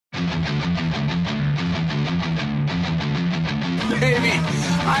Baby,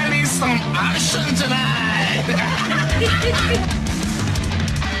 I need some action tonight.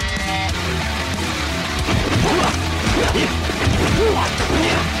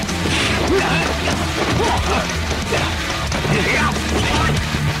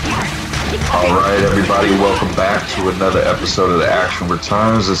 All right, everybody, welcome back to another episode of The Action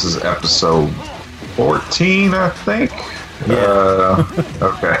Returns. This is episode 14, I think. Yeah.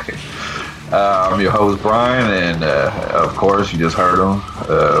 Okay. I'm your host, Brian, and of course, you just heard him,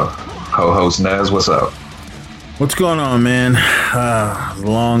 co-host Nez. What's up? What's going on, man?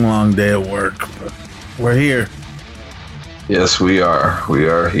 Long day at work, but we're here. Yes, we are. We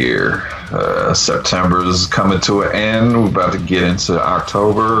are here. September is coming to an end. We're about to get into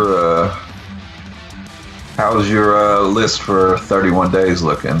October. How's your list for 31 days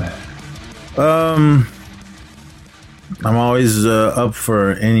looking? I'm always up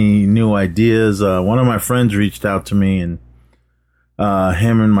for any new ideas. One of my friends reached out to me, and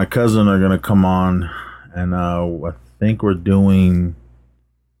him and my cousin are going to come on, and I think we're doing...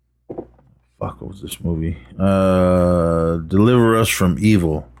 Fuck, what was this movie? Deliver Us from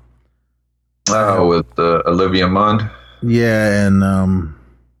Evil. Oh, with Olivia Munn? Yeah, and...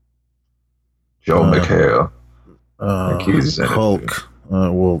 Joel McHale. Hulk.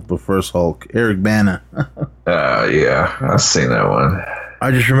 Well, the first Hulk. Eric Bana. Yeah, I've seen that one. I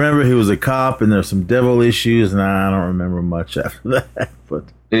just remember he was a cop, and there's some devil issues, and I don't remember much after that. But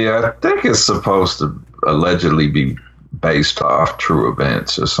yeah, I think it's supposed to allegedly be based off true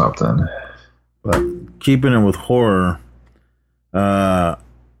events or something. But keeping it with horror, I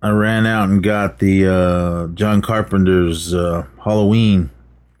ran out and got the John Carpenter's Halloween,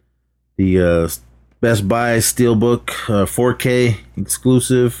 the Best Buy Steelbook 4K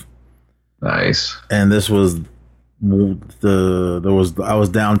exclusive. Nice. And this was it was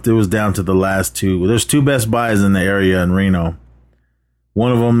down to the last two. There's two Best Buys in the area in Reno.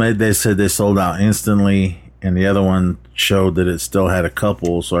 One of them they said they sold out instantly, and the other one showed that it still had a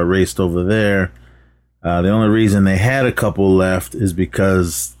couple, so I raced over there. The only reason they had a couple left is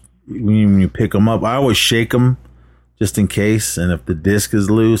because when you pick them up, I always shake them just in case, and if the disc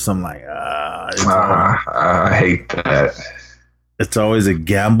is loose, I'm like, I hate that. It's always a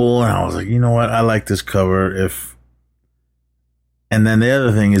gamble, and I was like, you know what? I like this cover. And then the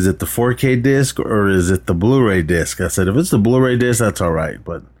other thing, is it the 4K disc or is it the Blu-ray disc? I said, if it's the Blu-ray disc, that's all right.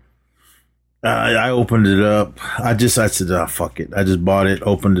 But I opened it up. I said, oh, fuck it. I just bought it,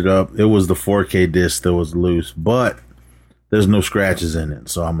 opened it up. It was the 4K disc that was loose, but there's no scratches in it.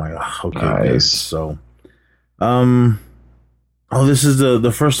 So I'm like, oh, okay, nice. Good. So, this is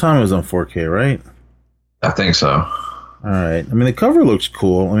the first time it was on 4K, right? I think so. All right. I mean, the cover looks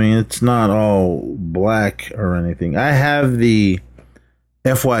cool. I mean, it's not all black or anything. I have the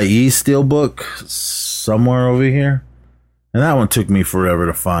FYE Steelbook somewhere over here, and that one took me forever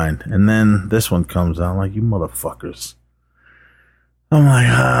to find. And then this one comes out, I'm like, you motherfuckers. I'm like,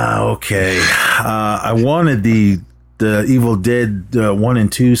 okay. I wanted the Evil Dead 1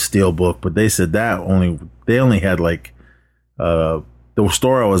 and 2 Steelbook, but they said they only had like the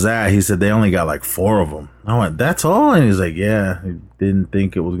store I was at, he said they only got like 4 of them. I went, that's all? And he's like, yeah, he didn't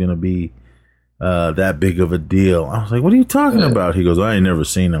think it was going to be that big of a deal. I was like, what are you talking about? He goes, I ain't never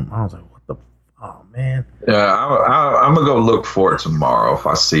seen them. I was like, what the, oh man. Yeah, I'm going to go look for it tomorrow. If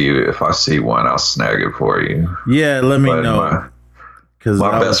I see one, I'll snag it for you. Yeah, let me know.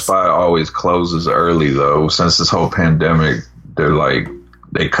 My Best Buy always closes early though. Since this whole pandemic,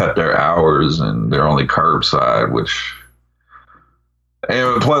 they cut their hours and they're only curbside, which...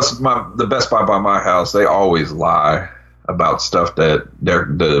 And plus, the Best Buy by my house, they always lie about stuff that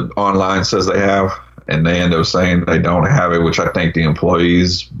the online says they have, and they end up saying they don't have it, which I think the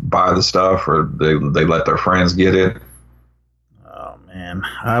employees buy the stuff or they let their friends get it. Oh, man.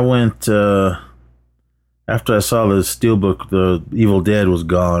 I went, after I saw the Steelbook, the Evil Dead was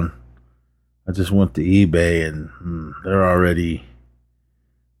gone. I just went to eBay, and they're already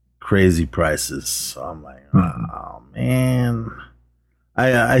crazy prices. So I'm like, oh, man.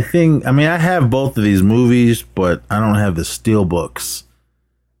 I think, I mean, I have both of these movies, but I don't have the Steelbooks.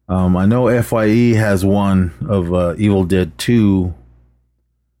 I know FYE has one of Evil Dead 2,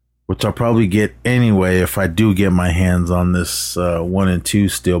 which I'll probably get anyway if I do get my hands on this 1 and 2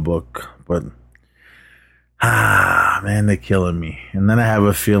 Steelbook. But, man, they're killing me. And then I have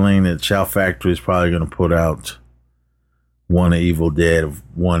a feeling that Shout Factory is probably going to put out one of Evil Dead of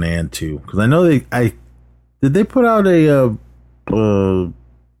 1 and 2. Because I know did they put out a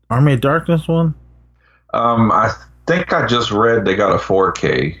Army of Darkness one? I think I just read they got a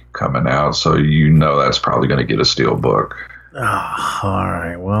 4K coming out, so that's probably going to get a Steelbook. All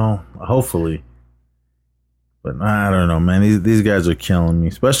right. Well, hopefully. But I don't know, man. These guys are killing me,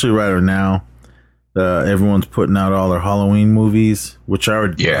 especially right now. Everyone's putting out all their Halloween movies, which I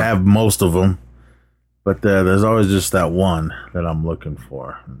already have most of them. But there's always just that one that I'm looking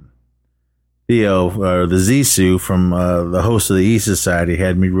for. Theo, the Zissou from the host of the E Society,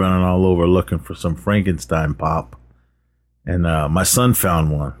 had me running all over looking for some Frankenstein pop. And my son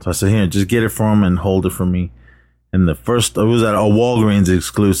found one. So I said, here, just get it for him and hold it for me. And it was at a Walgreens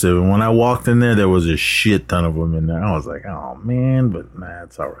exclusive. And when I walked in there was a shit ton of them in there. I was like, oh, man, but nah,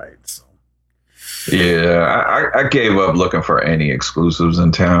 it's all right. So. Yeah, I gave up looking for any exclusives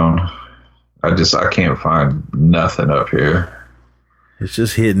in town. I can't find nothing up here. It's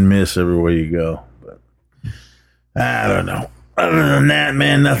just hit and miss everywhere you go. But I don't know. Other than that,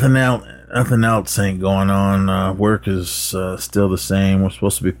 man, nothing else ain't going on. Work is still the same. We're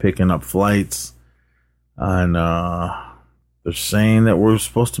supposed to be picking up flights. And they're saying that we're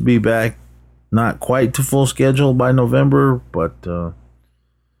supposed to be back not quite to full schedule by November, but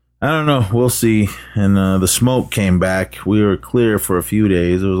I don't know. We'll see. And the smoke came back. We were clear for a few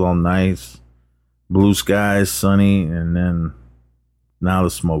days. It was all nice. Blue skies, sunny, and then now the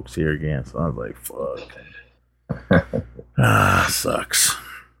smoke's here again. So I was like, fuck. Sucks.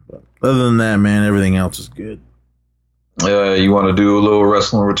 But other than that, man, everything else is good. You want to do a little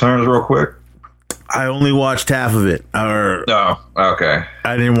Wrestling Returns real quick? I only watched half of it. Oh, okay.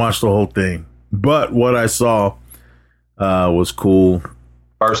 I didn't watch the whole thing. But what I saw was cool.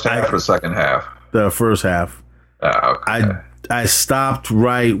 First half or second half? The first half. Okay. I stopped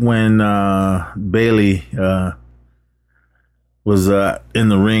right when Bailey was in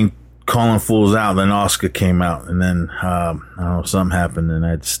the ring calling fools out. Then Oscar came out, and then I don't know, something happened, and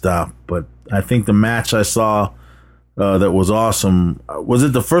I had to stop. But I think the match I saw that was awesome. Was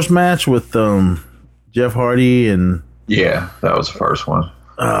it the first match with Jeff Hardy and? Yeah, that was the first one.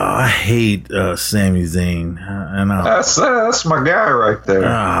 I hate Sami Zayn, and that's my guy right there.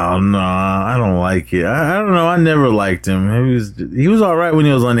 Oh no, I don't like it. I don't know. I never liked him. He was all right when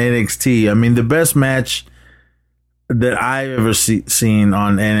he was on NXT. I mean, the best match that I ever seen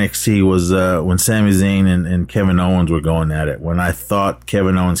on NXT was when Sami Zayn and Kevin Owens were going at it. When I thought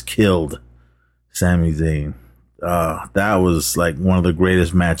Kevin Owens killed Sami Zayn, that was like one of the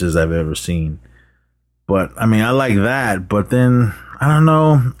greatest matches I've ever seen. But I mean, I like that. But then I don't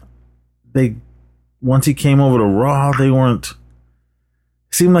know. Once he came over to Raw,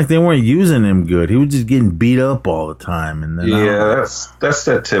 seemed like they weren't using him good. He was just getting beat up all the time. And then that's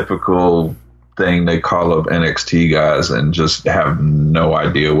that typical thing. They call up NXT guys and just have no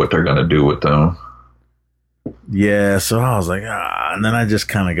idea what they're going to do with them. Yeah, so I was like, and then I just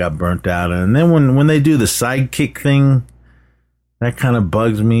kind of got burnt out. And then when they do the sidekick thing, that kind of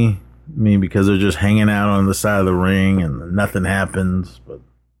bugs me. Because they're just hanging out on the side of the ring and nothing happens.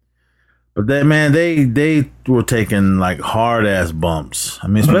 But that, man, they were taking like hard ass bumps. I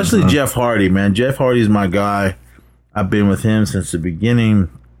mean, especially Jeff Hardy, man. Jeff Hardy's my guy. I've been with him since the beginning.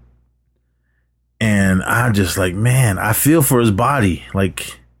 And I just like, man, I feel for his body.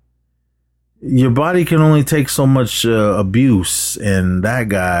 Like, your body can only take so much abuse, and that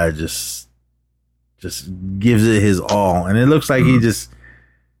guy just gives it his all. And it looks like he just,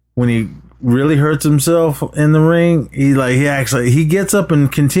 when he really hurts himself in the ring, he gets up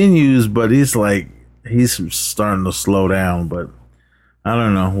and continues, but he's starting to slow down. But I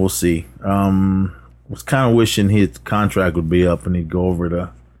don't know. We'll see. Was kind of wishing his contract would be up and he'd go over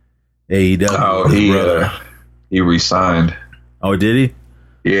to AEW. He resigned. Oh, did he?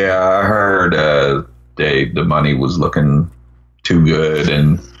 Yeah, I heard the money was looking too good,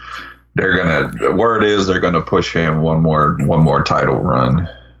 and the word is they're gonna push him one more title run.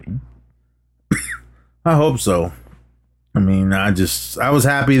 I hope so. I mean, I was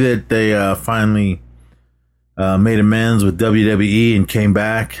happy that they finally made amends with WWE and came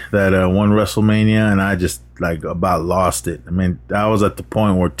back that one WrestleMania, and I just about lost it. I mean, I was at the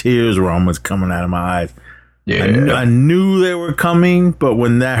point where tears were almost coming out of my eyes. Yeah, I knew they were coming, but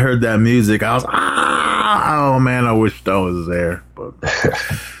when I heard that music, I was oh man, I wished I was there. But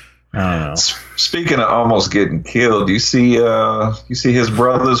I don't know. Speaking of almost getting killed, you see his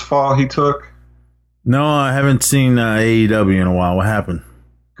brother's fall he took? No, I haven't seen AEW in a while. What happened?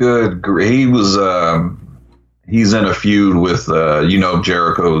 Good. He was he's in a feud with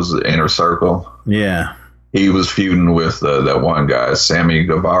Jericho's Inner Circle. Yeah. He was feuding with that one guy, Sammy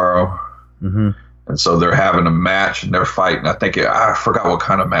Guevara. Mm-hmm. And so they're having a match and they're fighting. I forgot what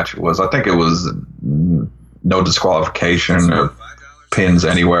kind of match it was. I think it was no disqualification or pins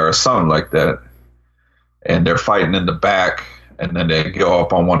anywhere or something like that. And they're fighting in the back, and then they go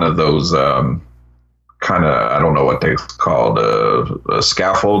up on one of those kind of, I don't know what they called, a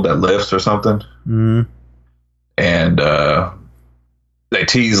scaffold that lifts or something. Mm-hmm. And they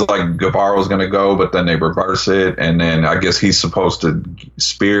tease like Guevara's going to go, but then they reverse it. And then I guess he's supposed to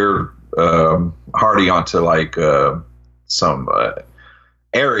spear Hardy onto like some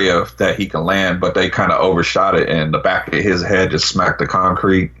area that he can land, but they kind of overshot it, and the back of his head just smacked the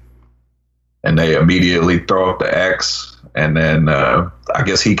concrete. And they immediately throw up the X. And then I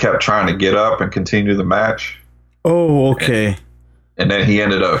guess he kept trying to get up and continue the match. Oh, okay. And then he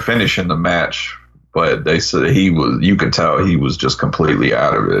ended up finishing the match. But they said you could tell he was just completely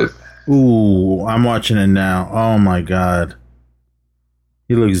out of it. Ooh, I'm watching it now. Oh my God.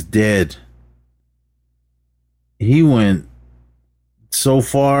 He looks dead. He went so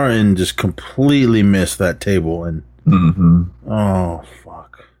far and just completely missed that table. And oh,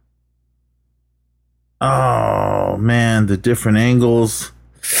 fuck. Oh, man, the different angles.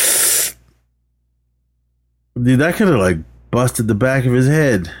 Dude, that could have like busted the back of his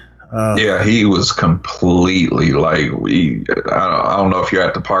head. Yeah, he was completely like I don't know if you're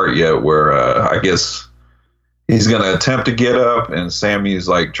at the part yet where I guess he's gonna attempt to get up and Sammy's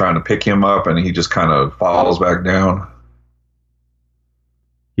like trying to pick him up and he just kind of falls back down.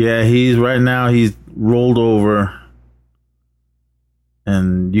 Yeah, he's rolled over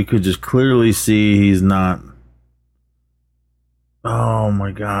and you could just clearly see he's not. Oh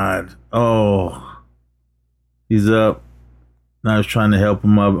my God. Oh, he's up. I was trying to help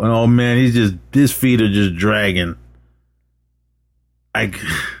him up. Oh man, his feet are just dragging.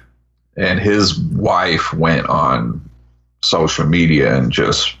 And his wife went on social media and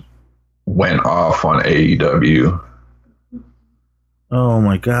just went off on AEW. Oh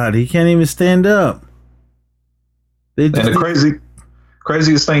my God, he can't even stand up. And the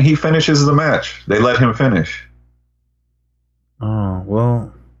craziest thing, he finishes the match. They let him finish. Oh,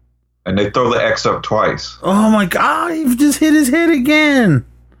 well. And they throw the X up twice. Oh my God, he just hit his head again.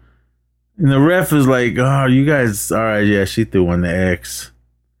 And the ref is like, oh, you guys, all right, yeah, she threw on the X.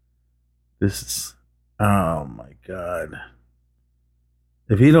 Oh my God.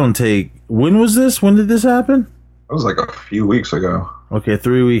 If he don't take, when was this? When did this happen? It was like a few weeks ago. Okay,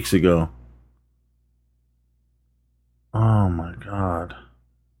 3 weeks ago. Oh my God.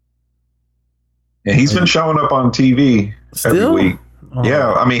 And he's been showing up on TV still? every week. Oh.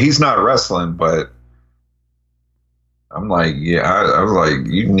 Yeah, I mean, he's not wrestling, but I'm like, yeah, I was like,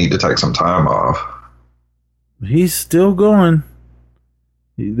 you need to take some time off. He's still going.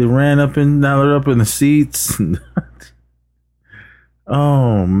 They ran up and now they're up in the seats.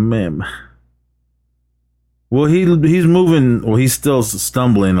 Oh, man. Well, he's moving. Well, he's still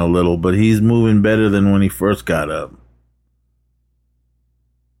stumbling a little, but he's moving better than when he first got up.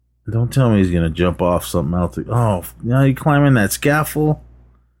 Don't tell me he's going to jump off something else. Oh, now he climbing that scaffold?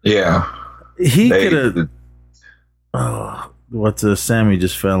 Yeah. He could have... Oh, Sammy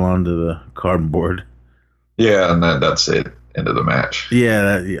just fell onto the cardboard. Yeah, and that's it. End of the match.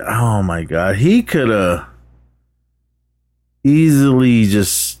 Yeah. Oh, my God. He could have easily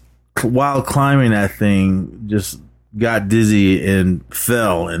just, while climbing that thing, just got dizzy and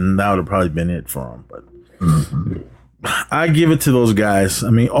fell, and that would have probably been it for him. But... Mm-hmm. I give it to those guys. I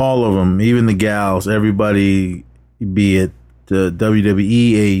mean, all of them, even the gals, everybody, be it the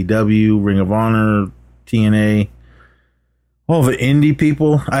WWE, AEW, Ring of Honor, TNA, all the indie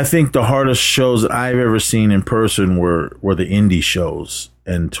people. I think the hardest shows that I've ever seen in person were the indie shows,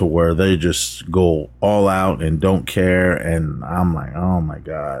 and to where they just go all out and don't care. And I'm like, oh my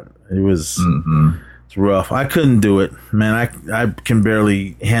God, it was. Mm-hmm. It's rough. I couldn't do it, man. I can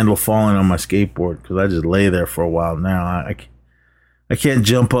barely handle falling on my skateboard because I just lay there for a while now. I can't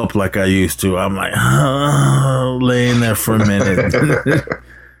jump up like I used to. I'm like, oh, laying there for a minute,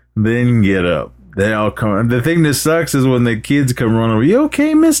 then get up. They all come. The thing that sucks is when the kids come running over. You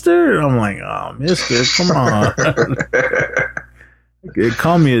okay, mister? I'm like, oh, mister, come on.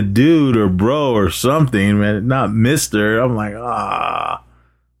 Call me a dude or bro or something, man. Not mister. I'm like, ah.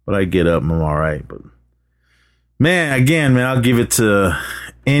 But I get up and I'm all right. But man, again, man, I'll give it to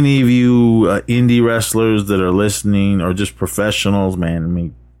any of you indie wrestlers that are listening or just professionals, man. I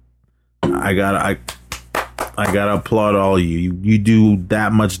mean, I gotta applaud all of you. You do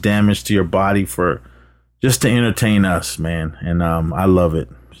that much damage to your body for just to entertain us, man. And I love it.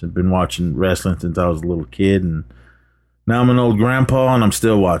 I've been watching wrestling since I was a little kid, and now I'm an old grandpa, and I'm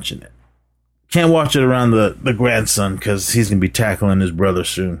still watching it. Can't watch it around the grandson because he's gonna be tackling his brother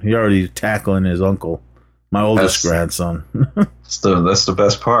soon. He already tackling his uncle. My oldest grandson. That's the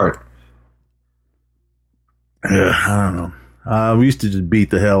best part. Yeah, I don't know. We used to just beat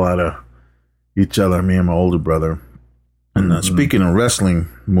the hell out of each other, me and my older brother. And speaking of wrestling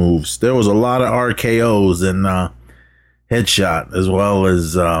moves, there was a lot of RKOs and Headshot, as well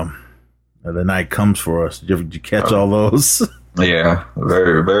as The Night Comes For Us. Did you catch all those? Yeah,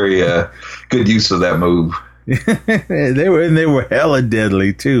 very, very good use of that move. they were hella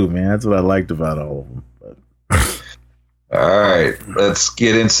deadly too, man. That's what I liked about all of them. All right, let's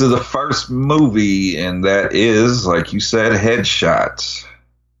get into the first movie, and that is, like you said, Headshot.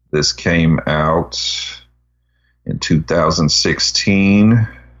 This came out in 2016.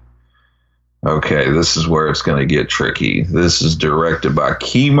 Okay, this is where it's going to get tricky. This is directed by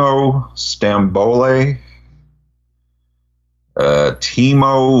Kimo Stambole.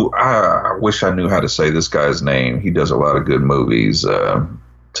 Timo, I wish I knew how to say this guy's name. He does a lot of good movies.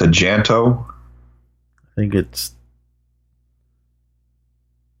 Tajanto. I think it's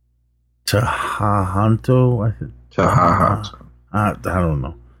Tahanto. Tahanto. I don't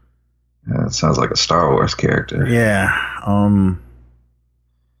know. That sounds like a Star Wars character. Yeah.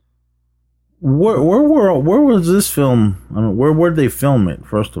 Where was this film? I mean, where'd they film it?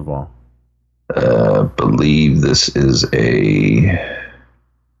 First of all, believe this is a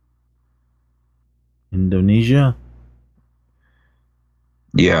Indonesia.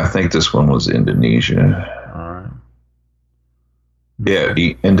 Yeah, I think this one was Indonesia. All right. Yeah,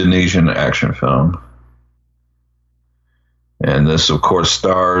 the Indonesian action film. And this, of course,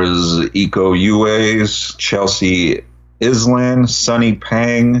 stars Iko Uwais, Chelsea Islan, Sonny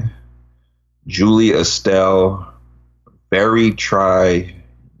Pang, Julie Estelle, Barry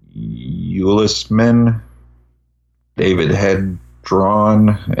Ulisman, David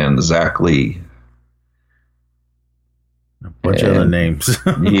Hedron, and Zach Lee. A bunch of other names.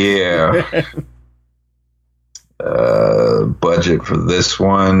 Yeah. Budget for this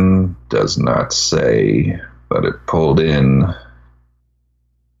one does not say, but it pulled in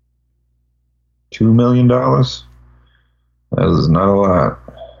 $2 million. That is not a lot.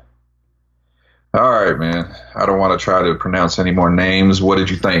 All right, man. I don't want to try to pronounce any more names. What did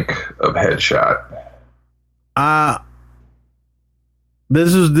you think of Headshot?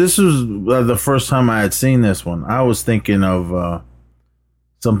 This was the first time I had seen this one. I was thinking of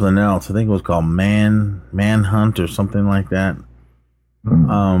something else. I think it was called Manhunt or something like that.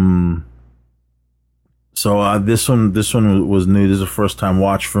 Mm-hmm. So this one was new. This is a first time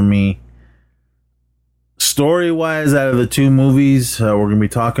watch for me. Story wise, out of the two movies we're gonna be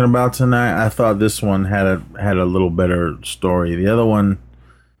talking about tonight, I thought this one had a little better story. The other one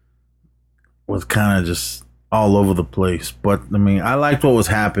was kind of just all over the place. But I mean, I liked what was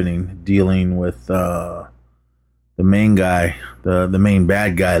happening, dealing with the main guy, the main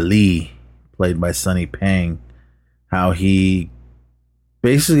bad guy, Lee, played by Sonny Pang. How he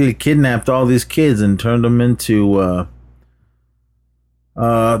basically kidnapped all these kids and turned them into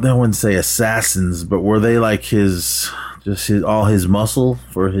I wouldn't say assassins, but were they like all his muscle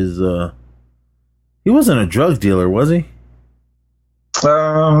for his he wasn't a drug dealer, was he?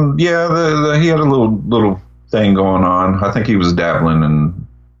 Yeah, he had a little thing going on. I think he was dabbling in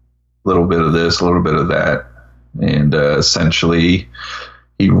a little bit of this, a little bit of that, and essentially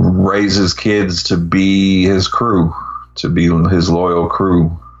he raises kids to be his crew, to be his loyal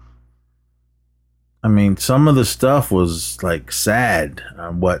crew. I mean, some of the stuff was like sad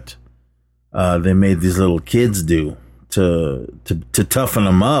on what they made these little kids do to toughen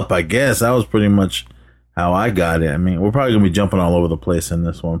them up. I guess that was pretty much how I got it. I mean, we're probably gonna be jumping all over the place in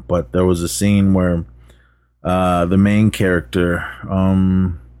this one, but there was a scene where the main character,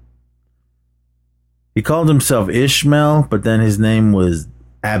 he called himself Ishmael, but then his name was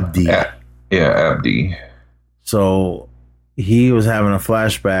Abdi. Yeah, Abdi. So he was having a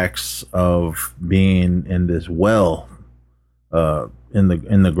flashbacks of being in this well in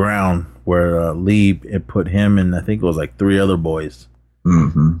the ground where Lee had put him and I think it was like 3 other boys.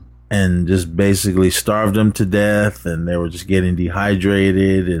 Mm-hmm. And just basically starved them to death, and they were just getting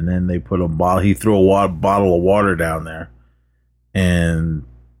dehydrated, and then they put he threw a bottle of water down there, and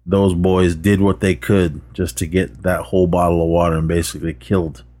those boys did what they could just to get that whole bottle of water and basically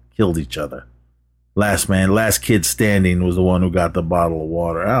killed each other. Last kid standing was the one who got the bottle of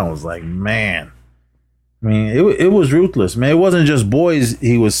water. I was like, man. I mean, it was ruthless, man. It wasn't just boys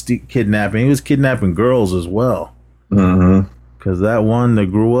he was kidnapping. He was kidnapping girls as well. Mm-hmm. Because that one that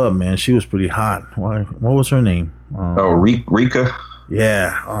grew up, man, she was pretty hot. What was her name? Rika?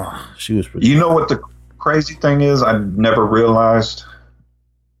 Yeah. Oh, she was pretty hot. You know what the crazy thing is? I never realized.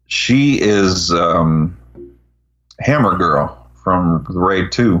 She is Hammer Girl from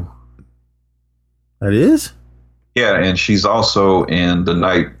Raid 2. That is? Yeah, and she's also in The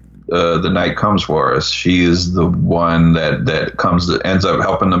Night Comes For Us. She is the one that ends up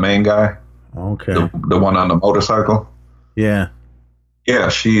helping the main guy. Okay. The one on the motorcycle. Yeah. Yeah,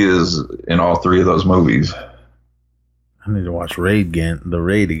 she is in all three of those movies. I need to watch Raid again. The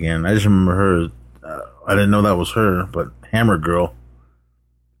Raid again. I just remember her. I didn't know that was her, but Hammer Girl.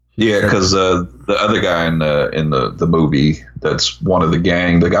 Yeah, because the other guy in the movie that's one of the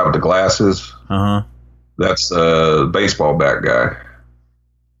gang, the guy with the glasses. That's the baseball bat guy.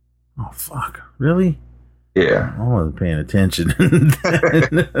 Oh fuck! Really? Yeah. I wasn't paying attention.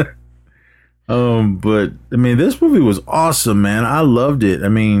 But I mean, this movie was awesome, man. I loved it. I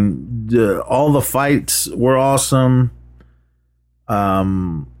mean, all the fights were awesome.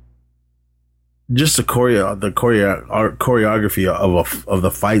 Just the choreography of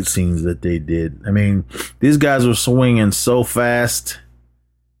the fight scenes that they did. I mean, these guys were swinging so fast.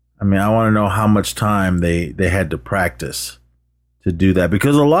 I mean, I want to know how much time they had to practice to do that,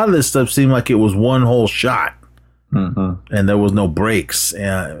 because a lot of this stuff seemed like it was one whole shot. Mm-hmm. And there was no breaks.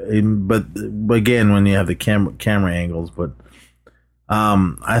 But again, when you have the camera angles, but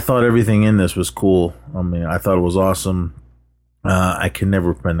I thought everything in this was cool. I mean, I thought it was awesome. I can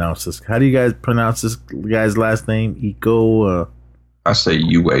never pronounce this. How do you guys pronounce this guy's last name? Iko? I say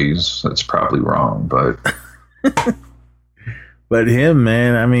Uways. That's probably wrong, but but him,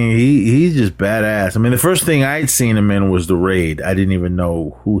 man. I mean, he's just badass. I mean, the first thing I'd seen him in was The Raid. I didn't even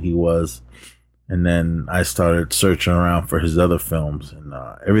know who he was. And then I started searching around for his other films, and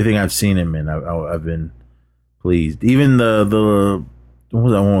everything I've seen him in, I've been pleased. Even the what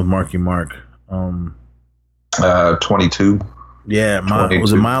was that one with Marky Mark? 22. Yeah,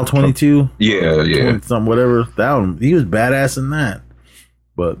 was it Mile 22? Yeah. 20 something, whatever. That one, he was badass in that.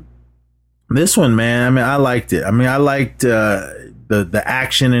 But this one, man, I mean, I liked it. I mean, I liked the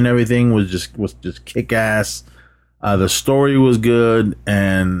action and everything was just kick ass. The story was good,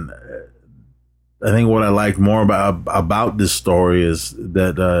 and I think what I liked more about this story is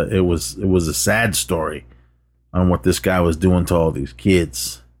that it was a sad story on what this guy was doing to all these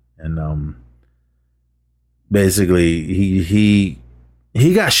kids, and basically he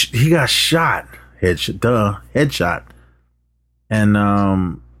got shot, headshot,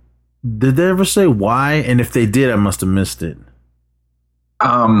 and did they ever say why? And if they did, I must have missed it.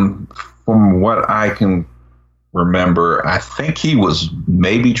 From what I can remember, I think he was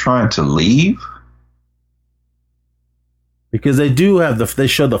maybe trying to leave. Because they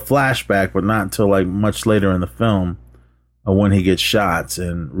show the flashback, but not until like much later in the film when he gets shots,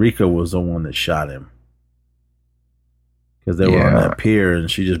 and Rika was the one that shot him. Because they were on that pier,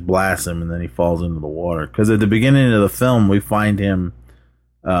 and she just blasts him, and then he falls into the water. Because at the beginning of the film, we find him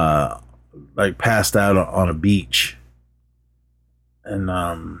like passed out on a beach, and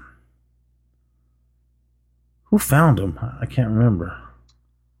who found him? I can't remember.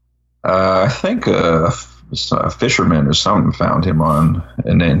 I think a fisherman or something found him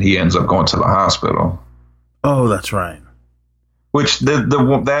and then he ends up going to the hospital. Oh, that's right. Which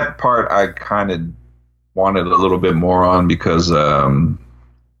that part I kind of wanted a little bit more on, because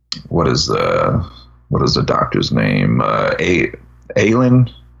what is the doctor's name? Aylin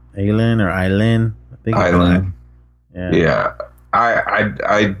or Eileen? I think Eileen. Yeah.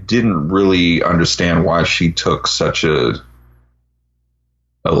 I didn't really understand why she took such a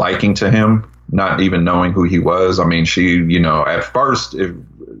liking to him, not even knowing who he was. I mean, she, at first,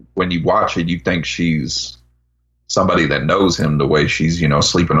 when you watch it, you think she's somebody that knows him, the way she's,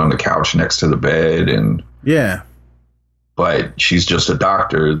 sleeping on the couch next to the bed. And yeah. But she's just a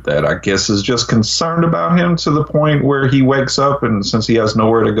doctor that I guess is just concerned about him to the point where he wakes up, and since he has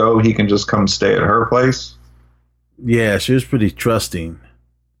nowhere to go, he can just come stay at her place. Yeah, she was pretty trusting.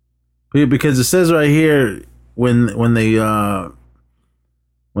 Because it says right here, when they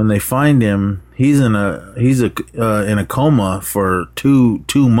find him, he's in a coma for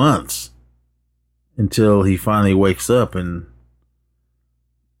two months until he finally wakes up, and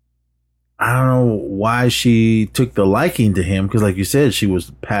I don't know why she took the liking to him, because like you said, she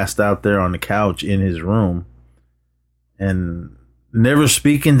was passed out there on the couch in his room and never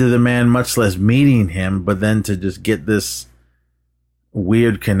speaking to the man, much less meeting him, but then to just get this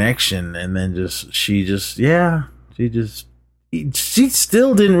weird connection, and then she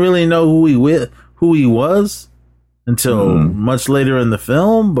still didn't really know who he was until much later in the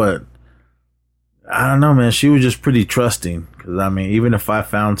film. But I don't know, man. She was just pretty trusting. Because I mean, even if I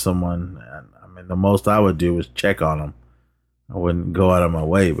found someone, I mean, the most I would do was check on them. I wouldn't go out of my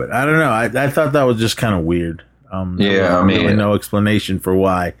way. But I don't know. I thought that was just kind of weird. I mean, really no explanation for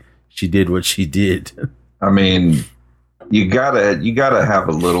why she did what she did. I mean, you gotta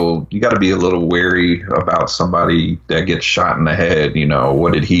be a little wary about somebody that gets shot in the head.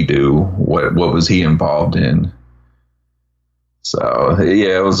 What did he do? What was he involved in? So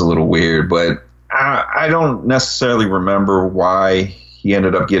yeah, it was a little weird, but I don't necessarily remember why he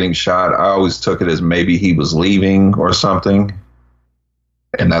ended up getting shot. I always took it as maybe he was leaving or something.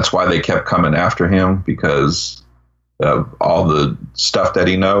 And that's why they kept coming after him, because of all the stuff that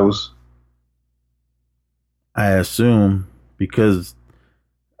he knows. I assume, because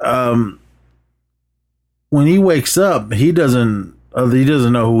when he wakes up, he doesn't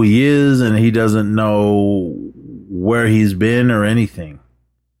know who he is, and he doesn't know where he's been or anything,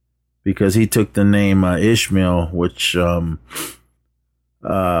 because he took the name Ishmael, which I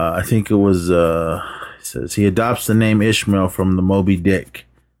think it was it says he adopts the name Ishmael from the Moby Dick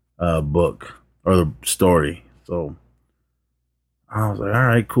book or the story. So I was like, all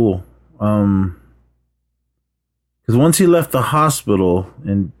right, cool. Because once he left the hospital,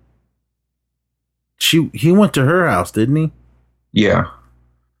 and he went to her house, didn't he? Yeah.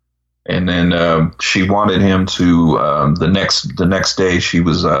 And then she wanted him to the next day she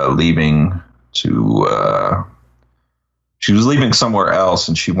was leaving to she was leaving somewhere else,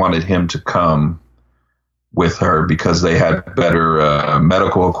 and she wanted him to come with her because they had better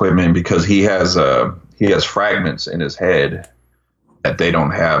medical equipment, because he has fragments in his head that they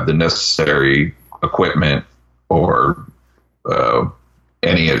don't have the necessary equipment or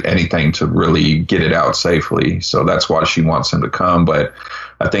anything to really get it out safely. So that's why she wants him to come. But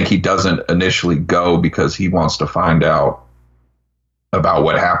I think he doesn't initially go because he wants to find out about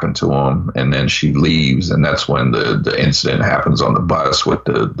what happened to him. And then she leaves, and that's when the incident happens on the bus with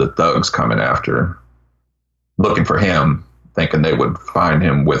the thugs coming after, looking for him, thinking they would find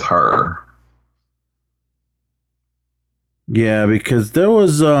him with her. Yeah, because there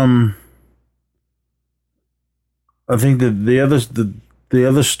was I think that the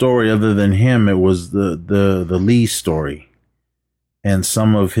other story other than him, it was the Lee story, and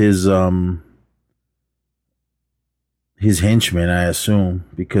some of his henchmen, I assume,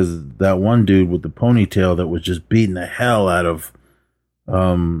 because that one dude with the ponytail that was just beating the hell out of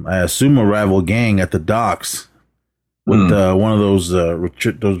I assume a rival gang at the docks with one of those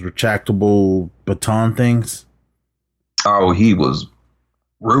retractable baton things. Oh, he was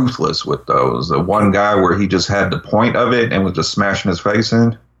ruthless with those. The one guy where he just had the point of it and was just smashing his face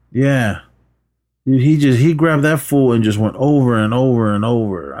in. Yeah. He grabbed that fool and just went over and over and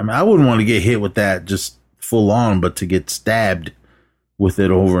over. I mean, I wouldn't want to get hit with that just full on, but to get stabbed with it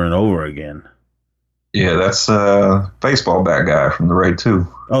over and over again. Yeah, that's baseball bat guy from the Raid 2.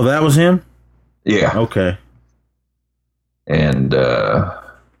 Oh, that was him? Yeah. Okay. And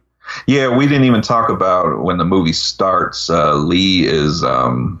yeah, we didn't even talk about when the movie starts. Lee is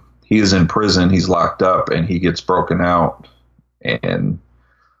he is in prison. He's locked up, and he gets broken out, and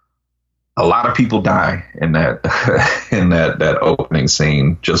a lot of people die in that in that opening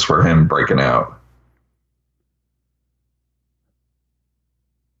scene just for him breaking out.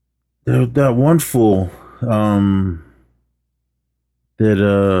 That one fool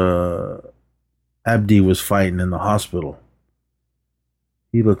that Abdi was fighting in the hospital.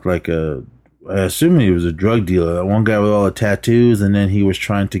 He looked like I assume he was a drug dealer. That one guy with all the tattoos, and then he was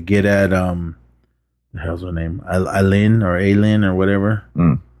trying to get at the hell's her name? Aileen or whatever.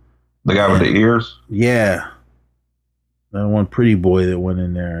 The guy with the ears? Yeah. That one pretty boy that went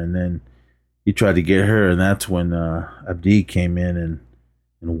in there, and then he tried to get her, and that's when Abdi came in and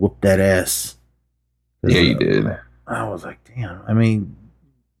whooped that ass. Yeah, he did. I was like, damn. I mean,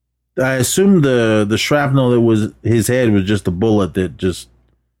 I assume the shrapnel that was his head was just a bullet that just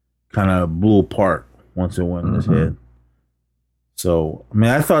kind of blew apart once it went in his head. So, I mean,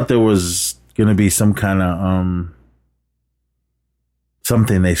 I thought there was going to be some kind of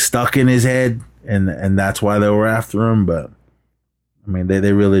something they stuck in his head, and that's why they were after him. But I mean,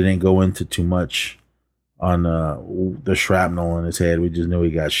 they really didn't go into too much on the shrapnel in his head. We just knew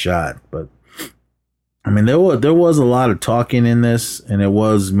he got shot. But I mean, there was a lot of talking in this, and it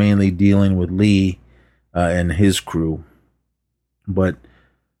was mainly dealing with Lee and his crew. But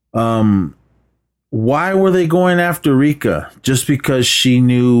why were they going after Rika? Just because she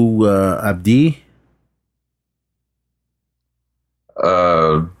knew Abdi?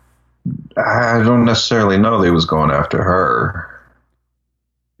 I don't necessarily know they was going after her.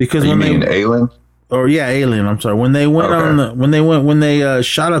 Because you mean Aileen? Or yeah, Aileen. I'm sorry. When they went when they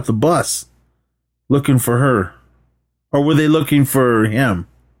shot at the bus looking for her, or were they looking for him?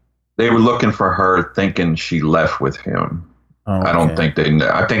 They were looking for her, thinking she left with him. Oh, okay. I don't think they.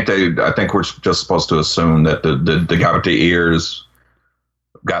 I think we're just supposed to assume that the guy with the ears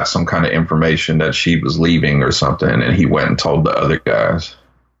got some kind of information that she was leaving or something, and he went and told the other guys.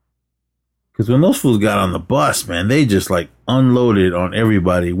 Because when those fools got on the bus, man, they just like unloaded on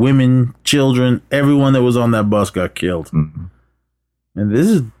everybody. Women, children, everyone that was on that bus got killed. Mm-hmm. And this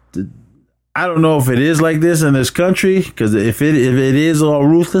is, I don't know if it is like this in this country, because if it is all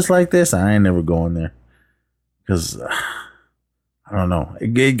ruthless like this, I ain't never going there. Because I don't know.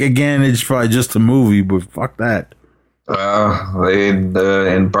 Again, it's probably just a movie, but fuck that. They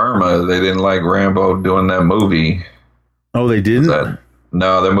in Burma, they didn't like Rambo doing that movie. Oh, they didn't?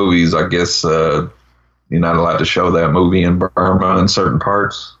 No, their movies, I guess you're not allowed to show that movie in Burma in certain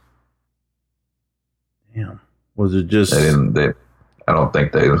parts. Damn. Was it just... I don't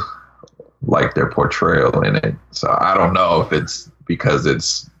think they like their portrayal in it. So I don't know if it's because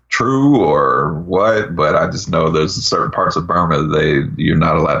it's true or what, but I just know there's certain parts of Burma you're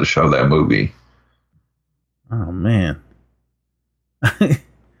not allowed to show that movie. Oh man.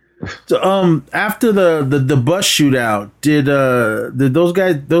 So after the bus shootout, did those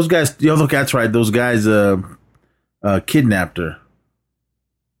guys look, that's right, those guys kidnapped her.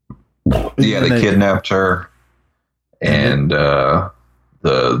 Yeah, they kidnapped her, and the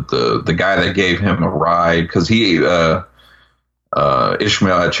guy that gave him a ride, because he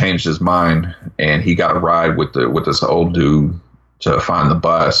Ishmael had changed his mind, and he got a ride with this old dude to find the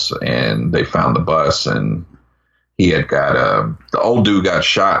bus, and they found the bus, and he had got the old dude got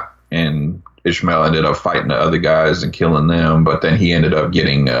shot, and Ishmael ended up fighting the other guys and killing them, but then he ended up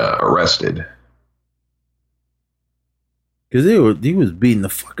getting arrested. Because he was beating the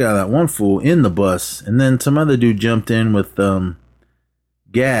fuck out of that one fool in the bus, and then some other dude jumped in with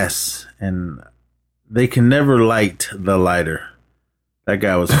gas, and they can never light the lighter. That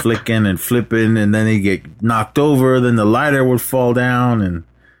guy was flicking and flipping, and then he'd get knocked over, then the lighter would fall down, and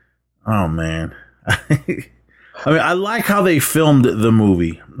oh man. I mean, I like how they filmed the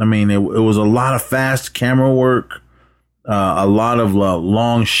movie. I mean, it was a lot of fast camera work, a lot of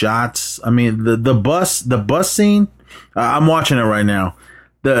long shots. I mean, the bus scene, I'm watching it right now.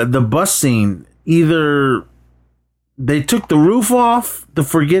 The bus scene, either they took the roof off,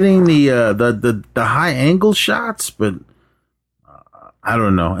 forgetting the high angle shots, but I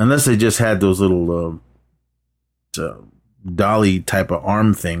don't know. Unless they just had those little dolly type of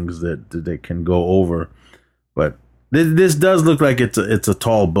arm things that they can go over. But this does look like it's a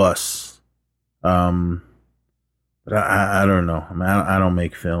tall bus. But I don't know. I mean, I don't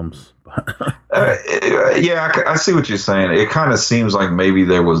make films. Yeah, I see what you're saying. It kind of seems like maybe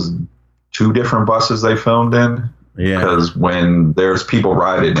there was two different buses they filmed in. Yeah. Because when there's people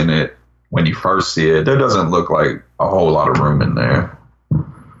riding in it, when you first see it, there doesn't look like a whole lot of room in there.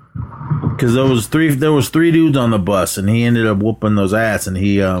 Because there was three dudes on the bus, and he ended up whooping those ass, and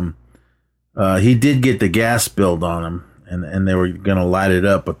he did get the gas spilled on him, and they were gonna light it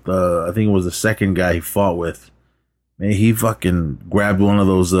up, but I think it was the second guy he fought with. Man, he fucking grabbed one of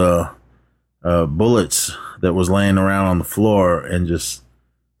those bullets that was laying around on the floor and just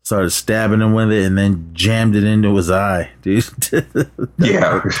started stabbing him with it, and then jammed it into his eye, dude.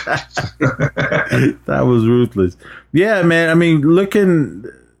 Yeah. That was ruthless. Yeah, man. I mean,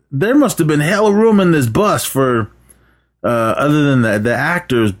 there must have been hella room in this bus for other than the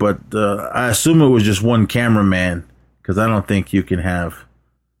actors, but I assume it was just one cameraman, because I don't think you can have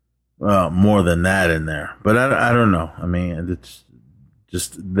more than that in there. But I don't know. I mean, it's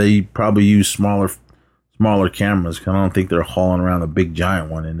just they probably use smaller cameras, because I don't think they're hauling around a big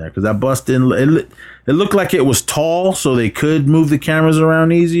giant one in there, because that bus didn't. It looked like it was tall, so they could move the cameras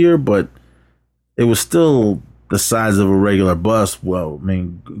around easier, but it was still the size of a regular bus. Well, I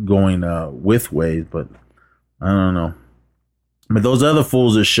mean, going width ways, but I don't know. But those other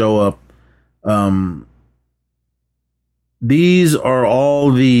fools that show up, these are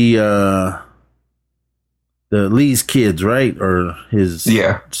all the Lee's kids, right? Or his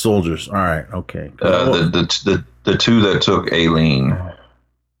soldiers. All right, okay. The two that took Aileen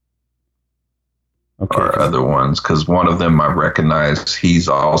are other ones, because one of them I recognize. He's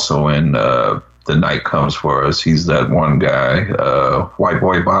also in The Night Comes For Us. He's that one guy, White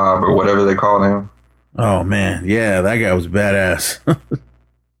Boy Bob or whatever they call him. Oh man, yeah, that guy was badass.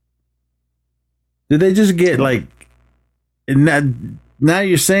 Did they just get like? Now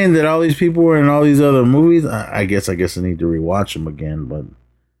you're saying that all these people were in all these other movies. I guess I need to rewatch them again. But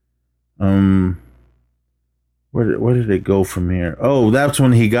where did it go from here? Oh, that's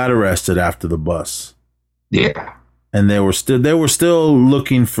when he got arrested after the bus. Yeah, and they were still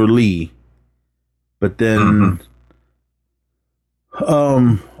looking for Lee, but then. Mm-hmm.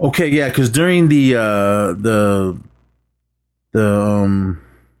 Okay, yeah, because during the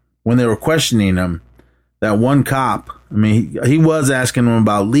when they were questioning him, that one cop, I mean, he was asking him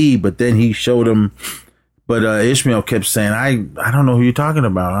about Lee, but then he showed him, but Ishmael kept saying, I don't know who you're talking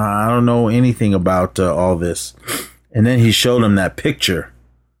about. I don't know anything about all this. And then he showed him that picture.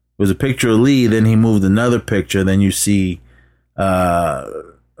 It was a picture of Lee, then he moved another picture, then you see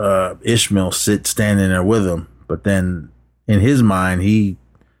Ishmael standing there with him. But then in his mind, he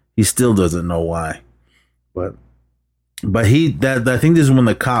still doesn't know why. But I think this is when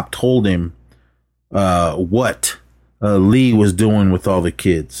the cop told him what Lee was doing with all the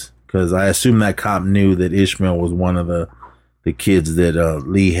kids, because I assume that cop knew that Ishmael was one of the kids that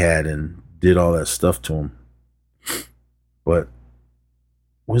Lee had and did all that stuff to him. But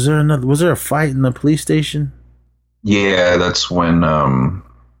was there a fight in the police station? Yeah, that's when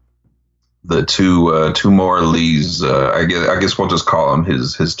the two more Lees, I guess we'll just call them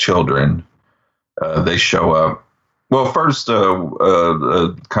his children. They show up. Well, first,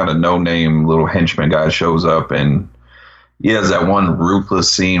 a kind of no-name little henchman guy shows up, and he has that one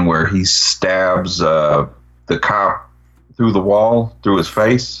ruthless scene where he stabs the cop through the wall, through his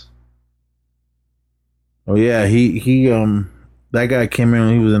face. Oh yeah, he that guy came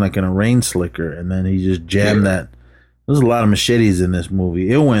in. He was in a rain slicker, and then he just jammed that. There's a lot of machetes in this movie.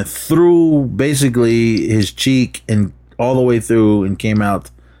 It went through basically his cheek and all the way through, and came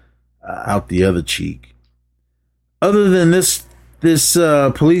out the other cheek. Other than this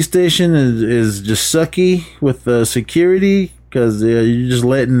police station is just sucky with security, because you're just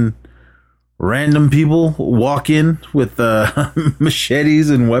letting random people walk in with machetes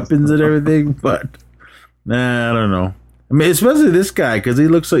and weapons and everything. But nah, I don't know. I mean, especially this guy, because he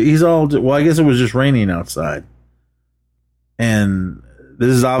looks like he's all. Well, I guess it was just raining outside, and this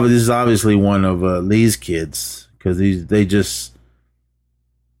is obviously one of Lee's kids, because they just.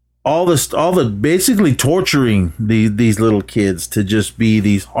 All the basically torturing these little kids to just be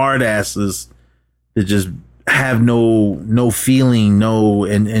these hard asses that just have no feeling,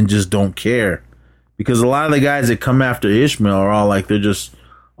 and just don't care. Because a lot of the guys that come after Ishmael are all like, they're just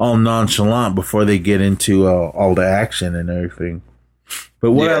all nonchalant before they get into all the action and everything.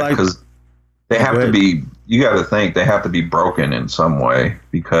 But what I like, because they have to be, you got to think they have to be broken in some way,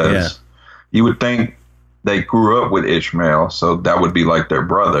 because you would think they grew up with Ishmael, so that would be like their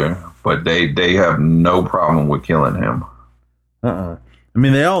brother, but they have no problem with killing him. I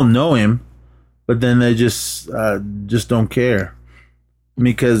mean, they all know him, but then they just don't care.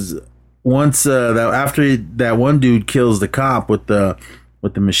 Because once after that one dude kills the cop with the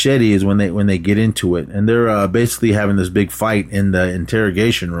machete is when they get into it, and they're basically having this big fight in the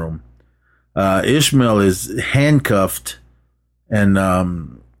interrogation room. Ishmael is handcuffed, and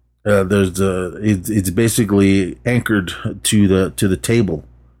it's basically anchored to the table,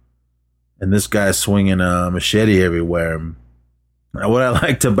 and this guy's swinging a machete everywhere. Now, what I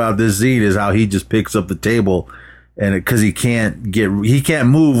liked about this scene is how he just picks up the table, and because he can't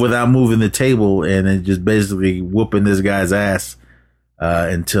move without moving the table, and it just basically whooping this guy's ass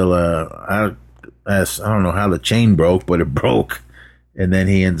until I don't know how the chain broke, but it broke, and then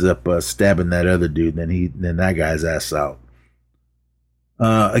he ends up stabbing that other dude. Then that guy's ass out.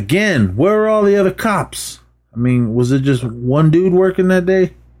 Again, where are all the other cops? I mean, was it just one dude working that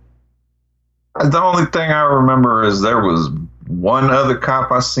day? The only thing I remember is there was one other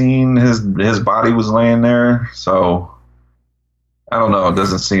cop I seen. His body was laying there. So I don't know. It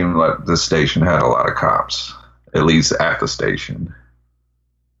doesn't seem like this station had a lot of cops, at least at the station.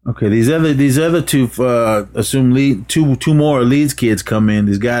 Okay, these other two, assume two more Leeds kids come in.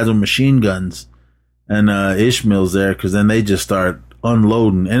 These guys with machine guns, and Ishmael's there, because then they just start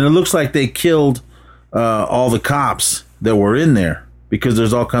unloading, and it looks like they killed all the cops that were in there, because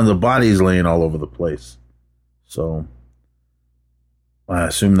there's all kinds of bodies laying all over the place. So I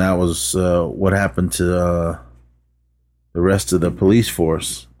assume that was what happened to the rest of the police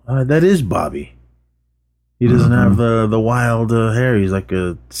force. That is Bobby. He doesn't have the wild hair. He's like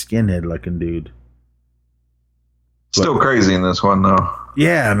a skinhead looking dude. Still crazy in this one, though.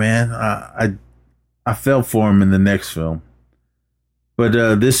 Yeah, man. I felt for him in the next film. But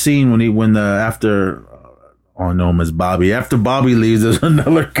this scene after I know him as Bobby. After Bobby leaves, there's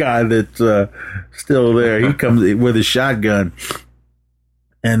another guy that's still there. He comes with a shotgun,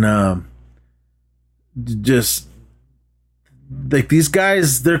 and just like these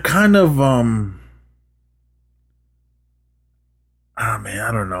guys, they're kind of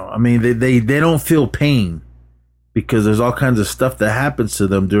I don't know. I mean, they don't feel pain, because there's all kinds of stuff that happens to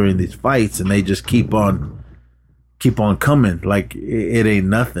them during these fights, and they just keep on coming like it ain't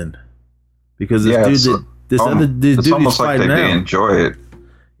nothing. Because this other dude he's almost like fighting now. They enjoy it.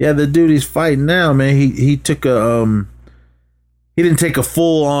 Yeah, the dude he's fighting now, man. He took he didn't take a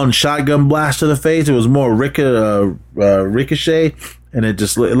full on shotgun blast to the face. It was more ricochet, and it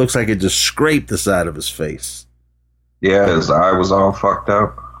looks like it just scraped the side of his face. Yeah, his eye was all fucked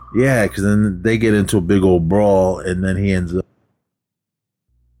up. Yeah, because then they get into a big old brawl, and then he ends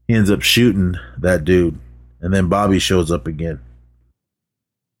up shooting that dude, and then Bobby shows up again.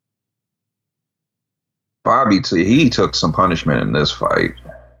 Bobby, he took some punishment in this fight.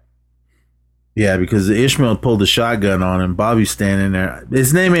 Yeah, because Ishmael pulled the shotgun on him. Bobby's standing there.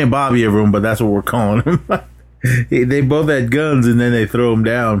 His name ain't Bobby, everyone, but that's what we're calling him. They both had guns, and then they throw him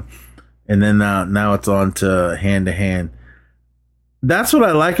down. And then now it's on to hand. That's what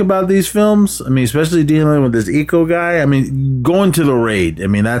I like about these films. I mean, especially dealing with this Eco guy. I mean, going to the raid. I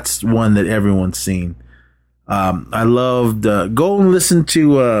mean, that's one that everyone's seen. I loved. Go and listen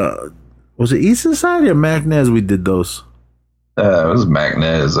to. Was it East Society or Magnez? We did those. It was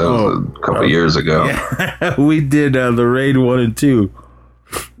Magnez. That was a couple years ago. Yeah. We did the Raid 1 and 2.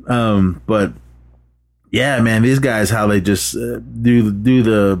 But yeah, man, these guys, how they just do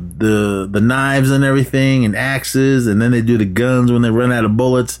the knives and everything and axes, and then they do the guns when they run out of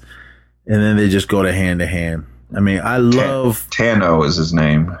bullets, and then they just go to hand. I mean, I love Tano is his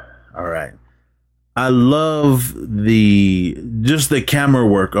name. All right. I love the camera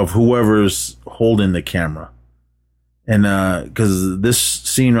work of whoever's holding the camera. And because this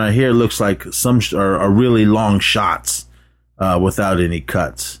scene right here looks like some are really long shots without any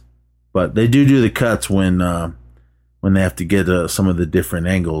cuts, but they do the cuts when they have to get some of the different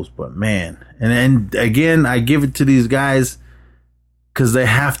angles. But man, and again, I give it to these guys because they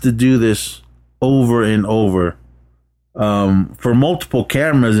have to do this over and over for multiple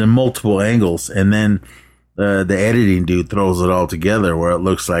cameras and multiple angles, and then the editing dude throws it all together where it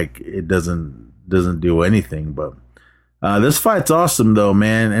looks like it doesn't do anything, but. This fight's awesome though,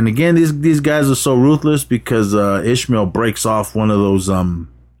 man. And again, these guys are so ruthless because Ishmael breaks off one of those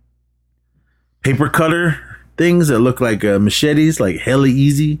paper cutter things that look like machetes, like hella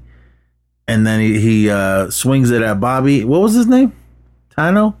easy. And then he swings it at Bobby. What was his name?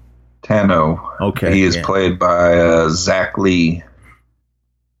 Tano? Okay. He is played by Zach Lee.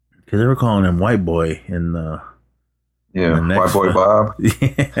 Because they were calling him White Boy in the White Boy Bob.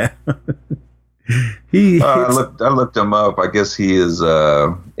 Yeah. I looked him up. I guess he is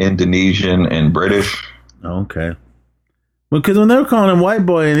Indonesian and British. Okay. Well, because when they were calling him White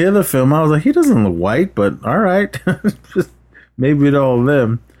Boy in the other film, I was like, he doesn't look white, but all right. Maybe it's all of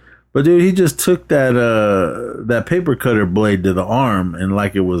them. But dude, he just took that paper cutter blade to the arm and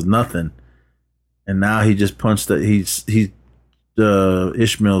like it was nothing. And now he just punched that. He's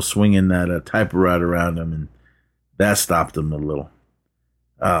Ishmael swinging that typewriter around him, and that stopped him a little.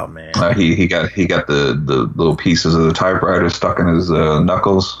 Oh man, he got the little pieces of the typewriter stuck in his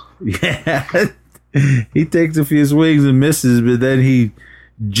knuckles. Yeah, he takes a few swings and misses, but then he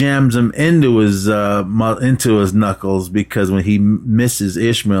jams them into his knuckles because when he misses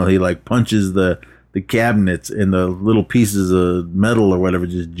Ishmael, he like punches the cabinets and the little pieces of metal or whatever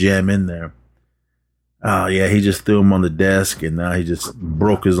just jam in there. Oh yeah, he just threw him on the desk, and now he just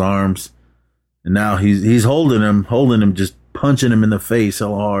broke his arms, and now he's holding him, just punching him in the face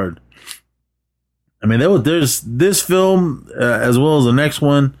so hard. I mean, there's this film as well as the next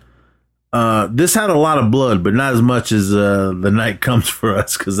one. This had a lot of blood, but not as much as The Night Comes for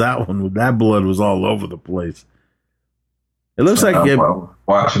Us, because that blood was all over the place. It looks like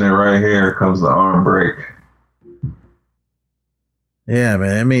watching it right here comes the arm break. Yeah,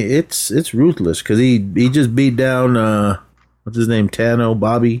 man. I mean, it's ruthless because he just beat down what's his name,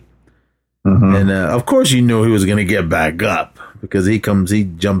 Bobby. Mm-hmm. And of course, you knew he was going to get back up because he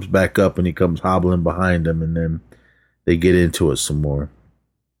jumps back up and he comes hobbling behind him, and then they get into it some more.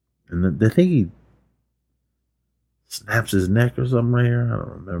 And they think he snaps his neck or something right here. I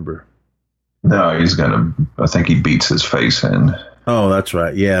don't remember. No, I think he beats his face in. Oh, that's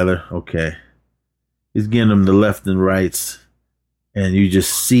right. Yeah, okay. He's getting him the left and rights, and you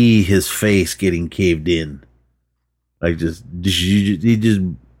just see his face getting caved in. Like I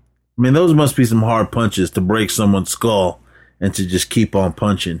mean, those must be some hard punches to break someone's skull and to just keep on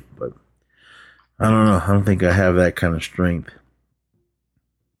punching. But I don't know. I don't think I have that kind of strength.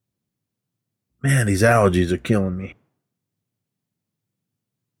 Man, these allergies are killing me.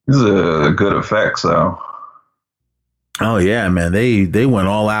 These are good effects, though. Oh, yeah, man. They went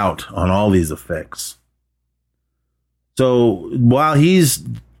all out on all these effects. So while he's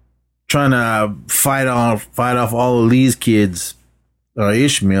trying to fight off all of these kids,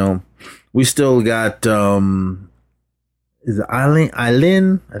 Ishmael, we still got is it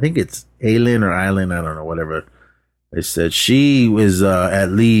Eileen? I think it's Aileen or Eileen. I don't know. Whatever they said. She was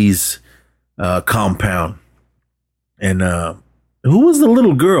at Lee's compound, and who was the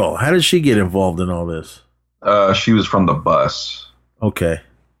little girl? How did she get involved in all this? She was from the bus. Okay.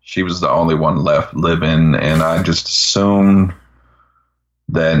 She was the only one left living, and I just assumed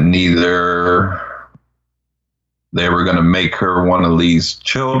that neither they were going to make her one of Lee's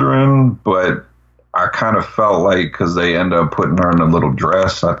children, but I kind of felt like because they ended up putting her in a little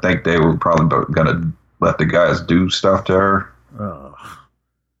dress, I think they were probably going to let the guys do stuff to her.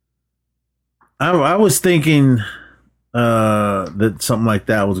 I was thinking that something like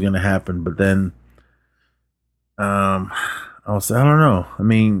that was going to happen, but then I don't know. I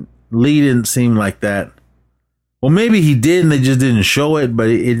mean, Lee didn't seem like that. Well, maybe he did, and they just didn't show it. But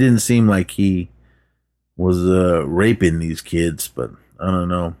it didn't seem like he was raping these kids. But I don't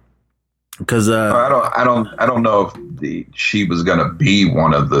know, because I don't know if she was going to be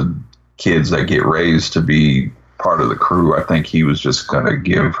one of the kids that get raised to be part of the crew. I think he was just going to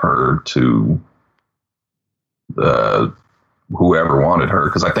give her to the whoever wanted her,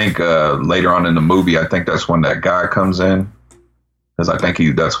 because I think later on in the movie, I think that's when that guy comes in, because I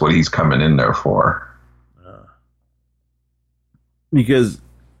think that's what he's coming in there for. Because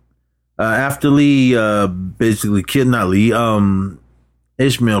after Lee basically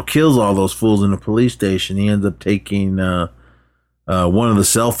Ishmael kills all those fools in the police station, he ends up taking one of the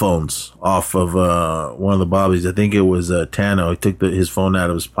cell phones off of one of the bobbies. I think it was Tano. He took his phone out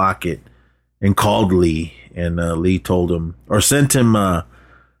of his pocket and called Lee. And Lee told him, or sent him the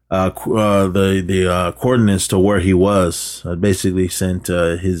coordinates to where he was. Basically sent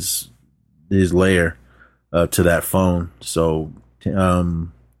his lair to that phone. So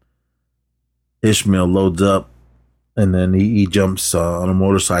Ishmael loads up, and then he jumps on a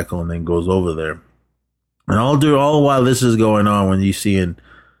motorcycle and then goes over there. And all the while this is going on, when you see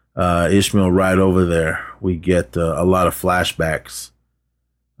Ishmael ride over there, we get a lot of flashbacks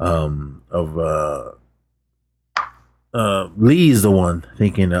of. Lee's the one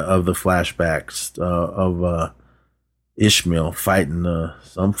thinking of the flashbacks of Ishmael fighting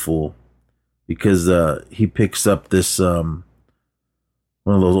some fool, because he picks up this one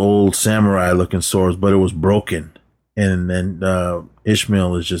of those old samurai looking swords, but it was broken, and then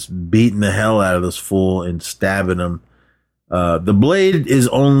Ishmael is just beating the hell out of this fool and stabbing him. The blade is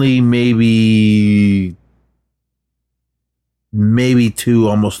only maybe 2,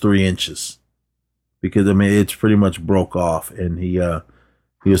 almost 3 inches. Because, I mean, it's pretty much broke off, and he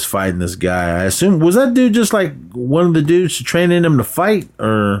was fighting this guy. I assume, was that dude just like one of the dudes training him to fight,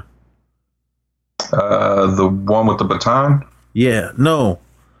 or? The one with the baton? Yeah, no.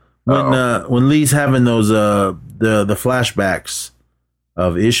 When Lee's having those the flashbacks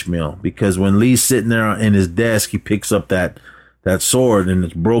of Ishmael, because when Lee's sitting there in his desk, he picks up that sword and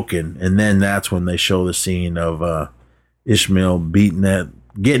it's broken, and then that's when they show the scene of Ishmael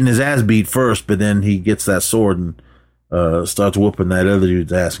getting his ass beat first, but then he gets that sword and starts whooping that other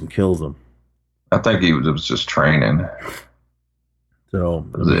dude's ass and kills him. I think it was just training. So,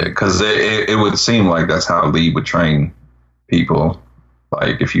 because it would seem like that's how Lee would train people.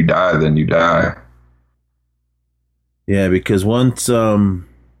 Like, if you die, then you die. Yeah, because once Ishmael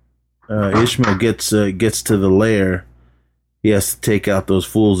gets to the lair, he has to take out those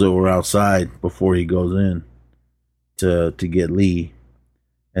fools that were outside before he goes in to get Lee.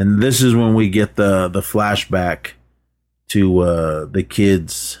 And this is when we get the flashback to the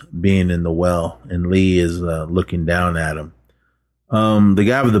kids being in the well, and Lee is looking down at him. The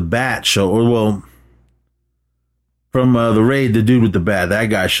guy with the bat from the raid, the dude with the bat, that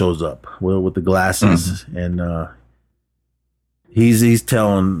guy shows up with the glasses, and he's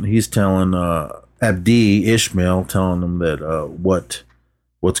telling Abdi Ishmael, telling him that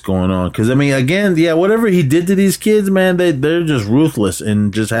what's going on. Because, I mean, again, yeah, whatever he did to these kids, man, they're just ruthless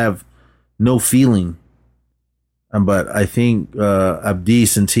and just have no feeling. But I think Abdi,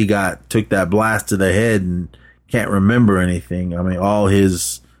 since he took that blast to the head and can't remember anything, I mean, all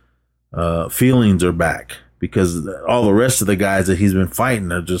his feelings are back, because all the rest of the guys that he's been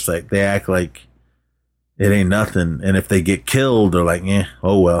fighting are just like, they act like it ain't nothing. And if they get killed, they're like,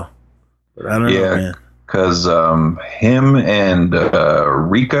 oh well. But I don't know, man. Because him and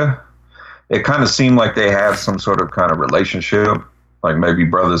Rika, it kind of seemed like they had some sort of kind of relationship, like maybe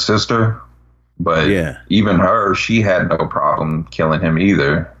brother sister. But even her, she had no problem killing him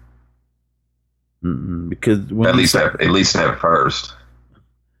either. Because at least at first,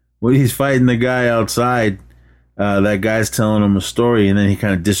 when he's fighting the guy outside, that guy's telling him a story, and then he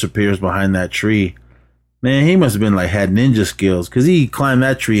kind of disappears behind that tree. Man, he must have been had ninja skills, because he climbed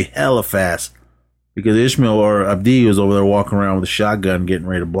that tree hella fast. Because Ishmael or Abdi was over there walking around with a shotgun getting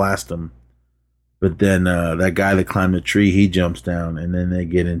ready to blast him. But then that guy that climbed the tree, he jumps down, and then they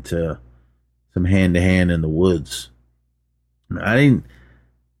get into some hand-to-hand in the woods. I didn't...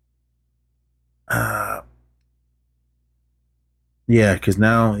 yeah, because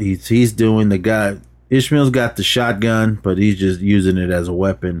now he's doing the guy... Ishmael's got the shotgun, but he's just using it as a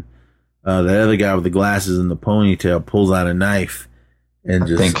weapon. The other guy with the glasses and the ponytail pulls out a knife. And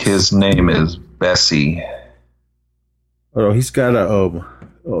I think his name is Bessie. Oh, he's got a... oh,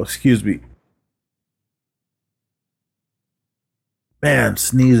 excuse me. Man, I'm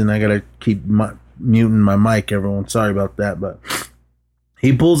sneezing. I gotta keep muting my mic, everyone. Sorry about that, but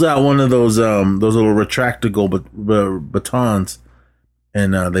he pulls out one of those little retractable batons,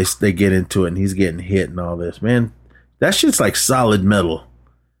 and they get into it, and he's getting hit and all this. Man, that shit's like solid metal,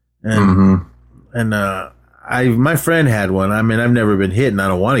 and my friend had one. I mean, I've never been hit, and I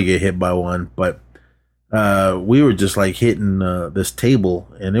don't want to get hit by one, but we were just like hitting this table,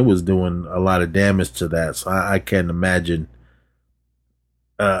 and it was doing a lot of damage to that. So I can't imagine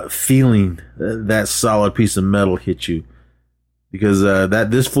feeling that solid piece of metal hit you, because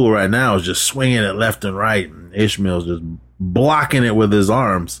this fool right now is just swinging it left and right, and Ishmael's just blocking it with his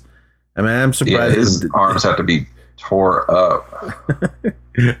arms. I mean, I'm surprised his arms have to be tore up.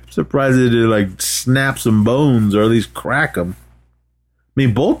 I'm surprised they did like snap some bones or at least crack them. I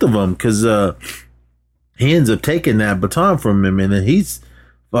mean, both of them, because he ends up taking that baton from him, and then he's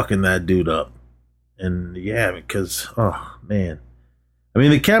fucking that dude up. And yeah, because oh man. I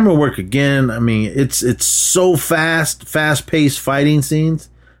mean, the camera work again. I mean, it's so fast-paced fighting scenes.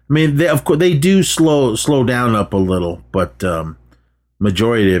 I mean, they do slow down up a little, but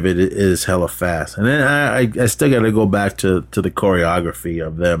majority of it is hella fast. And then I still got to go back to the choreography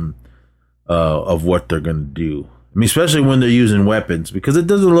of them, of what they're gonna do. I mean, especially when they're using weapons, because it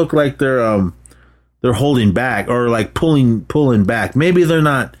doesn't look like they're holding back or like pulling back. Maybe they're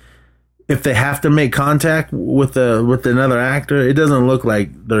not. If they have to make contact with another actor, it doesn't look like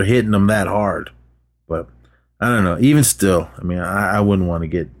they're hitting them that hard. But I don't know. Even still, I mean, I wouldn't want to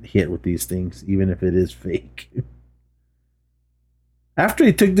get hit with these things, even if it is fake. After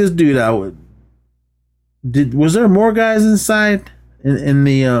he took this dude out, was there more guys inside in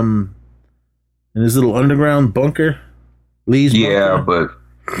the in his little underground bunker? Lee's bunker? Yeah,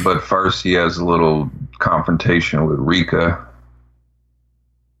 but first he has a little confrontation with Rika.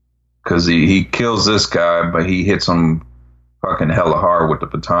 Because he kills this guy, but he hits him fucking hella hard with the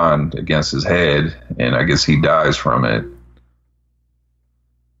baton against his head, and I guess he dies from it.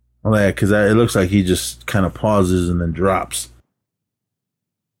 Oh yeah, because it looks like he just kind of pauses and then drops.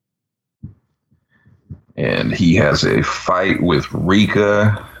 And he has a fight with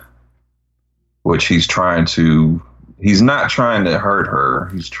Rika, which he's not trying to hurt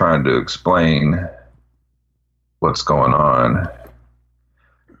her. He's trying to explain what's going on.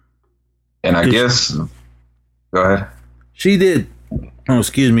 And I guess, go ahead. She did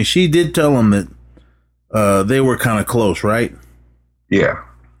tell him that they were kind of close, right? Yeah.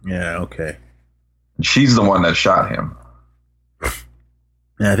 Yeah, okay. She's the one that shot him.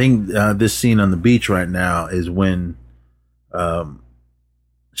 Yeah, I think this scene on the beach right now is when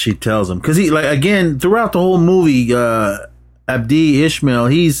she tells him. Because again, throughout the whole movie, Abdi Ishmael,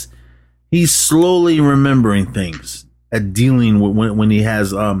 he's slowly remembering things, dealing with when he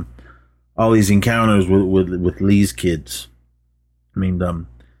has all these encounters with Lee's kids. I mean,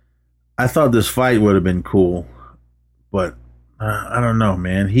 I thought this fight would have been cool, but I don't know,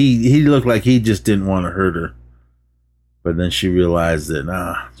 man. He looked like he just didn't want to hurt her, but then she realized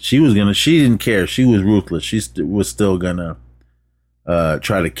that she didn't care. She was ruthless. She was still gonna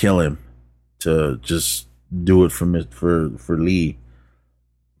try to kill him to just do it for Lee.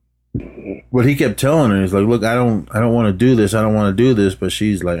 But he kept telling her, he's like, look, I don't want to do this. I don't want to do this. But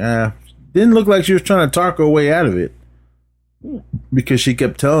she's like, didn't look like she was trying to talk her way out of it, because she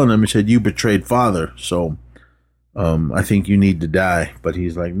kept telling him, and said, you betrayed father. So, I think you need to die. But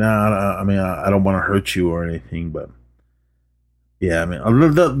he's like, nah, I mean, I don't want to hurt you or anything. But yeah, I mean,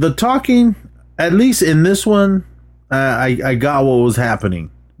 the talking, at least in this one, I got what was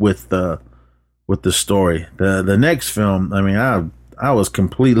happening with the story. The next film, I mean, I was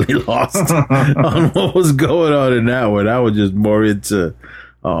completely lost on what was going on in that one. I was just more into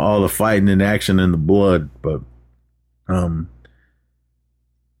all the fighting and action and the blood. But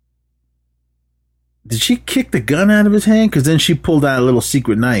did she kick the gun out of his hand? Because then she pulled out a little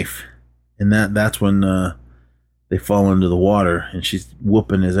secret knife, and that's when they fall into the water, and she's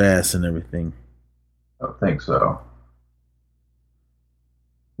whooping his ass and everything. I think so.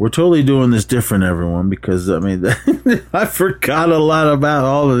 We're totally doing this different, everyone, because I mean, I forgot a lot about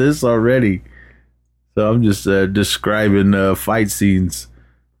all of this already. So I'm just describing fight scenes.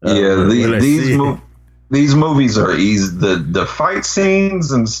 These movies are easy. The fight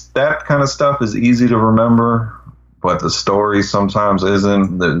scenes and that kind of stuff is easy to remember, but the story sometimes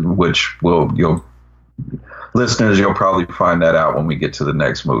isn't. Which listeners, you'll probably find that out when we get to the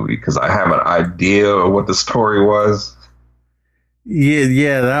next movie, because I have an idea of what the story was.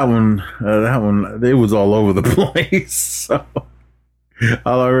 Yeah, that one, it was all over the place. So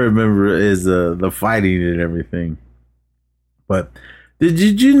all I remember is the fighting and everything. But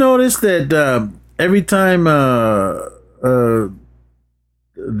did you notice that every time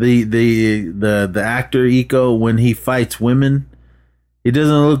the actor Iko, when he fights women, he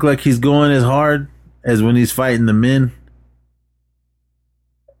doesn't look like he's going as hard as when he's fighting the men.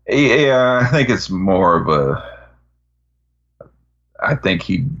 Yeah, I think it's more of a. I think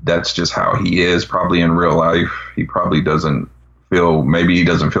that's just how he is. Probably in real life, he probably doesn't feel. Maybe he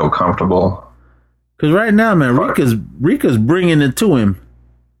doesn't feel comfortable. Because right now, man, Rika's bringing it to him,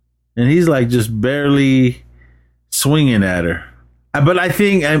 and he's like just barely swinging at her. But I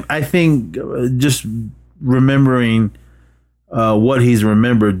think just remembering what he's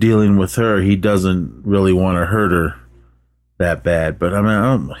remembered dealing with her, he doesn't really want to hurt her that bad. But I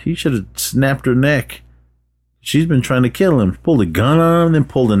mean, he should have snapped her neck. She's been trying to kill him. Pulled a gun on him, then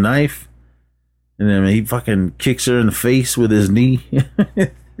pulled a knife, and then he fucking kicks her in the face with his knee.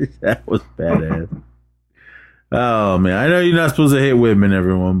 That was badass. Oh man, I know you're not supposed to hit women,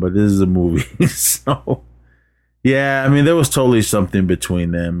 everyone, but this is a movie, so yeah. I mean, there was totally something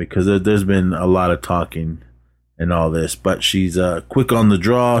between them because there's been a lot of talking and all this. But she's quick on the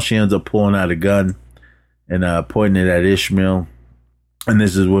draw. She ends up pulling out a gun and pointing it at Ishmael, and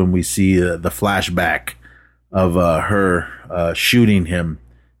this is when we see the flashback of her shooting him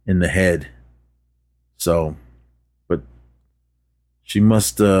in the head. So, but she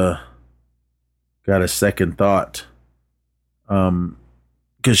must got a second thought,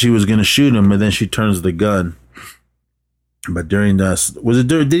 because she was gonna shoot him, but then she turns the gun. But during this,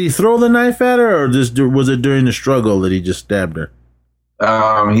 did he throw the knife at her, or was it during the struggle that he just stabbed her?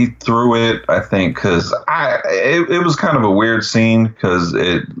 He threw it, I think, because it was kind of a weird scene because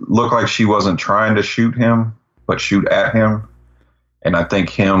it looked like she wasn't trying to shoot him, but shoot at him, and I think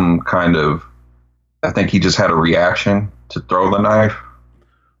he just had a reaction to throw the knife.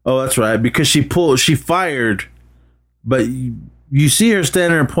 Oh, that's right, because she fired, but you see her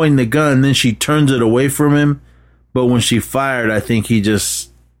standing there pointing the gun, and then she turns it away from him. But when she fired, I think he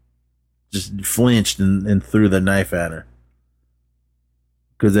just flinched and threw the knife at her.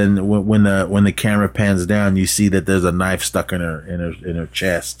 Because then when the camera pans down, you see that there's a knife stuck in her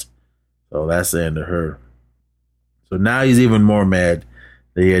chest. So that's the end of her. So now he's even more mad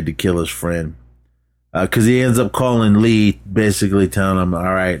that he had to kill his friend. Because he ends up calling Lee, basically telling him,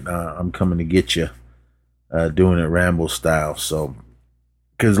 all right, I'm coming to get you, doing it Rambo style. So,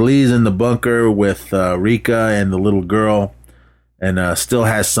 because Lee's in the bunker with Rika and the little girl, and still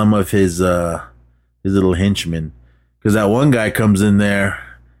has some of his little henchmen. Because that one guy comes in there,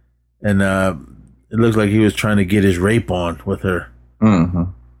 and it looks like he was trying to get his rape on with her. Mm-hmm.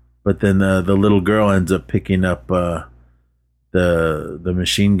 But then the little girl ends up picking up the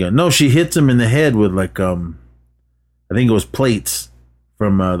machine gun. No, she hits him in the head with I think it was plates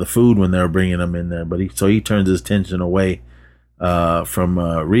from the food when they were bringing him in there. But he turns his attention away from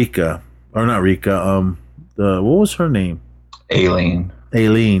Rika, or not Rika. What was her name? Aileen.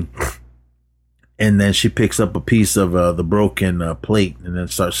 And then she picks up a piece of the broken plate and then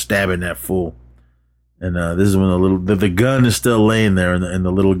starts stabbing that fool. And this is when the gun is still laying there, and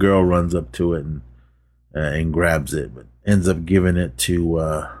the little girl runs up to it and grabs it, but ends up giving it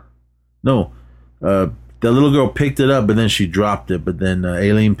to the little girl picked it up, but then she dropped it. But then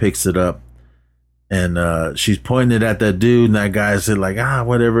Aileen picks it up, and she's pointing it at that dude, and that guy said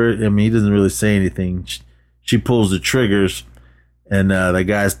whatever. I mean, he doesn't really say anything. She pulls the triggers, and the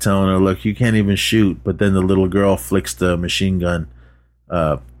guy's telling her, look, you can't even shoot. But then the little girl flicks the machine gun,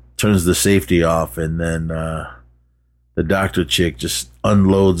 turns the safety off, and then the doctor chick just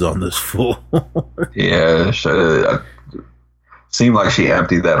unloads on this fool. Yeah, seemed like she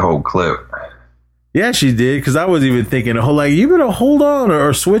emptied that whole clip. Yeah, she did, because I was even thinking, you better hold on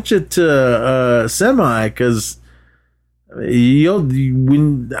or switch it to semi, because I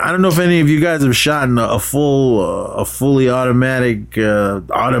don't know if any of you guys have shot in a fully automatic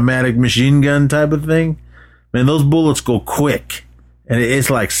machine gun type of thing. Man, those bullets go quick, and it's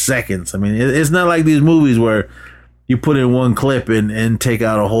like seconds. I mean, it's not like these movies where you put in one clip and take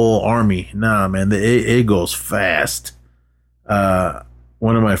out a whole army. Nah, man, it goes fast.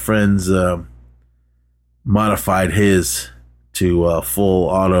 One of my friends modified his to full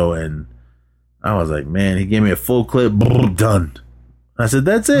auto, and I was like, man, he gave me a full clip, done. I said,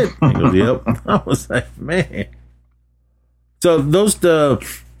 that's it. He goes, yep. I was like, man. So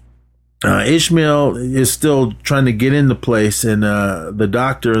Ishmael is still trying to get in the place, and the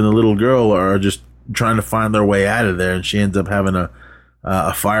doctor and the little girl are just trying to find their way out of there, and she ends up having a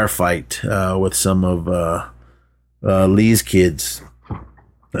firefight with some of Lee's kids,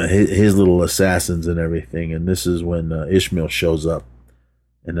 his little assassins and everything. And this is when Ishmael shows up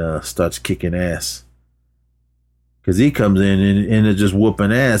and starts kicking ass, because he comes in and is just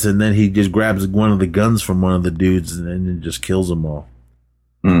whooping ass, and then he just grabs one of the guns from one of the dudes and just kills them all.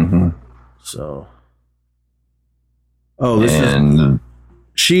 Mm-hmm. So,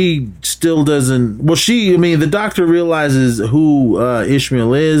 she still doesn't. Well, I mean, the doctor realizes who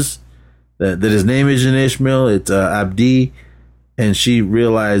Ishmael is. That his name isn't Ishmael. It's Abdi, and she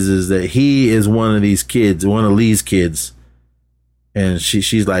realizes that he is one of these kids, one of Lee's kids. And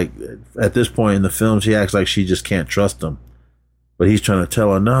she's like, at this point in the film, she acts like she just can't trust him. But he's trying to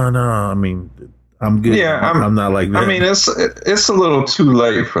tell her, no. I mean, I'm good. Yeah, I'm not like that. I mean, it's a little too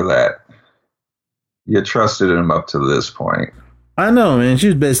late for that. You trusted him up to this point. I know, man. She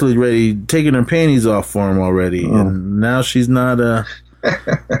was basically ready, taking her panties off for him already, and now she's not.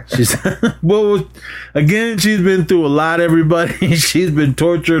 She's well. Again, she's been through a lot. Everybody, she's been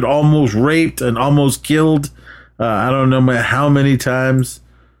tortured, almost raped, and almost killed. I don't know how many times,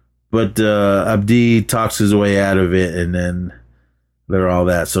 but Abdi talks his way out of it, and then they're all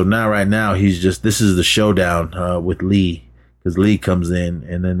that. So right now, this is the showdown with Lee, because Lee comes in,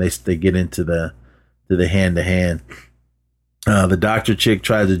 and then they get into the hand to hand. The doctor chick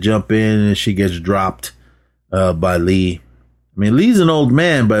tries to jump in, and she gets dropped by Lee. I mean, Lee's an old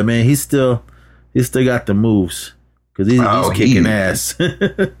man, but man, he's still got the moves, because he's kicking ass.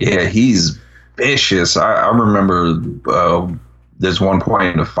 Yeah, he's vicious. I remember there's one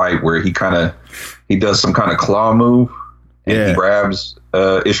point in the fight where he does some kind of claw move, and he grabs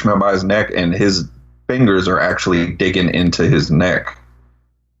Ishmael by his neck, and his fingers are actually digging into his neck.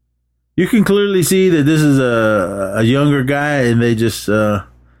 You can clearly see that this is a younger guy, and they just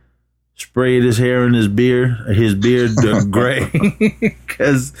sprayed his hair and his beard gray.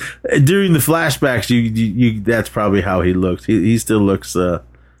 Because during the flashbacks, you that's probably how he looks. He still looks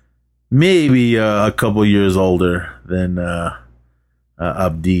maybe a couple years older than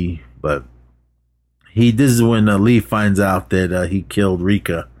Abdi, but this is when Lee finds out that he killed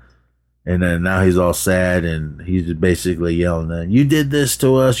Rika. And then now he's all sad, and he's basically yelling, "You did this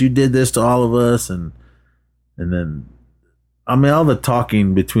to us! You did this to all of us!" And then, I mean, all the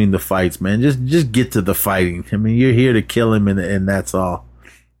talking between the fights, man. Just get to the fighting. I mean, you're here to kill him, and that's all.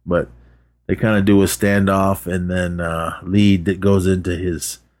 But they kind of do a standoff, and then Lee goes into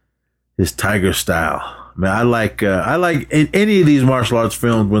his tiger style. I mean, I like in any of these martial arts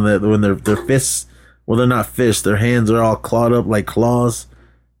films when their fists, well, they're not fists, their hands are all clawed up like claws.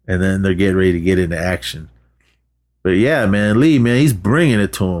 And then they're getting ready to get into action. But yeah, man, Lee, man, he's bringing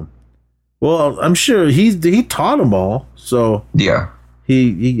it to him. Well, I'm sure he taught them all. So yeah,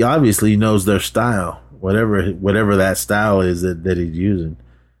 he obviously knows their style, whatever that style is that he's using.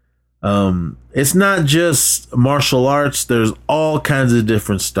 It's not just martial arts. There's all kinds of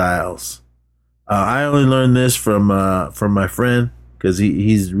different styles. I only learned this from my friend, because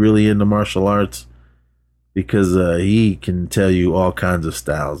he's really into martial arts. Because he can tell you all kinds of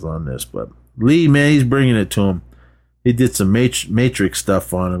styles on this. But Lee, man, he's bringing it to him. He did some matrix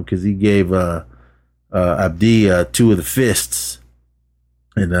stuff on him, because he gave Abdi two of the fists.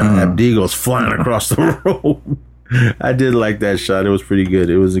 And Abdi goes flying across the room. I did like that shot. It was pretty good.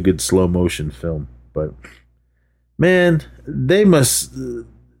 It was a good slow motion film. But, man, they must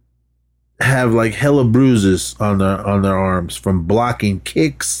have like hella bruises on their arms from blocking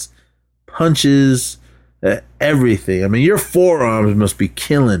kicks, punches, everything. I mean, your forearms must be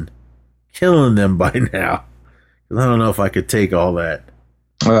killing them by now. I don't know if I could take all that.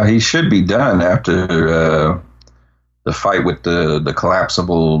 Well, he should be done after the fight with the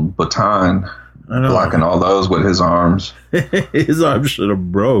collapsible baton, blocking all those with his arms. His arms should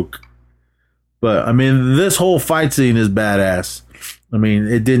have broke. But I mean, this whole fight scene is badass. I mean,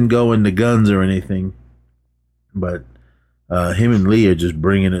 it didn't go into guns or anything, but him and Lee are just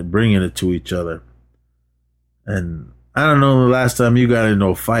bringing it to each other. And I don't know the last time you got into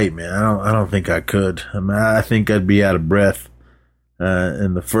a fight, man. I don't think I could. I mean, I think I'd be out of breath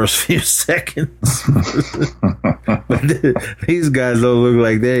in the first few seconds. But these guys don't look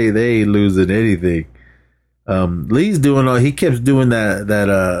like they ain't losing anything. Lee's he keeps doing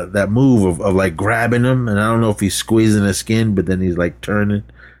that move of like grabbing him, and I don't know if he's squeezing his skin, but then he's like turning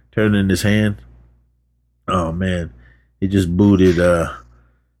his hand. Oh man, he just booted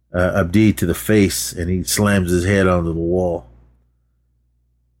Abdi to the face, and he slams his head onto the wall.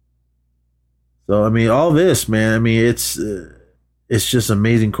 So I mean, all this, man. I mean, it's just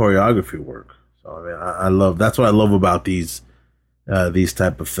amazing choreography work. So I mean, I love. That's what I love about these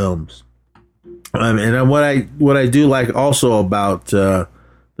type of films. And what I do like also about the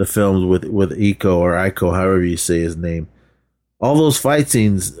films with Iko or Iko, however you say his name, all those fight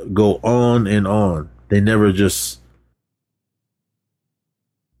scenes go on and on. They never just.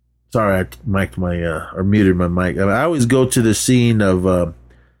 Sorry, I muted my mic. I always go to the scene of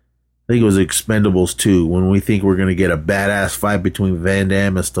think it was Expendables 2, when we think we're going to get a badass fight between Van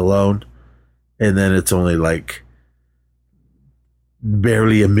Damme and Stallone, and then it's only like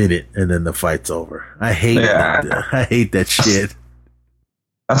barely a minute, and then the fight's over. I hate that shit.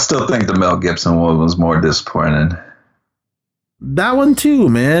 I still think the Mel Gibson one was more disappointing. That one too,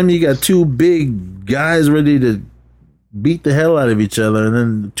 man. You got two big guys ready to beat the hell out of each other, and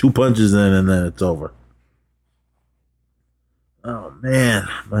then 2 punches in, and then it's over. Oh man,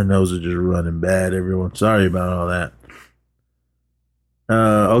 my nose is just running bad, everyone. Sorry about all that.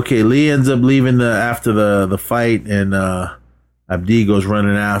 Okay, Lee ends up leaving after the fight, and Abdi goes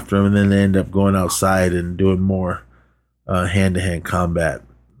running after him, and then they end up going outside and doing more hand-to-hand combat.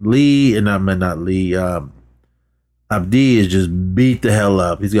 Abdi is just beat the hell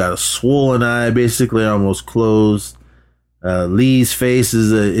up. He's got a swollen eye, basically almost closed. Lee's face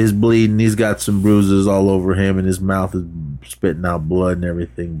is bleeding. He's got some bruises all over him, and his mouth is spitting out blood and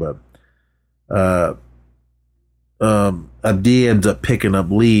everything. But Abdi ends up picking up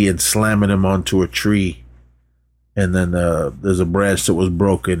Lee and slamming him onto a tree. And then there's a branch that was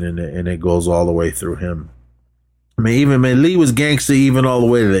broken, and it goes all the way through him. I mean, Lee was gangster even all the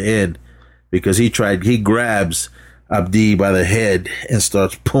way to the end, because he grabs Abdi by the head and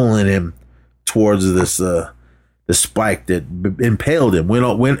starts pulling him towards this the spike that impaled him.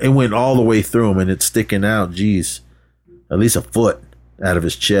 Went all the way through him, and it's sticking out, at least a foot out of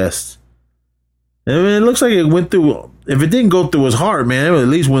his chest. I mean, it looks like it went through. If it didn't go through his heart, man, it at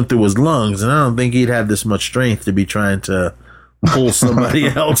least went through his lungs, and I don't think he'd have this much strength to be trying to pull somebody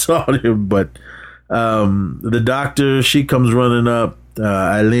else on him. But the doctor, she comes running up,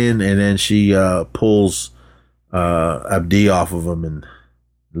 Eileen, and then she pulls Abdi off of him, and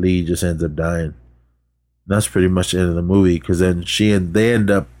Lee just ends up dying. That's pretty much the end of the movie, because then she's in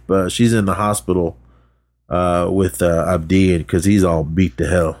the hospital with Abdi, because he's all beat to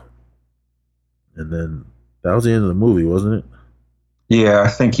hell. And then that was the end of the movie, wasn't it? Yeah, I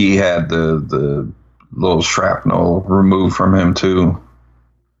think he had the little shrapnel removed from him too.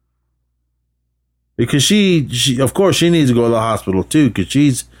 Because she of course she needs to go to the hospital too, because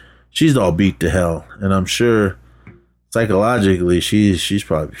she's all beat to hell, and I'm sure psychologically she's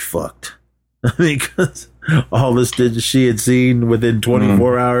probably fucked. I mean, because all this she had seen within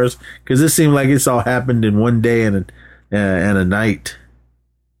 24 hours, because it seemed like it's all happened in one day and a night.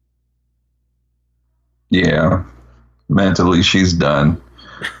 Yeah, mentally she's done.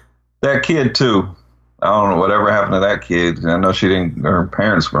 That kid too. I don't know whatever happened to that kid. I know her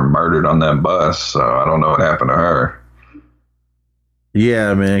parents were murdered on that bus, so I don't know what happened to her.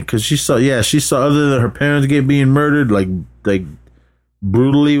 Yeah, man, because she saw other than her parents being murdered, like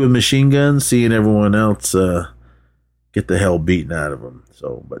brutally with machine guns, seeing everyone else get the hell beaten out of them.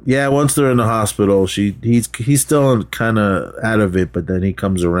 So, but yeah, once they're in the hospital, he's still kind of out of it, but then he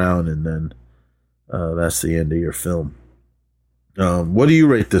comes around, and then that's the end of your film. What do you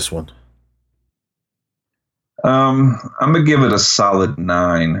rate this one? I'm gonna give it a solid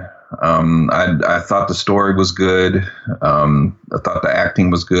 9. I thought the story was good. I thought the acting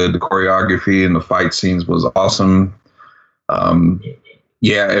was good. The choreography and the fight scenes was awesome.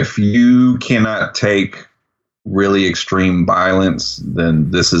 Yeah, if you cannot take really extreme violence,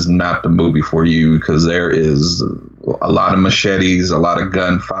 then this is not the movie for you, because there is a lot of machetes, a lot of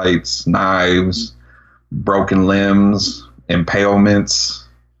gunfights, knives, broken limbs, impalements.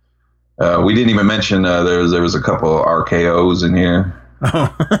 We didn't even mention there was a couple of RKOs in here.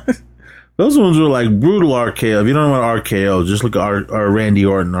 Those ones were like brutal RKO. If you don't know what RKO, just look at our Randy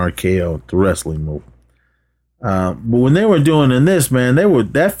Orton RKO, the wrestling move. But when they were doing in this, man,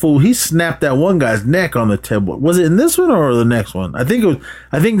 that fool. He snapped that one guy's neck on the table. Was it in this one or the next one? I think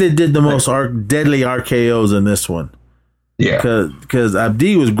they did the most deadly RKOs in this one. Yeah, because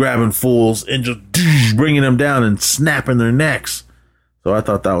Abdi was grabbing fools and just bringing them down and snapping their necks. So I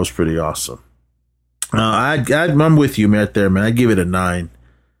thought that was pretty awesome. I'm with you right there, man. I give it a 9.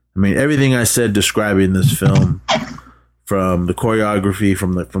 I mean, everything I said describing this film, from the choreography,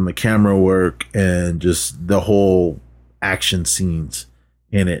 from the camera work, and just the whole action scenes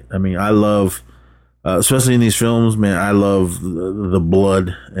in it. I mean, I love, especially in these films, man, I love the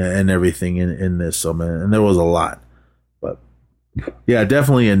blood and everything in this. So, man, and there was a lot. But yeah,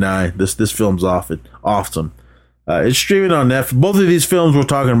 definitely a 9. This film's awesome. It's streaming on Netflix. Both of these films we're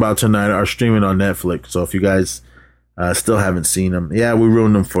talking about tonight are streaming on Netflix. So if you guys still haven't seen them, yeah, we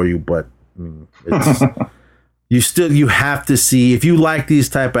ruined them for you. But I mean, you have to see, if you like these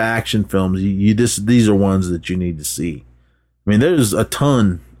type of action films. These are ones that you need to see. I mean, there's a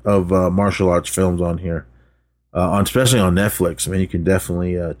ton of martial arts films on here, especially on Netflix. I mean, you can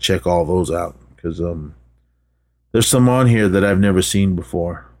definitely check all those out, because there's some on here that I've never seen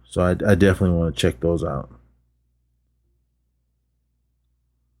before. So I definitely want to check those out.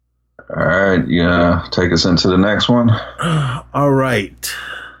 All right, yeah, take us into the next one. All right,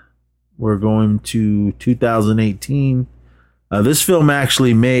 we're going to 2018. This film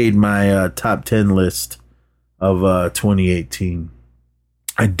actually made my top 10 list of 2018.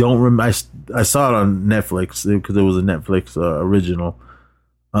 I don't remember. I saw it on Netflix because it was a Netflix original.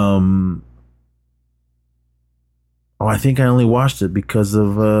 I think I only watched it because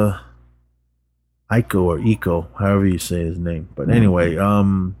of Iko or Iko, however you say his name. But anyway,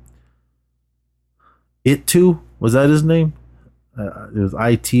 It Too, was that his name? It was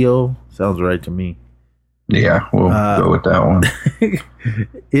ITO. Sounds right to me. Yeah, we'll go with that one.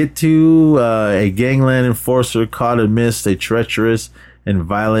 It Too, a gangland enforcer caught amidst a treacherous and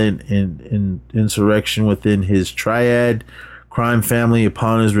violent insurrection within his triad crime family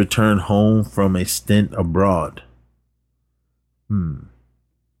upon his return home from a stint abroad. Let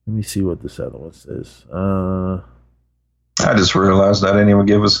me see what this other one says. I just realized I didn't even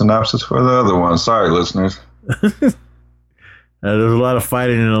give a synopsis for the other one. Sorry, listeners. There's a lot of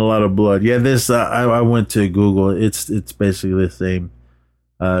fighting and a lot of blood. Yeah, this I went to Google. It's basically the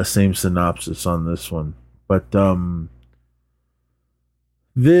same synopsis on this one. But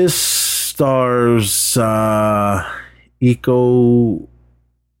this stars Iko.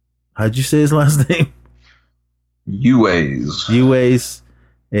 How'd you say his last name? Uwais.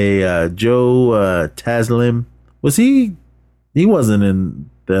 Joe Taslim. Was he? He wasn't in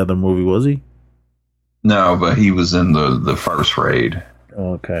the other movie, was he? No, but he was in the first raid.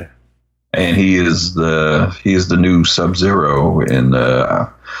 Oh, okay. And he is the new Sub-Zero in the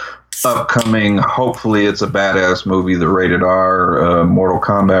upcoming. Hopefully, it's a badass movie. The rated R Mortal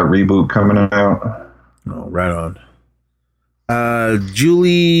Kombat reboot coming out. Oh, right on.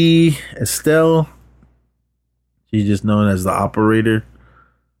 Julie Estelle. She's just known as the operator.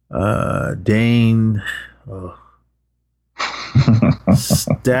 Dane.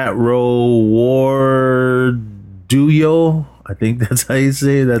 Statro Warduyo. I think that's how you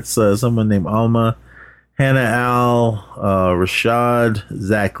say it. That's someone named Alma. Hannah Al. Rashad.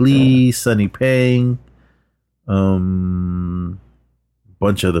 Zach Lee. Sunny Pang. Bunch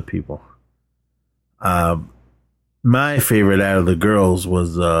of other people. My favorite out of the girls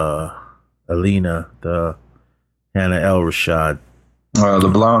was Alina, the Hannah El Rashad. The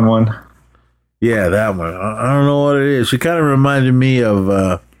blonde one. Yeah, that one. I don't know what it is. She kind of reminded me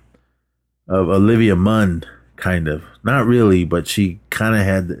of Olivia Munn, kind of. Not really, but she kind of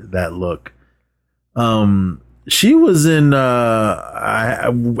had that look. She was in.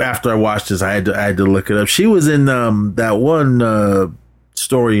 After I watched this, I had to look it up. She was in that one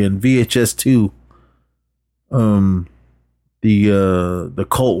story in VHS 2. The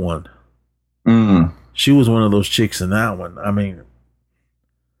cult one. She was one of those chicks in that one. I mean,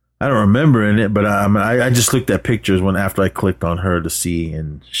 I don't remember in it, but I just looked at pictures after I clicked on her to see,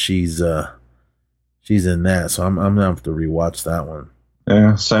 and she's in that. So I'm gonna have to rewatch that one.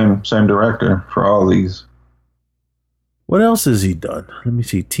 Yeah, same director for all these. What else has he done? Let me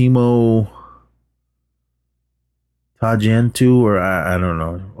see. Timo Tajantu, or I don't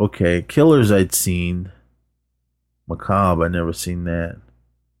know. Okay, Killers I'd seen. Macabre, I never seen that.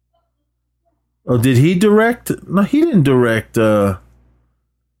 Oh, did he direct? No, he didn't direct that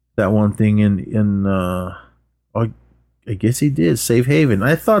one thing in I guess he did. Safe Haven.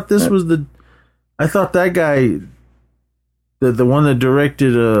 I thought this was I thought that guy, the one that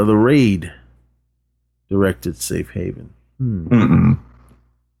directed the Raid, directed Safe Haven.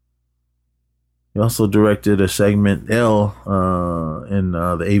 He also directed a segment L in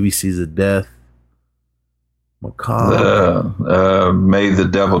the ABCs of Death. Macabre. May the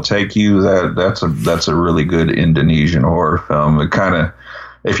Devil Take You. That's a really good Indonesian horror film. It kind of,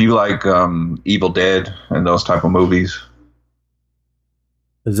 if you like Evil Dead and those type of movies.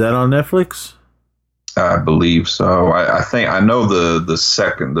 Is that on Netflix? I believe so. I know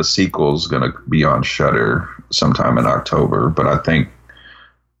the sequel is going to be on Shudder sometime in October, but I think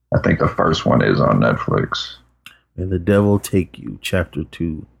the first one is on Netflix. May the Devil Take You, Chapter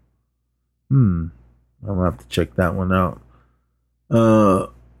 2. I'm gonna have to check that one out.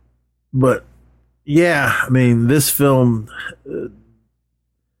 But yeah, I mean, this film,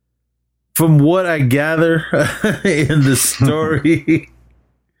 from what I gather in the story,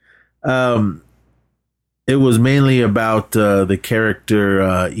 it was mainly about the character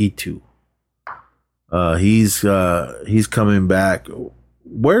E2. He's coming back.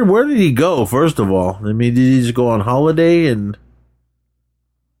 Where did he go? First of all, I mean, did he just go on holiday and?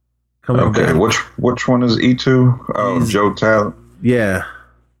 Okay, which one is E2? Oh, Joe Tal. Yeah.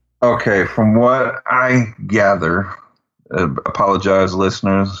 Okay, from what I gather, apologize,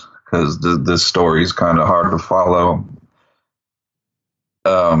 listeners, because this story is kind of hard to follow.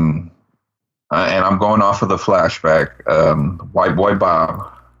 And I'm going off of the flashback. White Boy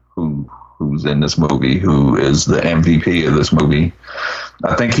Bob, who's in this movie, who is the MVP of this movie.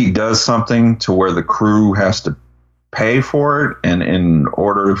 I think he does something to where the crew has to pay for it, and in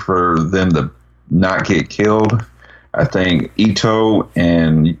order for them to not get killed, I think Ito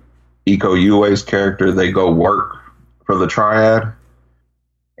and Iko Uwei's character, they go work for the Triad,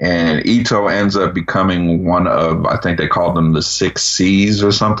 and Ito ends up becoming one of, I think they called them the 6 C's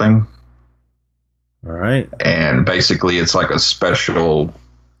or something. All right. And basically it's like a special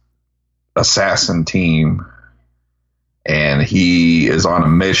assassin team, and he is on a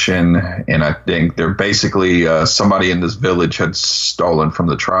mission, and I think they're basically somebody in this village had stolen from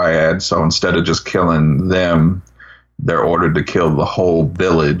the Triad, so instead of just killing them, they're ordered to kill the whole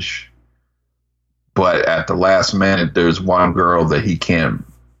village. But at the last minute, there's one girl that he can't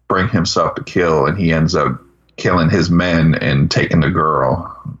bring himself to kill, and he ends up killing his men and taking the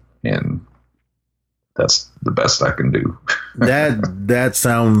girl, and that's the best I can do. that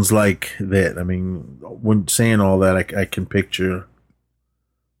sounds like that. I mean, when saying all that, I can picture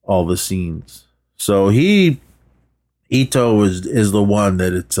all the scenes. So Ito is the one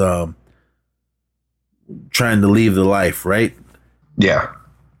that it's trying to leave the life, right? Yeah.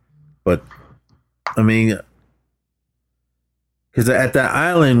 But I mean, because at that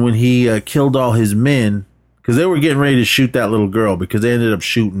island when he killed all his men, because they were getting ready to shoot that little girl, because they ended up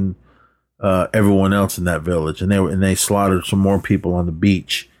shooting everyone else in that village, and they slaughtered some more people on the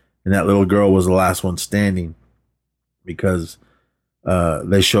beach, and that little girl was the last one standing, because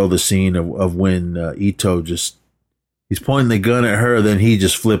they show the scene of when Ito he's pointing the gun at her, then he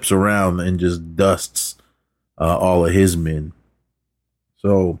just flips around and just dusts all of his men.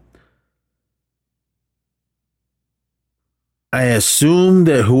 So I assume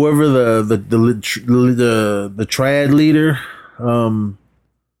that whoever the Triad leader,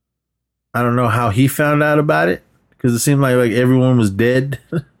 I don't know how he found out about it, because it seemed like everyone was dead.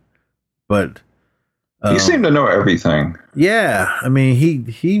 But he seemed to know everything. Yeah, I mean,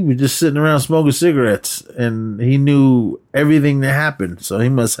 he was just sitting around smoking cigarettes, and he knew everything that happened. So he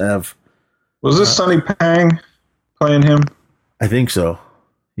must have. Was this Sonny Pang playing him? I think so.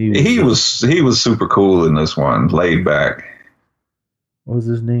 He was super cool in this one, laid back. What was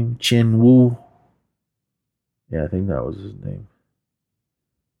his name? Chen Wu. Yeah, I think that was his name.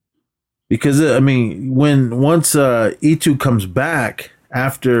 Because I mean, once Ito comes back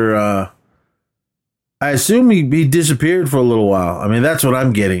after, I assume he disappeared for a little while. I mean, that's what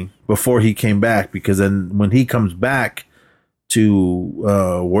I'm getting before he came back. Because then when he comes back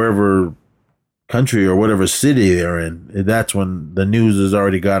to wherever country or whatever city they're in, that's when the news has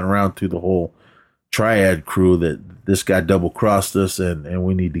already gotten around to the whole Triad crew that this guy double crossed us and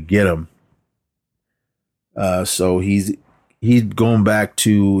we need to get him. So he's going back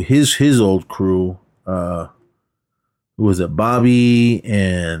to his old crew. Who was it? Bobby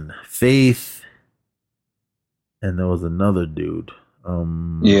and Faith, and there was another dude.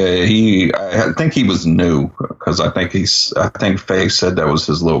 I think he was new, because I think Faith said that was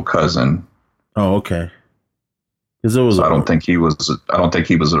his little cousin. Oh, okay. Because there was. So I don't think he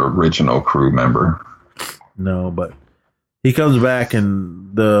was an original crew member. No, but he comes back,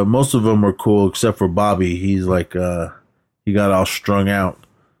 and most of them are cool except for Bobby. He's like he got all strung out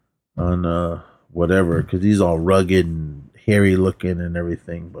on whatever, because he's all rugged and hairy looking and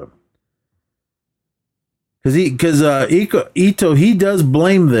everything. But because Ito, he does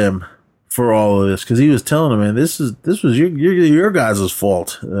blame them for all of this, because he was telling them, man, this was your guys'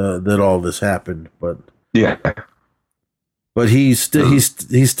 fault that all this happened. But yeah, but he's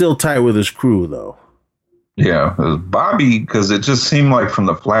still tight with his crew though. Yeah, Bobby, because it just seemed like from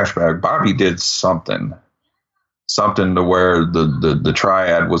the flashback, Bobby did something to where the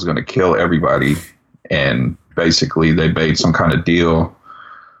Triad was going to kill everybody, and basically they made some kind of deal.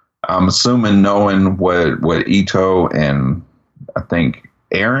 I'm assuming, knowing what Ito and I think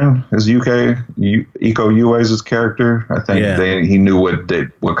Aaron is Iko Uwei's character. I think he knew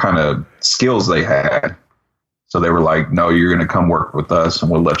what kind of skills they had, so they were like, "No, you're going to come work with us,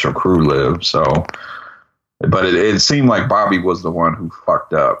 and we'll let your crew live." So. But it seemed like Bobby was the one who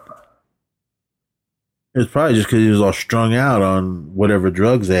fucked up. It's probably just because he was all strung out on whatever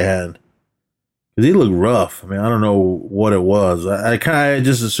drugs they had. Because he looked rough. I mean, I don't know what it was. I kind of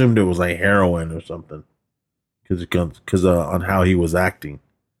just assumed it was like heroin or something. Because on how he was acting.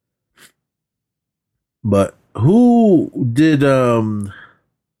 But who did Aaron?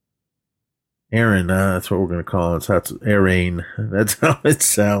 That's what we're going to call it. That's Aaron. That's how it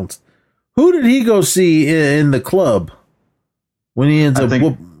sounds. Who did he go see in the club? When he ends I up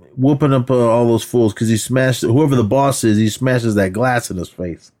think whooping up all those fools because he smashed whoever the boss is. He smashed whoever the boss is. He smashes that glass in his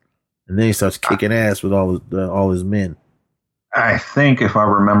face, and then he starts kicking ass with all his men. I think if I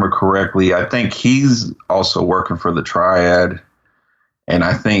remember correctly, I think he's also working for the Triad, and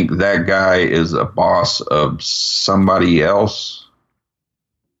I think that guy is a boss of somebody else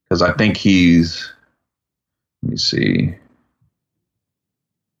because I think he's. Let me see.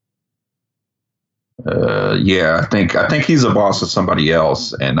 Yeah, I think he's a boss of somebody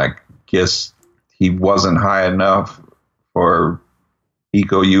else, and I guess he wasn't high enough for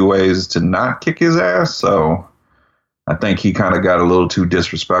Iko Uwais to not kick his ass, so I think he kind of got a little too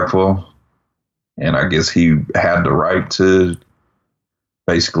disrespectful, and I guess he had the right to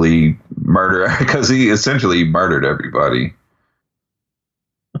basically murder because he essentially murdered everybody.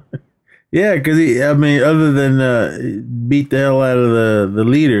 Yeah, because other than beat the hell out of the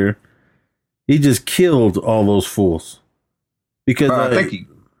leader, he just killed all those fools. Because I think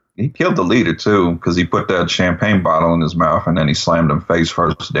he killed the leader too because he put that champagne bottle in his mouth and then he slammed him face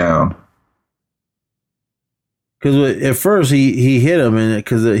first down. Because at first he hit him and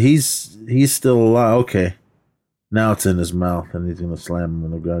because he's still alive. Okay, now it's in his mouth and he's gonna slam him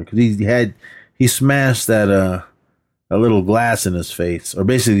in the ground because he smashed that a little glass in his face, or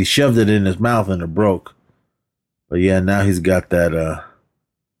basically shoved it in his mouth and it broke. But yeah, now he's got that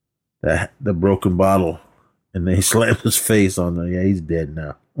the broken bottle, and they slammed his face on there. Yeah, he's dead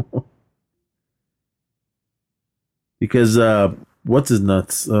now. Because what's his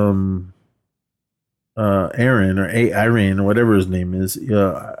nuts? Aaron or Irene or whatever his name is,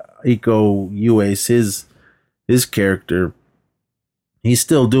 Iko Uwais, his character, he's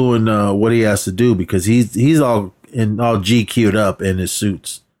still doing what he has to do because he's all GQ'd up in his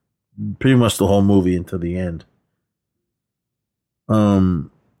suits, pretty much the whole movie until the end.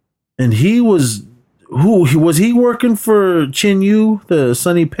 And he was he working for Chin Yu, the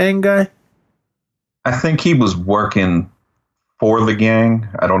Sonny Pang guy? I think he was working for the gang.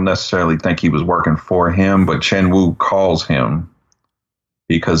 I don't necessarily think he was working for him, but Chen Wu calls him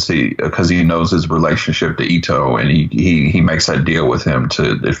because he knows his relationship to Ito, and he makes that deal with him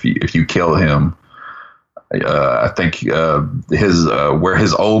to if you kill him. I think his where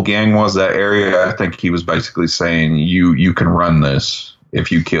his old gang was, that area, I think he was basically saying you can run this if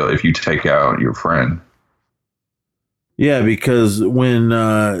you take out your friend. Yeah, because when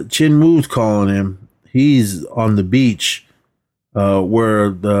Chin Wu's calling him, he's on the beach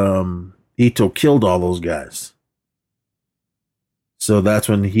where Ito killed all those guys. So that's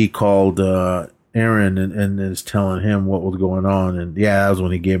when he called Aaron and is telling him what was going on. And yeah, that was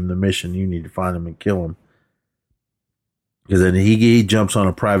when he gave him the mission. You need to find him and kill him. Because then he jumps on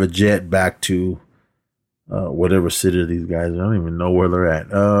a private jet back to whatever city these guys. I don't even know where they're at.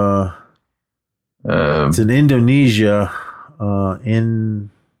 It's in Indonesia, in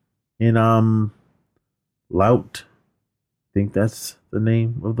Laut. I think that's the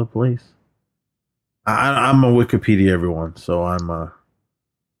name of the place. I'm a Wikipedia everyone, so I'm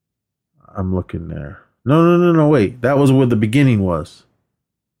looking there. No, wait. That was where the beginning was.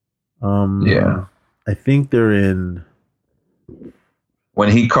 Yeah. I think they're in. When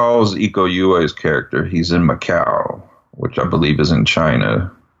he calls Iko Uwais' character, he's in Macau, which I believe is in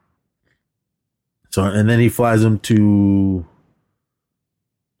China. So, and then he flies him to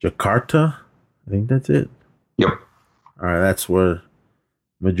Jakarta. I think that's it. Yep. All right, that's where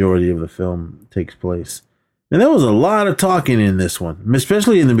majority of the film takes place. And there was a lot of talking in this one,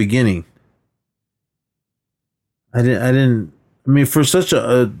 especially in the beginning. I mean, for such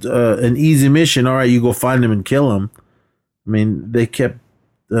an easy mission, all right, you go find him and kill him. I mean, they kept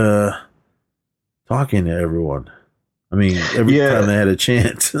talking to everyone. I mean, every time they had a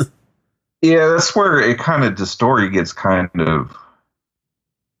chance. Yeah, that's where the story gets kind of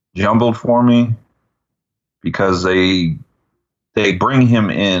jumbled for me because they bring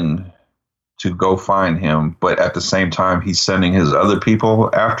him in to go find him, but at the same time, he's sending his other people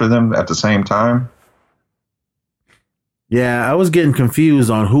after them at the same time. Yeah, I was getting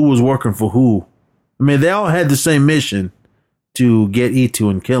confused on who was working for who. I mean, they all had the same mission to get Ito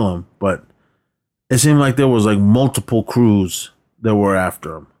and kill him, but it seemed like there was like multiple crews that were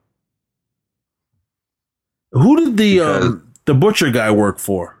after him. Who did the butcher guy work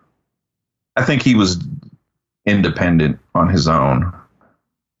for? I think he was independent on his own,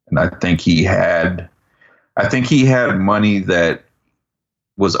 and I think he had money that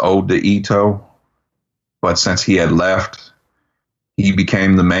was owed to Ito, but since he had left, he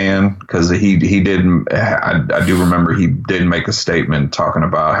became the man because he didn't. I do remember he did make a statement talking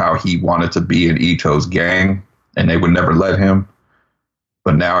about how he wanted to be in Ito's gang, and they would never let him.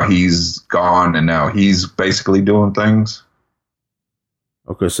 But now he's gone, and now he's basically doing things.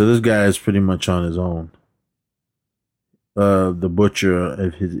 Okay, so this guy is pretty much on his own. The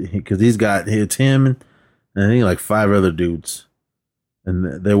butcher, because it's him and I think like 5 other dudes,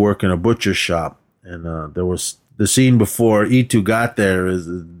 and they work in a butcher shop. And there was the scene before E2 got there is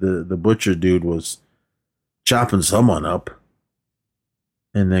the butcher dude was chopping someone up,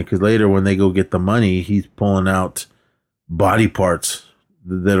 and then because later when they go get the money, he's pulling out body parts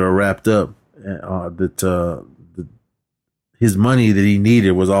that are wrapped up. His money that he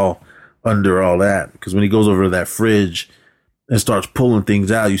needed was all under all that, because when he goes over to that fridge and starts pulling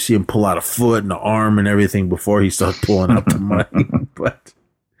things out, you see him pull out a foot and an arm and everything before he starts pulling out the money. But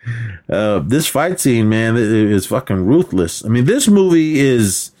this fight scene, man, is fucking ruthless. I mean, this movie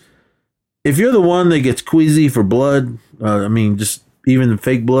is, if you're the one that gets queasy for blood, just even the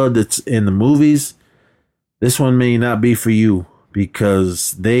fake blood that's in the movies, this one may not be for you,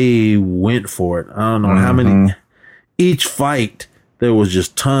 because they went for it. I don't know how many. Each fight, there was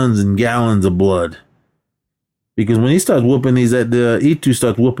just tons and gallons of blood. Because when he starts whooping E2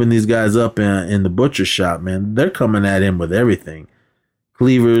 starts whooping these guys up in the butcher shop, man, they're coming at him with everything.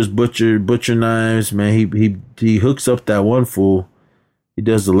 Cleavers, butcher knives, man. He hooks up that one fool. He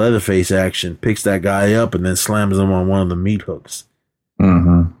does the Leatherface action, picks that guy up, and then slams him on one of the meat hooks.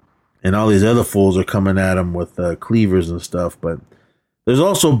 Mm-hmm. And all these other fools are coming at him with cleavers and stuff. But there's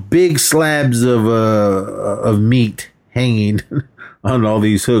also big slabs of meat hanging on all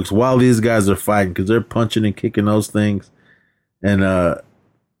these hooks while these guys are fighting, because they're punching and kicking those things. And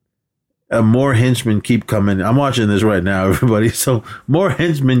more henchmen keep coming. I'm watching this right now, everybody. So more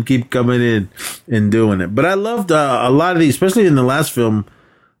henchmen keep coming in and doing it. But I loved a lot of these, especially in the last film,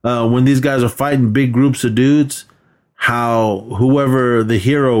 when these guys are fighting big groups of dudes, how whoever the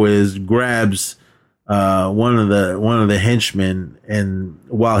hero is grabs one of the henchmen, and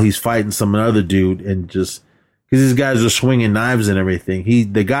while he's fighting some other dude, and just because these guys are swinging knives and everything,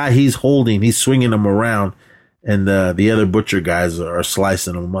 the guy he's holding, he's swinging them around, and the other butcher guys are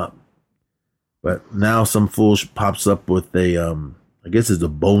slicing them up. But now some fool pops up with I guess it's a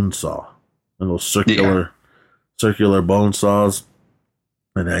bone saw, one of those circular bone saws,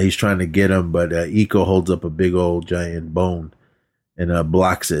 and he's trying to get him, but Iko holds up a big old giant bone and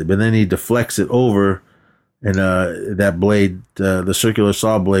blocks it. But then he deflects it over, and that blade, the circular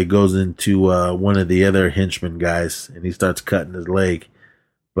saw blade, goes into one of the other henchman guys, and he starts cutting his leg.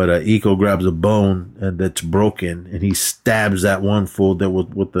 But Iko grabs a bone that's broken, and he stabs that one fool that was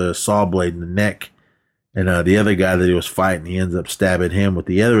with the saw blade in the neck. And the other guy that he was fighting, he ends up stabbing him with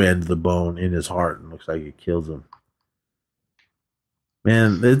the other end of the bone in his heart, and looks like it kills him.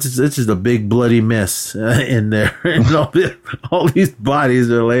 Man, it's just a big bloody mess in there, and all these bodies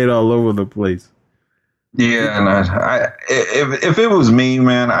are laid all over the place. Yeah, and if it was me,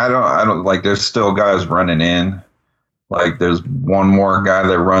 man, I don't like. There's still guys running in. Like there's one more guy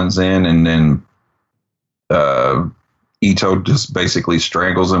that runs in, and then Ito just basically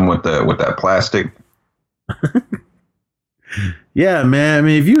strangles him with that plastic. Yeah, man. I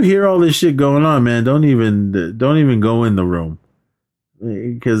mean, if you hear all this shit going on, man, don't even go in the room,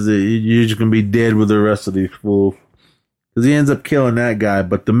 because you're just gonna be dead with the rest of these fools. Because he ends up killing that guy,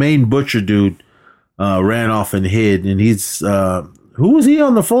 but the main butcher dude ran off and hid, and he's who was he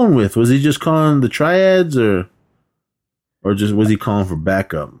on the phone with? Was he just calling the triads, or just was he calling for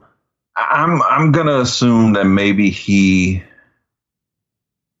backup? I'm gonna assume that maybe he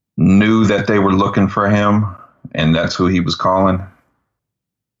knew that they were looking for him, and that's who he was calling.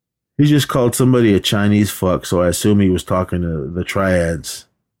 He just called somebody a Chinese fuck, so I assume he was talking to the triads,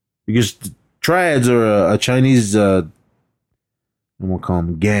 because triads are a Chinese. I won't call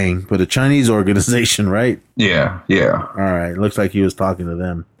them gang, but a Chinese organization, right? Yeah. All right. Looks like he was talking to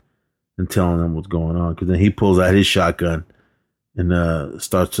them and telling them what's going on, because then he pulls out his shotgun and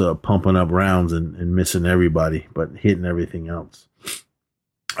starts pumping up rounds and missing everybody, but hitting everything else.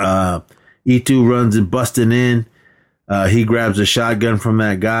 E2 runs and busting in. He grabs a shotgun from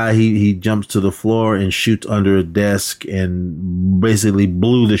that guy. He jumps to the floor and shoots under a desk and basically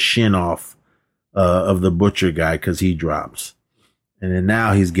blew the shin off of the butcher guy, because he drops. And then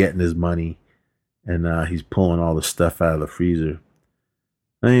now he's getting his money, and he's pulling all the stuff out of the freezer.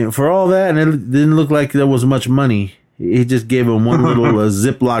 I mean, for all that, and it didn't look like there was much money. He just gave him one little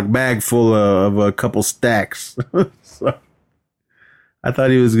Ziploc bag full of a couple stacks. So I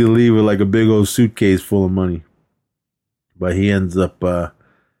thought he was going to leave with like a big old suitcase full of money. But he ends up,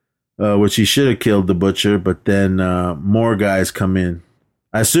 which he should have killed the butcher, but then more guys come in.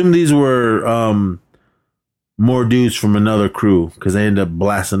 I assume these were more dudes from another crew, because they end up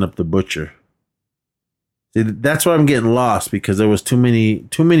blasting up the butcher. See, that's why I'm getting lost, because there was too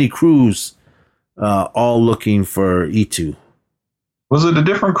many crews all looking for E2. Was it a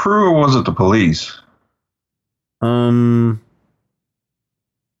different crew or was it the police? Oh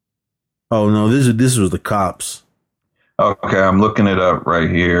no, this was the cops. Okay, I'm looking it up right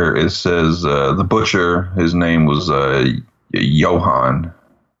here. It says the butcher, his name was Johan.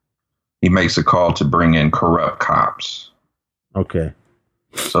 He makes a call to bring in corrupt cops. Okay.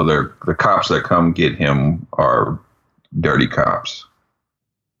 So the cops that come get him are dirty cops.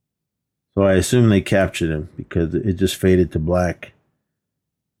 So I assume they captured him because it just faded to black.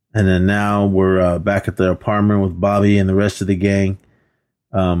 And then now we're back at the apartment with Bobby and the rest of the gang.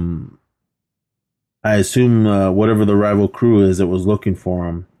 I assume whatever the rival crew is that was looking for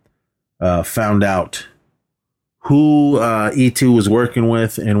him found out who E2 was working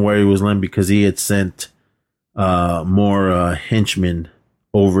with and where he was living, because he had sent more henchmen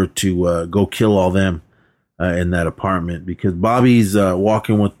over to go kill all them in that apartment, because Bobby's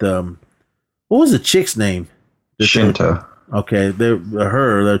walking with what was the chick's name? Shinta. Okay,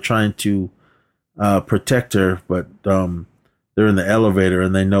 they're trying to protect her, but they're in the elevator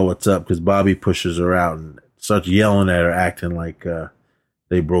and they know what's up because Bobby pushes her out and starts yelling at her, acting like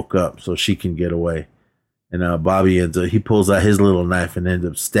they broke up so she can get away. And Bobby he pulls out his little knife and ends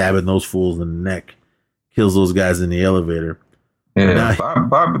up stabbing those fools in the neck, kills those guys in the elevator. Yeah,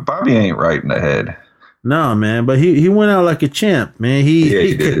 Bobby ain't right in the head. No, man, but he went out like a champ, man. He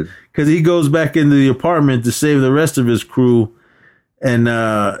did. Because he goes back into the apartment to save the rest of his crew, and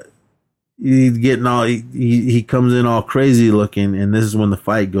he's getting all he comes in all crazy looking, and this is when the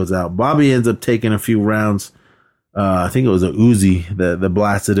fight goes out. Bobby ends up taking a few rounds. I think it was a Uzi that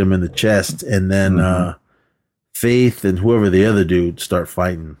blasted him in the chest, and then Faith and whoever the other dude start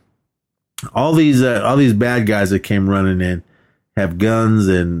fighting. All these bad guys that came running in have guns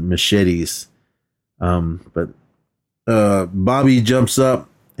and machetes. But Bobby jumps up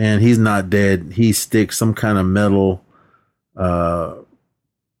and he's not dead. He sticks some kind of metal. Looks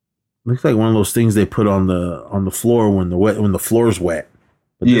like one of those things they put on the floor when the floor's wet.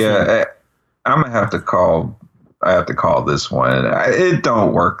 But yeah, I'm gonna have to call. I have to call this one. It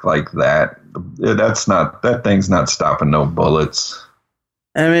don't work like that. That thing's not stopping no bullets.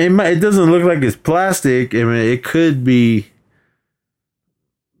 I mean, it doesn't look like it's plastic. I mean, it could be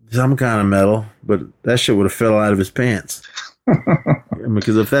some kind of metal, but that shit would have fell out of his pants.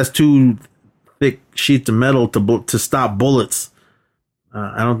 Because if that's two thick sheets of metal to stop bullets,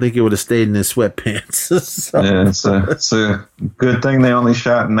 I don't think it would have stayed in his sweatpants. So. Yeah, it's a good thing they only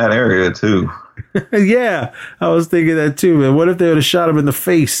shot in that area too. Yeah, I was thinking that too, man. What if they would have shot him in the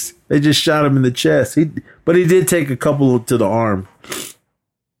face? They just shot him in the chest. But he did take a couple to the arm.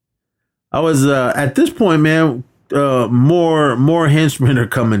 I was at this point, man. More henchmen are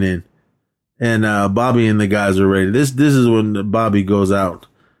coming in, and Bobby and the guys are ready. This is when Bobby goes out,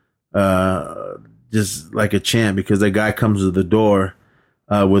 just like a champ, because the guy comes to the door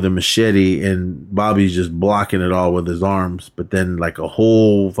with a machete, and Bobby's just blocking it all with his arms. But then, like, a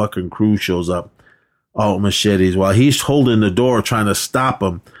whole fucking crew shows up, all machetes, while he's holding the door trying to stop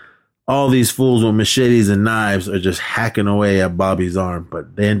him. All these fools with machetes and knives are just hacking away at Bobby's arm,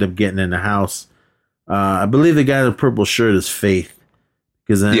 but they end up getting in the house. I believe the guy in the purple shirt is Faith,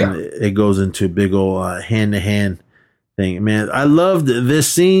 because then it goes into a big old hand-to-hand thing. Man, I loved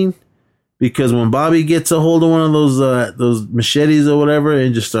this scene because when Bobby gets a hold of one of those machetes or whatever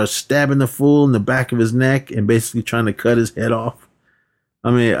and just starts stabbing the fool in the back of his neck and basically trying to cut his head off.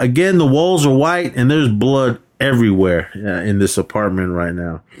 I mean, again, the walls are white and there's blood everywhere in this apartment right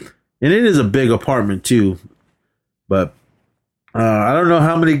now. And it is a big apartment too. But I don't know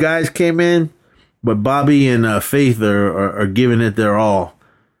how many guys came in, but Bobby and Faith are giving it their all.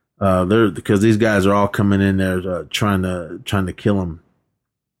 Because these guys are all coming in there trying to kill him.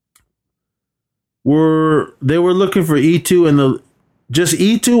 They were looking for E2 and just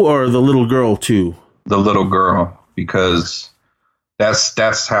E2 or the little girl too? The little girl, because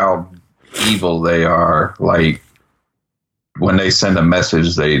that's how evil they are. Like, when they send a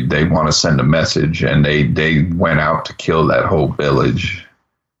message, they want to send a message, and they went out to kill that whole village.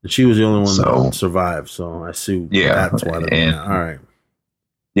 She was the only one that survived, so I assume that's why they went out. All right.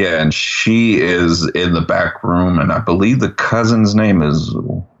 Yeah, and she is in the back room, and I believe the cousin's name is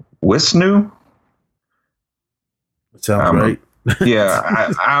Wisnu. Sounds right. Yeah,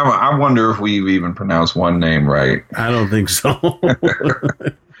 I wonder if we even pronounce one name right. I don't think so.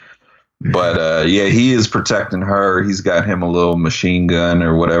 But he is protecting her. He's got him a little machine gun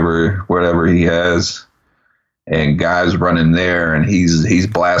or whatever he has, and guys running there, and he's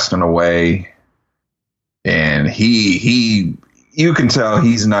blasting away, and you can tell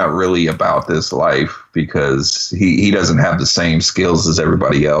he's not really about this life because he doesn't have the same skills as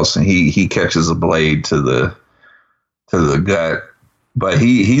everybody else, and he catches a blade to the gut, But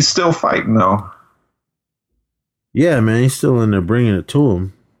he's still fighting though. Yeah, man, he's still in there bringing it to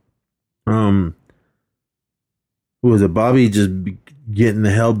him. Who was it? Bobby just getting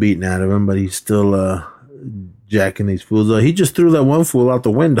the hell beaten out of him, but he's still jacking these fools up. He just threw that one fool out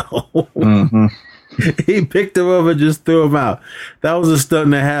the window. Mm-hmm. He picked him up and just threw him out. That was a stunt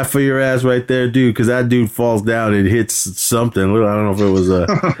and a half for your ass right there, dude, because that dude falls down and hits something. I don't know if it was a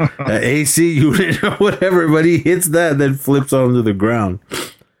AC unit or whatever, but he hits that and then flips onto the ground.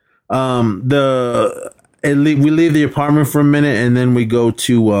 We leave the apartment for a minute and then we go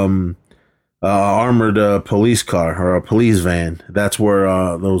to armored police car or a police van. That's where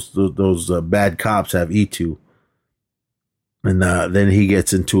those bad cops have E2. And then he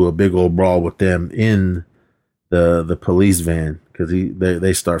gets into a big old brawl with them in the police van because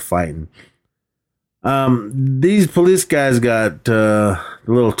they start fighting. These police guys got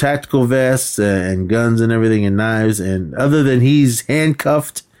little tactical vests and guns and everything and knives. And other than he's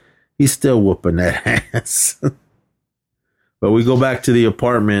handcuffed, he's still whooping that ass. But we go back to the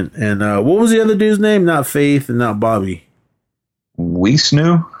apartment. And what was the other dude's name? Not Faith and not Bobby.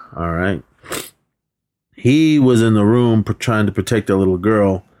 Weesnu. All right. He was in the room trying to protect a little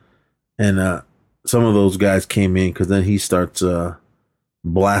girl, and some of those guys came in because then he starts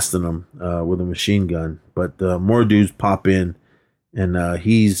blasting them with a machine gun. But more dudes pop in, and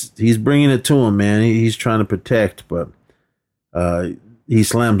he's bringing it to him, man. He's trying to protect, but he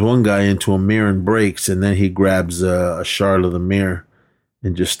slams one guy into a mirror and breaks, and then he grabs a shard of the mirror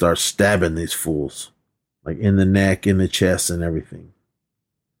and just starts stabbing these fools, like in the neck, in the chest, and everything.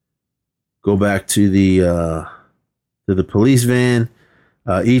 Go back to the police van.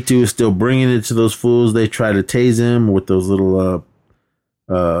 E2 is still bringing it to those fools. They try to tase him with those little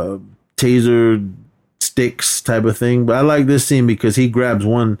taser sticks type of thing. But I like this scene because he grabs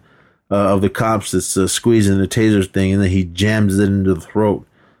one of the cops that's squeezing the taser thing, and then he jams it into the throat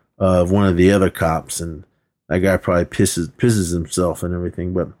of one of the other cops, and that guy probably pisses himself and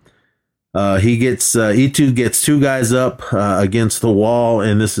everything. But he gets E2 gets two guys up against the wall,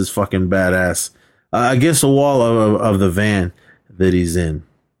 and this is fucking badass. Against the wall of the van that he's in.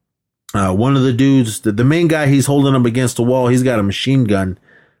 One of the dudes, the main guy, he's holding up against the wall. He's got a machine gun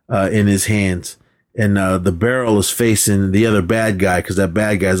in his hands, and the barrel is facing the other bad guy because that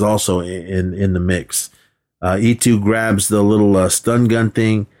bad guy is also in the mix. E2 grabs the little stun gun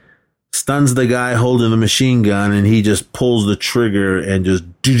thing, stuns the guy holding the machine gun, and he just pulls the trigger and just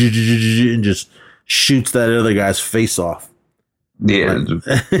shoots that other guy's face off. Yeah,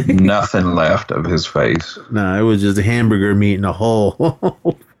 nothing left of his face. No, it was just a hamburger meat in a hole.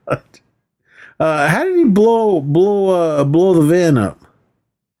 How did he blow the van up?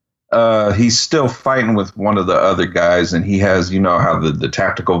 He's still fighting with one of the other guys, and he has, you know how the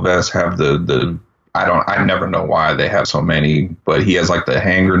tactical vests have the I never know why they have so many, but he has like the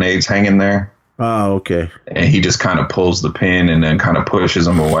hand grenades hanging there. Oh, okay. And he just kind of pulls the pin and then kind of pushes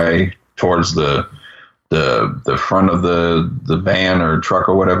them away towards the front of the van or truck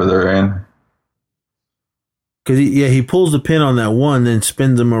or whatever they're in. Because he pulls the pin on that one, then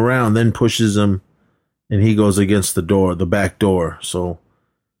spins him around, then pushes him, and he goes against the back door. So,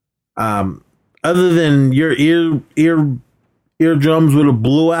 other than your eardrums would have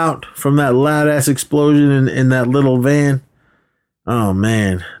blew out from that loud ass explosion in that little van. Oh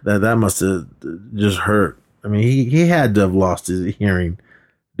man, that must have just hurt. I mean, he had to have lost his hearing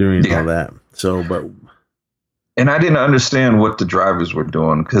during all that. So, but. And I didn't understand what the drivers were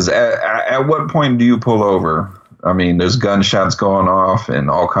doing, because at what point do you pull over? I mean, there's gunshots going off and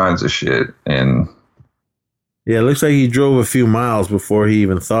all kinds of shit. And yeah, it looks like he drove a few miles before he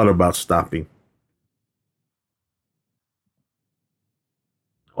even thought about stopping.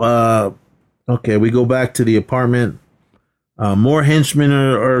 Okay, we go back to the apartment. More henchmen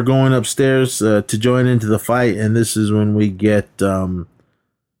are going upstairs to join into the fight, and this is when we get the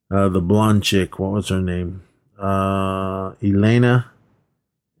blonde chick. What was her name? Elena,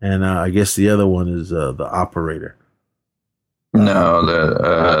 and I guess the other one is the operator.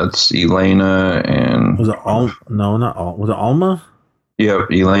 No, it's Elena and was it No, not Al. Was it Alma?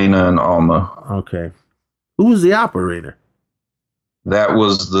 Yep, Elena and Alma. Okay, who was the operator? That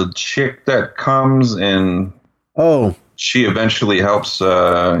was the chick that comes and she eventually helps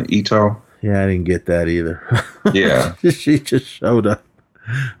Ito. Yeah, I didn't get that either. Yeah, she just showed up.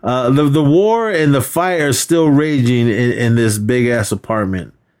 The war and the fire is still raging in this big ass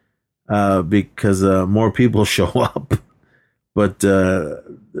apartment because more people show up, but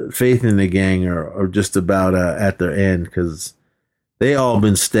Faith and the gang are just about at their end because they all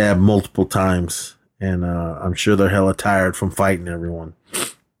been stabbed multiple times, and I'm sure they're hella tired from fighting everyone.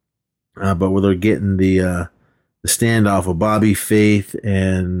 But they're getting the the standoff of Bobby, Faith,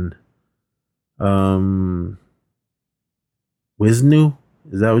 and Wisnu.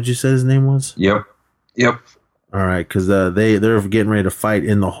 Is that what you said his name was? Yep. All right, because they're getting ready to fight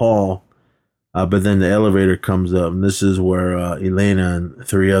in the hall, but then the elevator comes up, and this is where Elena and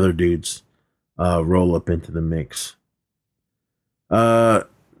 3 other dudes roll up into the mix. I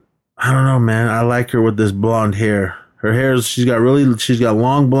don't know, man. I like her with this blonde hair. Her hair she's got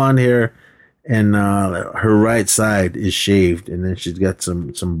long blonde hair, and her right side is shaved, and then she's got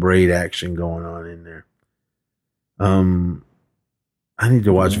some braid action going on in there. I need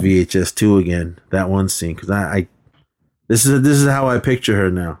to watch VHS 2 again. That one scene, because this is how I picture her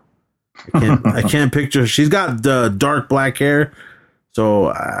now. I can't picture her. She's got dark black hair, so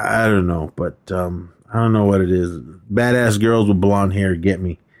I don't know, but I don't know what it is. Badass girls with blonde hair get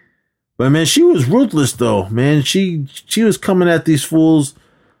me. But man, she was ruthless though, man. She was coming at these fools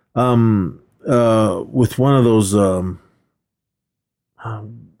with one of those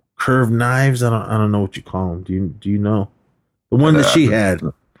curved knives. I don't know what you call them. Do you know? The one that she had.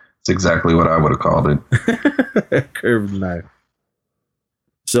 It's exactly what I would have called it. Curved knife.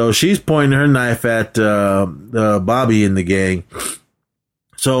 So she's pointing her knife at Bobby and the gang.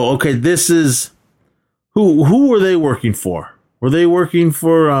 So okay, this is who were they working for? Were they working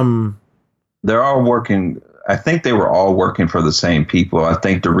for They're all working. I think they were all working for the same people. I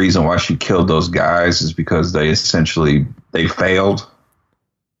think the reason why she killed those guys is because they failed.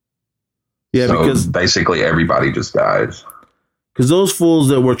 Yeah, so because basically everybody just dies. Because those fools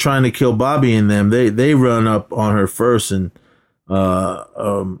that were trying to kill Bobby and them, they run up on her first, and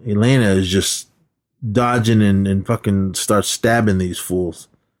Elena is just dodging and fucking starts stabbing these fools.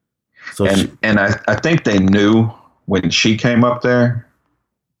 So I think they knew when she came up there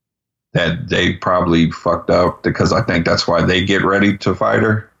that they probably fucked up, because I think that's why they get ready to fight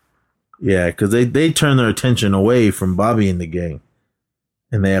her. Yeah, because they turn their attention away from Bobby and the gang,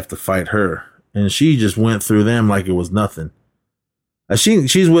 and they have to fight her, and she just went through them like it was nothing.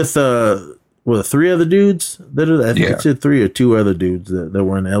 She's with 3 other dudes. I think it's 3 or 2 other dudes that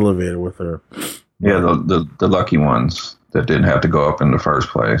were in the elevator with her. Yeah, the lucky ones that didn't have to go up in the first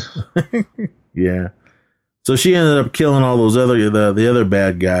place. Yeah. So she ended up killing all those the other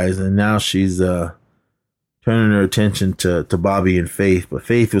bad guys, and now she's turning her attention to Bobby and Faith. But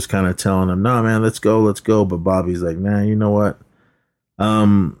Faith was kind of telling him, "No, man, let's go." But Bobby's like, "Nah, you know what?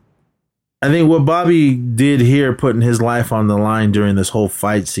 I think what Bobby did here, putting his life on the line during this whole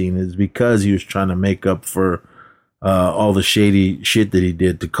fight scene, is because he was trying to make up for all the shady shit that he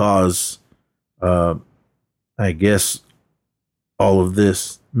did to cause, I guess, all of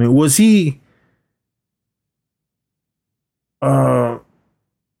this. I mean, was he?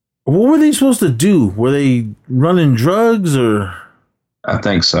 What were they supposed to do? Were they running drugs or? I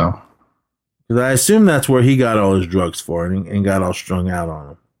think so. Because I assume that's where he got all his drugs for and got all strung out on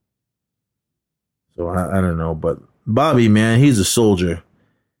them. So I don't know, but Bobby, man, he's a soldier.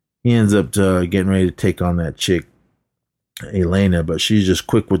 He ends up getting ready to take on that chick, Elena, but she's just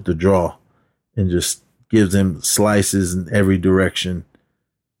quick with the draw and just gives him slices in every direction.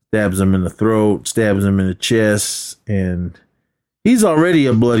 Stabs him in the throat, stabs him in the chest, and he's already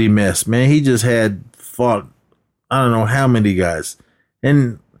a bloody mess, man. He just had fought, I don't know how many guys.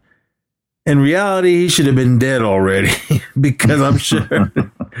 And in reality, he should have been dead already because I'm sure,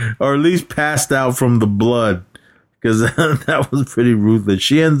 or at least passed out from the blood, because that was pretty ruthless.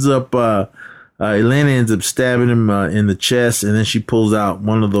 She ends up, Elena ends up stabbing him in the chest, and then she pulls out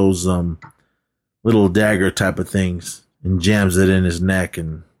one of those little dagger type of things and jams it in his neck,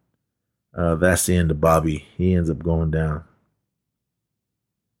 and that's the end of Bobby. He ends up going down.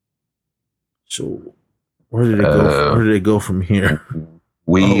 So where did it go? Where did it go from here?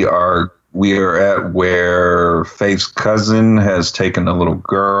 We are at where Faith's cousin has taken a little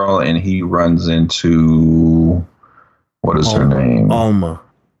girl, and he runs into, what is her name? Alma,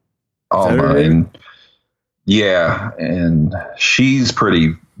 and yeah, and she's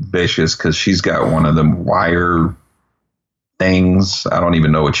pretty vicious because she's got one of them wire things. I don't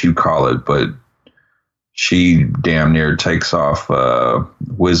even know what you call it, but she damn near takes off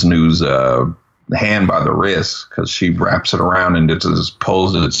Wisnu's hand by the wrist, because she wraps it around and it just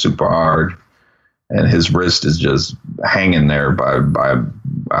pulls it super hard, and his wrist is just hanging there by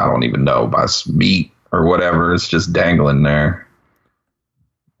I don't even know, by meat or whatever. It's just dangling there.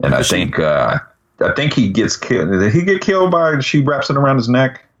 And I think he gets killed. Did he get killed by, she wraps it around his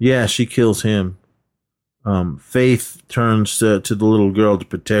neck? Yeah, she kills him. Faith turns to the little girl to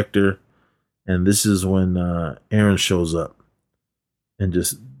protect her, and this is when Aaron shows up and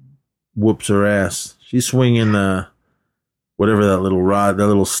just whoops her ass. She's swinging whatever that little rod, that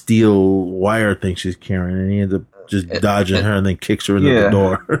little steel wire thing she's carrying, and he ends up just dodging her and then kicks her into the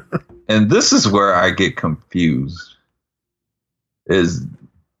door. And this is where I get confused. Is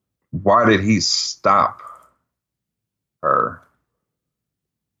why did he stop her?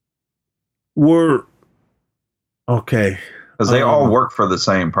 Okay. Because they all work for the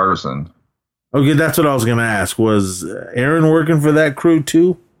same person. Okay, that's what I was going to ask. Was Aaron working for that crew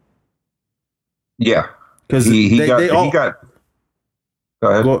too? Yeah. Because he got. Go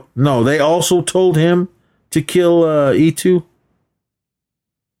ahead. Well, no, they also told him to kill E2?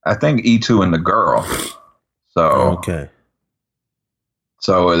 I think E2 and the girl. So okay.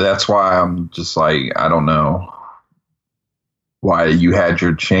 So that's why I'm just like, I don't know why you had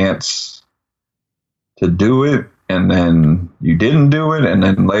your chance to do it and then you didn't do it, and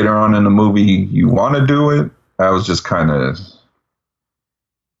then later on in the movie you want to do it. I was just kind of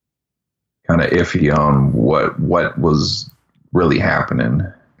iffy on what was really happening.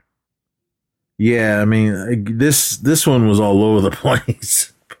 Yeah, I mean, this one was all over the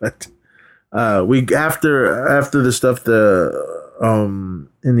place, but we after the stuff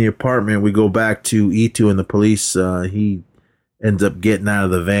in the apartment, we go back to E2 and the police. He ends up getting out of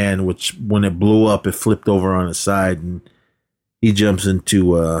the van, which when it blew up, it flipped over on its side, and he jumps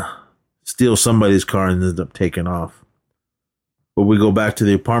into steal somebody's car and ends up taking off. But we go back to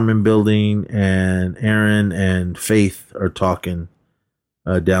the apartment building, and Aaron and Faith are talking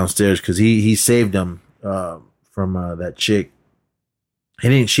downstairs because he saved them from that chick.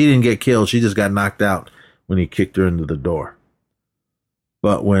 She didn't get killed. She just got knocked out when he kicked her into the door.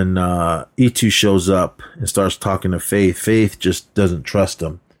 But when E2 shows up and starts talking to Faith, Faith just doesn't trust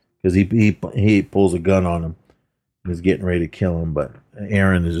him because he pulls a gun on him and is getting ready to kill him. But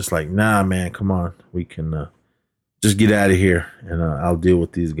Aaron is just like, nah, man, come on. We can just get out of here and I'll deal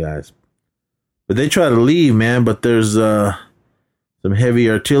with these guys. But they try to leave, man, but there's some heavy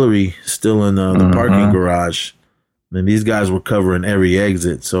artillery still in the parking garage. And these guys were covering every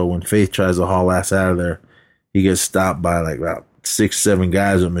exit. So when Faith tries to haul ass out of there, he gets stopped by like about 6-7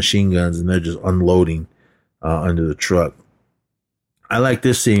 guys with machine guns, and they're just unloading under the truck. I like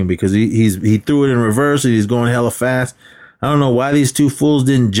this scene because he threw it in reverse and he's going hella fast. I don't know why these two fools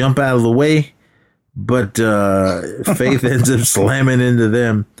didn't jump out of the way, but Faith ends up slamming into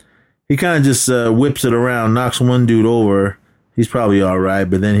them. He kind of just whips it around, knocks one dude over. He's probably all right,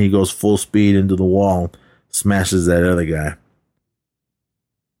 but then he goes full speed into the wall, smashes that other guy.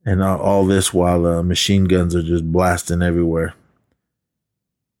 And all this while machine guns are just blasting everywhere.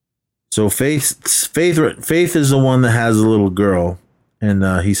 So Faith is the one that has a little girl,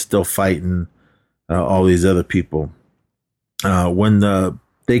 and he's still fighting all these other people. When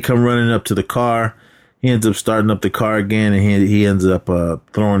they come running up to the car, he ends up starting up the car again, and he ends up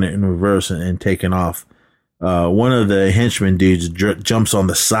throwing it in reverse and taking off. One of the henchmen dudes jumps on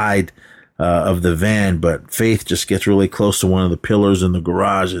the side of the van, but Faith just gets really close to one of the pillars in the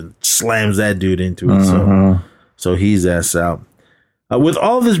garage and slams that dude into it. So he's ass out. With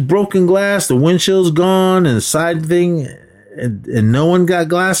all this broken glass, the windshield's gone and the side thing, and no one got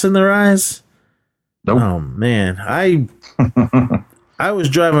glass in their eyes. Nope. Oh man, I was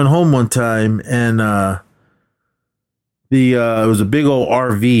driving home one time, and it was a big old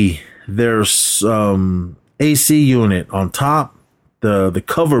RV. There's AC unit on top. The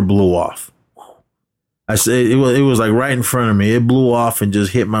cover blew off. I said it was like right in front of me. It blew off and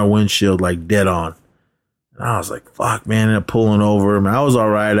just hit my windshield like dead on. And I was like, fuck, man, and pulling over. I mean, I was all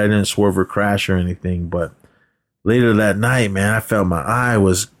right. I didn't swerve or crash or anything. But later that night, man, I felt my eye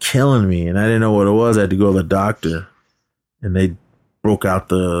was killing me, and I didn't know what it was. I had to go to the doctor, and they broke out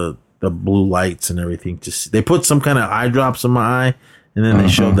the blue lights and everything. They put some kind of eye drops in my eye, and then they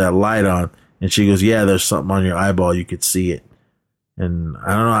showed that light on. And she goes, yeah, there's something on your eyeball. You could see it. And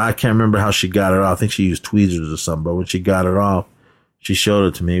I don't know. I can't remember how she got it off. I think she used tweezers or something. But when she got it off, she showed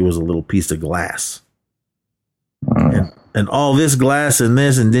it to me. It was a little piece of glass. And all this glass and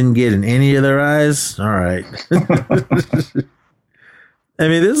this and didn't get in any of their eyes. All right. I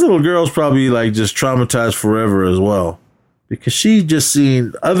mean, this little girl's probably like just traumatized forever as well. Because she just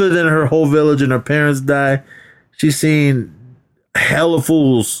seen, other than her whole village and her parents die, she's seen hella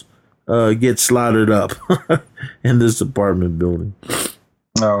fools get slaughtered up in this apartment building.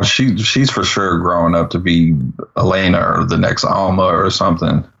 No, she's for sure growing up to be Elena or the next Alma or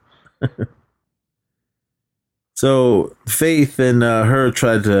something. So Faith and her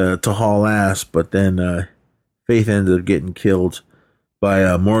tried to haul ass, but then Faith ended up getting killed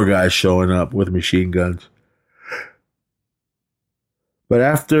by more guys showing up with machine guns. But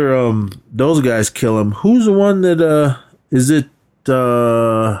after those guys kill him, who's the one that is it?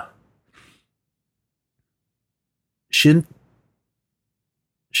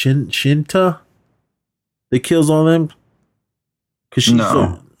 Shinta that kills all them? Because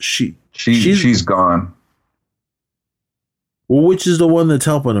she's gone. Well, which is the one that's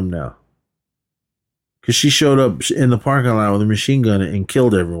helping him now? Because she showed up in the parking lot with a machine gun and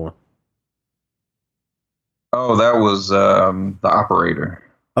killed everyone. Oh, that was the operator.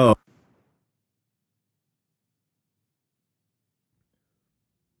 Oh.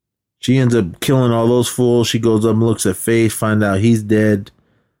 She ends up killing all those fools. She goes up and looks at Faith, find out he's dead.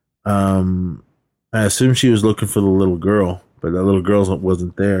 I assume she was looking for the little girl, but the little girl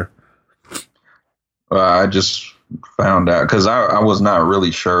wasn't there. I just found out because I was not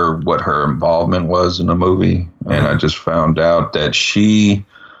really sure what her involvement was in the movie, and I just found out that she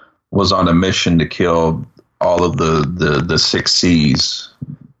was on a mission to kill all of the 6 C's.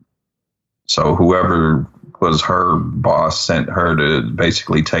 So whoever was her boss sent her to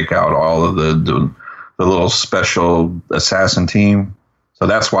basically take out all of the little special assassin team. So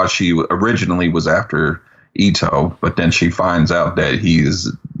that's why she originally was after Ito, but then she finds out that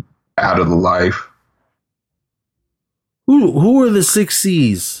he's out of the life. Who are the 6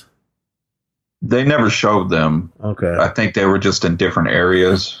 C's? They never showed them. Okay. I think they were just in different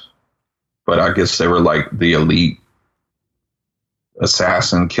areas, but I guess they were like the elite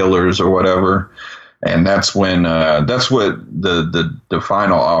assassin killers or whatever. And that's when that's what the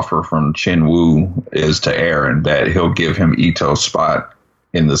final offer from Chin Woo is to Aaron, that he'll give him Ito's spot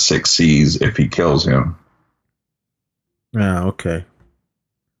in the 6 C's if he kills him. Yeah, okay.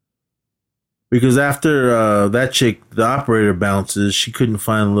 Because after that chick, the operator bounces, she couldn't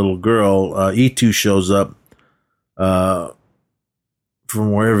find the little girl. E2 shows up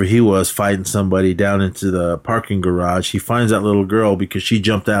from wherever he was fighting somebody down into the parking garage. He finds that little girl because she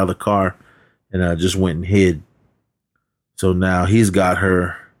jumped out of the car and just went and hid. So now he's got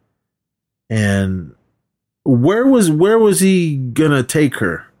her. And where was he gonna take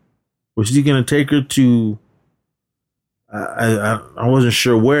her? Was he gonna take her to? I wasn't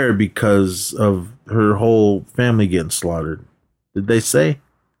sure where because of her whole family getting slaughtered. Did they say?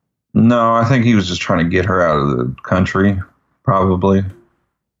 No, I think he was just trying to get her out of the country, probably.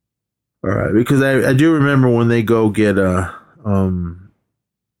 All right, because I do remember when they go get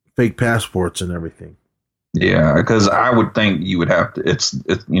fake passports and everything. Yeah, because I would think you would have to. It's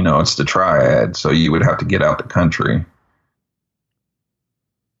the triad, so you would have to get out the country.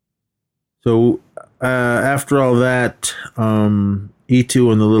 So after all that,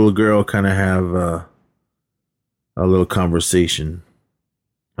 E2 and the little girl kind of have a little conversation.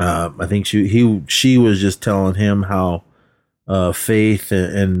 I think she was just telling him how Faith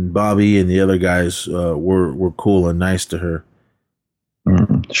and Bobby and the other guys were cool and nice to her.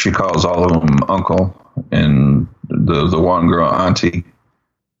 She calls all of them uncle, and the one girl auntie.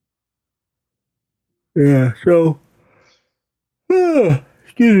 Yeah. So,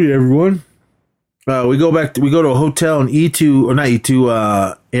 excuse me, everyone. We go to a hotel, and E2, or not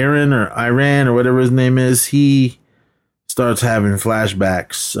E2, Aaron or Iran or whatever his name is, he starts having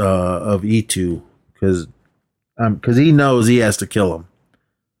flashbacks of E2 because he knows he has to kill him.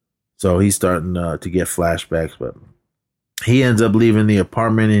 So he's starting to get flashbacks, but he ends up leaving the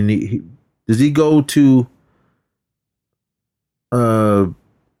apartment, and does he go to who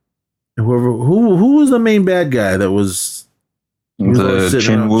was the main bad guy that was the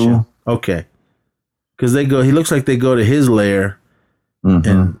Chin Woo? Okay. Because he looks like they go to his lair,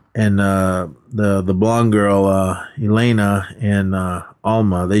 and the blonde girl Elena and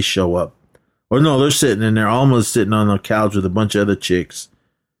Alma, they show up. Or no, they're sitting in there. Alma's sitting on the couch with a bunch of other chicks,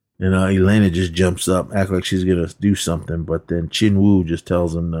 and Elena just jumps up, act like she's gonna do something, but then Chin Woo just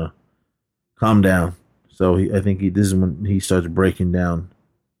tells him to calm down. So I think this is when he starts breaking down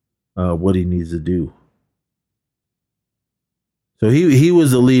what he needs to do. So he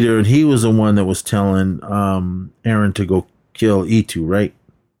was the leader, and he was the one that was telling Aaron to go kill E2, right?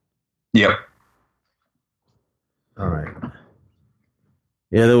 Yep. All right.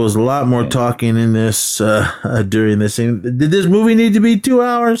 Yeah, there was a lot more talking in this during this thing. Did this movie need to be 2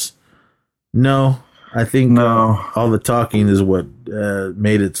 hours? No. I think all the talking is what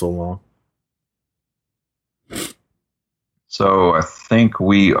made it so long. So I think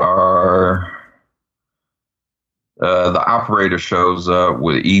we are... the operator shows up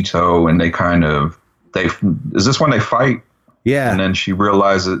with Ito, and is this when they fight? Yeah. And then she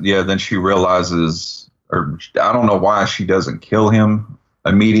realizes, or I don't know why she doesn't kill him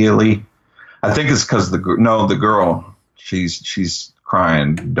immediately. I think it's because the girl, she's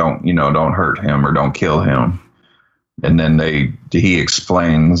crying, don't hurt him or don't kill him. And then he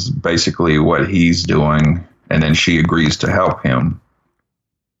explains basically what he's doing, and then she agrees to help him.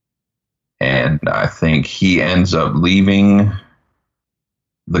 And I think he ends up leaving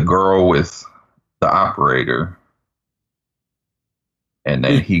the girl with the operator, and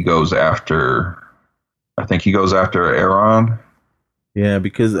then he goes after. I think he goes after Aaron. Yeah,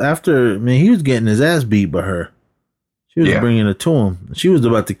 because after, I mean, he was getting his ass beat by her. She was bringing it to him. She was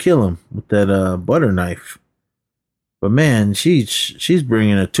about to kill him with that butter knife. But man, she's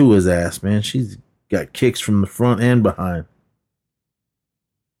bringing it to his ass, man. She's got kicks from the front and behind.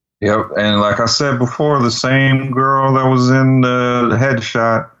 Yep, and like I said before, the same girl that was in the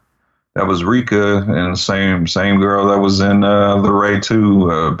headshot, that was Rika, and the same girl that was in the Ray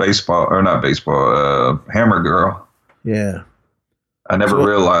 2 baseball, or not baseball, Hammer Girl. Yeah. I never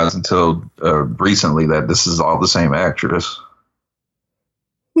realized until recently that this is all the same actress.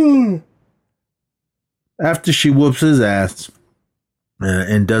 After she whoops his ass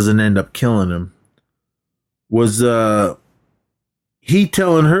and doesn't end up killing him, was he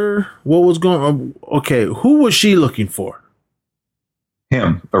telling her what was going on? Okay, who was she looking for?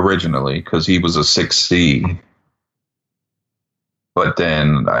 Him, originally, because he was a 6C. But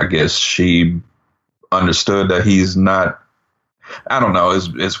then I guess she understood that he's not. I don't know.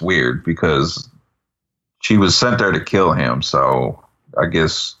 It's weird because she was sent there to kill him. So I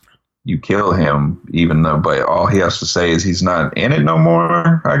guess you kill him, even though, but all he has to say is he's not in it no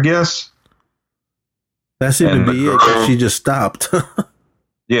more, I guess. That seemed to be it. She just stopped.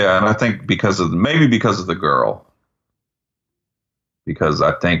 Yeah, and I think maybe because of the girl. Because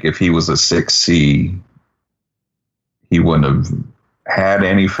I think if he was a 6C, he wouldn't have had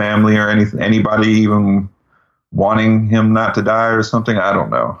any family or anybody even wanting him not to die or something. I don't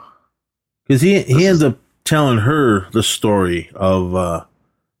know. Because he ends up telling her the story of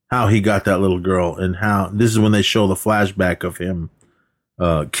how he got that little girl, and how this is when they show the flashback of him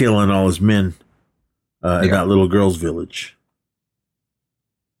killing all his men in that little girl's village.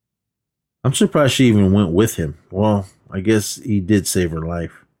 I'm surprised she even went with him. Well, I guess he did save her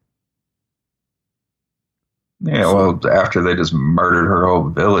life. Yeah, well, after they just murdered her whole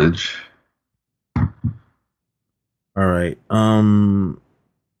village. All right.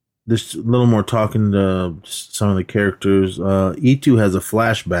 There's a little more talking to some of the characters. E2 has a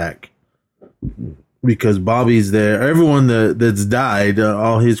flashback because Bobby's there. Everyone that's died,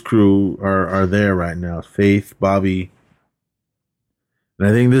 all his crew are there right now. Faith, Bobby. And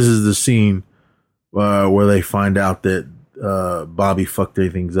I think this is the scene where they find out that Bobby fucked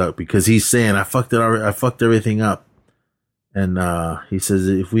things up, because he's saying, I fucked everything up. And he says,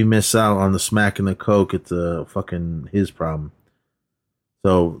 if we miss out on the smack and the coke, it's fucking his problem.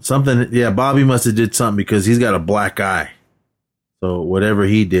 So Bobby must have did something, because he's got a black eye. So whatever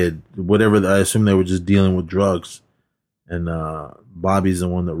he did, I assume they were just dealing with drugs. And Bobby's the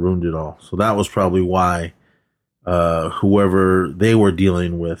one that ruined it all. So that was probably why whoever they were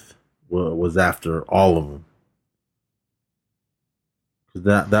dealing with was after all of them.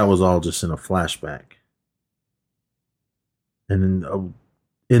 Because that was all just in a flashback. And then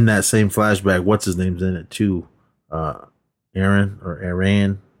in that same flashback, what's his name's in it too? Aaron or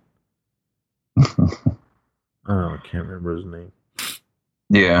Aran. I can't remember his name.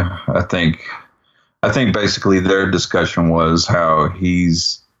 Yeah, I think basically their discussion was how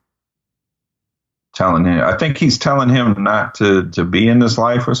he's telling him. I think he's telling him not to be in this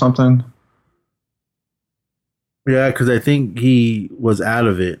life or something. Yeah, because I think he was out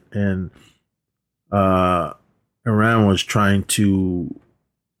of it, and Aaron was trying to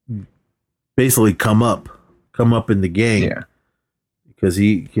basically come up in the gang. Yeah. Because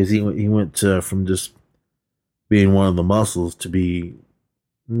he went from just being one of the muscles to be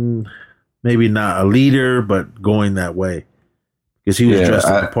maybe not a leader, but going that way. Because he was dressed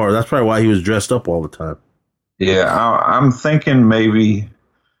up the part. That's probably why he was dressed up all the time. Yeah, I'm thinking maybe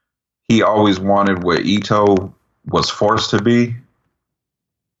he always wanted what Ito was forced to be.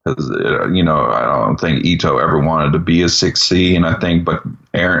 Because, I don't think Ito ever wanted to be a 6C. And I think, but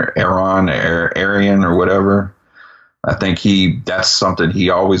Arian or whatever, I think that's something he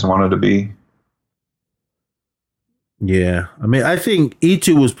always wanted to be. Yeah. I mean, I think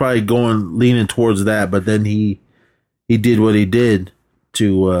E2 was probably leaning towards that, but then he did what he did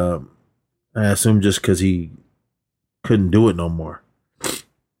to, I assume just because he couldn't do it no more.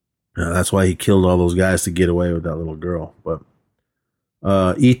 That's why he killed all those guys to get away with that little girl. But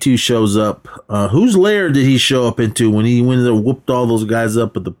E2 shows up. Whose lair did he show up into when he went and whooped all those guys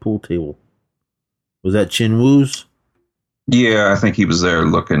up at the pool table? Was that Chin-Woo's? Yeah, I think he was there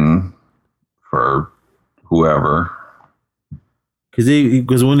looking for whoever.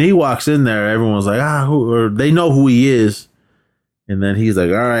 Because when he walks in there, everyone's like, or they know who he is. And then he's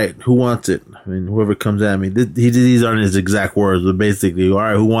like, all right, who wants it? I mean, whoever comes at me. These aren't his exact words, but basically, all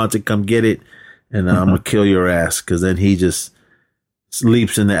right, who wants it? Come get it. And I'm going to kill your ass. Because then he just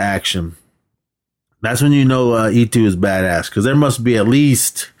leaps into action. That's when you know E2 is badass, because there must be at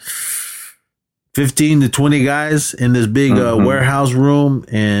least 15 to 20 guys in this big warehouse room,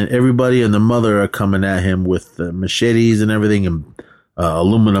 and everybody and the mother are coming at him with machetes and everything, and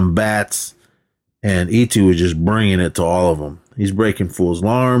aluminum bats, and E2 is just bringing it to all of them. He's breaking fools'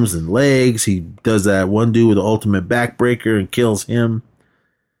 arms and legs. He does that one dude with the ultimate backbreaker and kills him.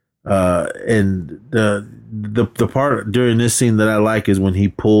 And the part during this scene that I like is when he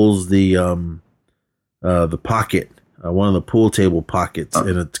pulls the pocket, one of the pool table pockets,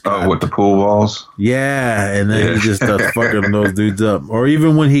 and it's with the pool balls. Yeah, and then he just starts fucking those dudes up. Or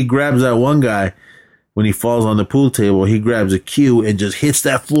even when he grabs that one guy, when he falls on the pool table, he grabs a cue and just hits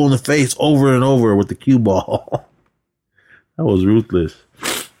that fool in the face over and over with the cue ball. That was ruthless.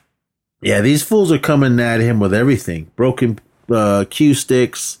 Yeah, these fools are coming at him with everything. Broken cue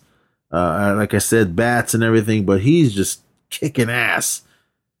sticks, like I said, bats and everything, but he's just kicking ass.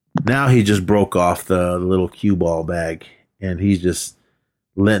 Now he just broke off the little cue ball bag, and he's just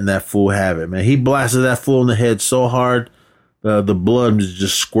letting that fool have it, man. He blasted that fool in the head so hard, the blood was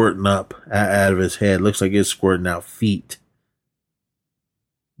just squirting up out of his head. Looks like it's squirting out feet.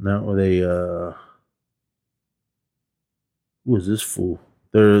 Now they who is this fool?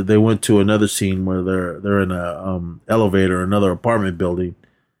 They went to another scene where they're in a elevator, another apartment building.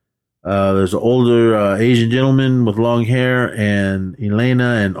 There's an older Asian gentleman with long hair, and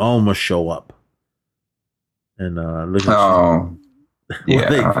Elena and Alma show up. And look at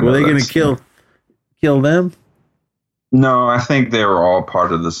were they going to kill them? No, I think they were all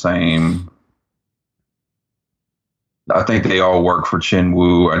part of the same. I think they all work for Chin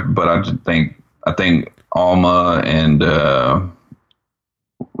Woo, but I think Alma and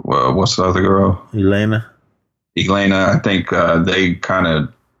what's the other girl? Elena. I think they kind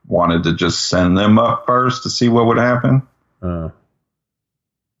of wanted to just send them up first to see what would happen.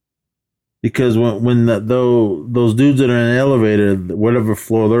 Because when those dudes that are in the elevator, whatever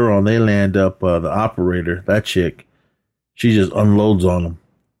floor they're on, they land up the operator, that chick. She just unloads on them.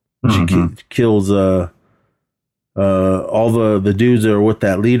 She kills all the dudes that are with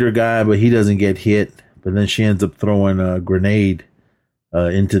that leader guy, but he doesn't get hit. But then she ends up throwing a grenade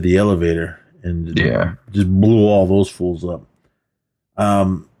into the elevator and just blew all those fools up.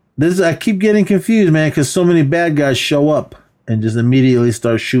 I keep getting confused, man, because so many bad guys show up and just immediately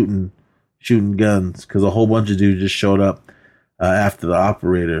start shooting guns, because a whole bunch of dudes just showed up after the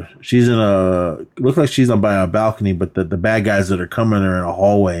operator. She's looks like she's on by a balcony, but the bad guys that are coming are in a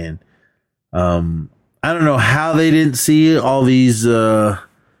hallway, and I don't know how they didn't see all these.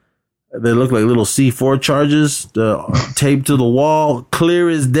 They look like little C4 charges taped to the wall, clear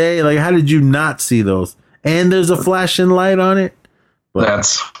as day. Like, how did you not see those? And there's a flashing light on it. But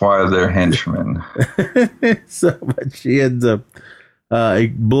that's why they're henchmen. But she ends up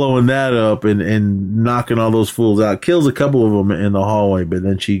blowing that up and knocking all those fools out. Kills a couple of them in the hallway, but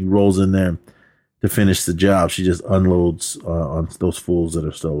then she rolls in there to finish the job. She just unloads on those fools that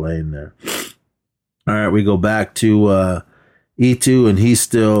are still laying there. All right, we go back to E2, and he's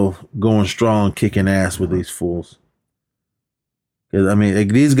still going strong, kicking ass with these fools. Because, I mean,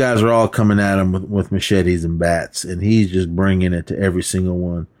 these guys are all coming at him with machetes and bats, and he's just bringing it to every single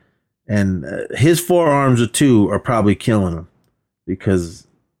one. And his forearms are probably killing him, because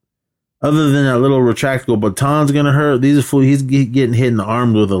other than that little retractable baton's going to hurt, he's getting hit in the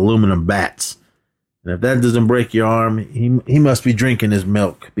arms with aluminum bats. And if that doesn't break your arm, he must be drinking his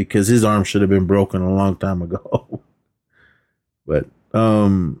milk, because his arm should have been broken a long time ago. But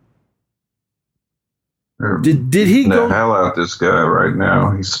did he go the hell out this guy right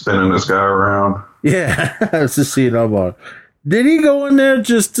now? He's spinning this guy around. Yeah, that's the scene I'm on. Did he go in there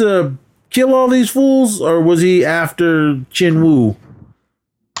just to kill all these fools, or was he after Chin Woo?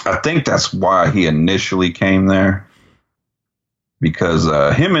 I think that's why he initially came there, because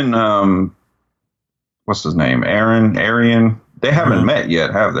him and what's his name, Arian, they haven't met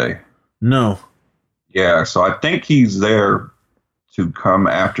yet, have they? No. Yeah, so I think he's there to come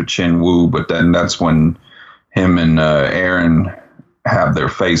after Chin Woo, but then that's when him and Aaron have their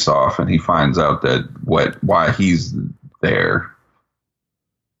face off, and he finds out that why he's there.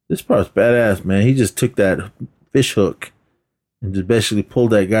 This part's badass, man. He just took that fish hook and just basically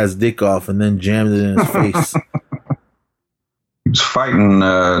pulled that guy's dick off and then jammed it in his face. He was fighting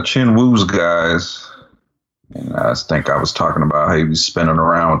Chin Woo's guys, and I think I was talking about how he was spinning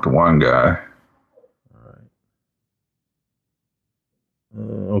around with the one guy.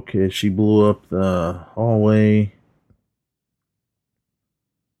 Okay, she blew up the hallway.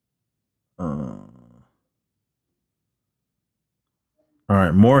 All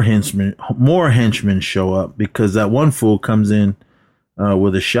right, more henchmen show up, because that one fool comes in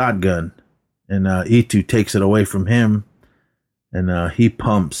with a shotgun, and E2 takes it away from him, and he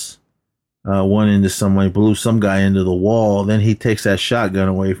pumps one into somebody, blew some guy into the wall. Then he takes that shotgun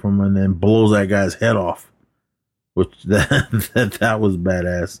away from him and then blows that guy's head off, which that was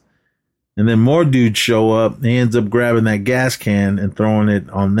badass. And then more dudes show up. He ends up grabbing that gas can and throwing it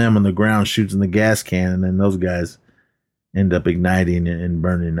on them on the ground, shoots in the gas can, and then those guys end up igniting and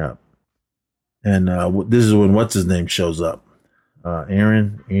burning up. And this is when what's his name shows up,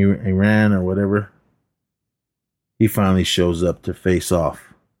 Aaron or whatever. He finally shows up to face off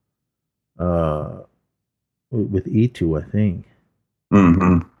with E2, I think.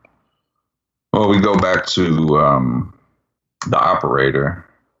 Mm-hmm. Well, we go back to the operator.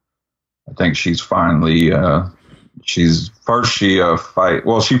 I think she's finally she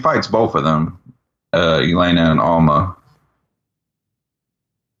fights both of them, Elena and Alma,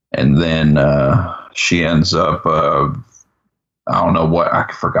 and then she ends up I don't know what,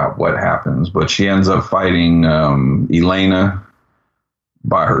 I forgot what happens, but she ends up fighting Elena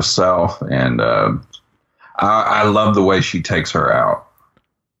by herself, and I love the way she takes her out.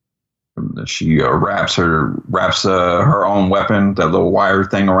 She wraps her own weapon, that little wire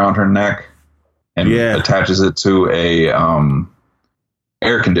thing around her neck, and attaches it to a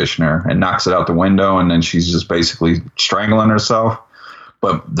air conditioner and knocks it out the window, and then she's just basically strangling herself.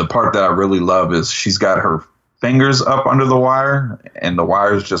 But the part that I really love is she's got her fingers up under the wire, and the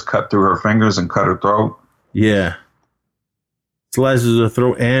wires just cut through her fingers and cut her throat. Yeah. Slices her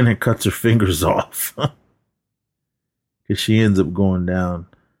throat and it cuts her fingers off. Because she ends up going down.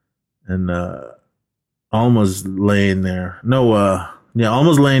 And Alma's laying there.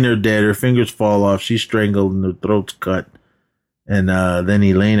 Alma's laying there dead. Her fingers fall off. She's strangled and her throat's cut. And then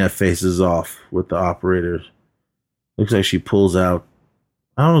Elena faces off with the operators. Looks like she pulls out,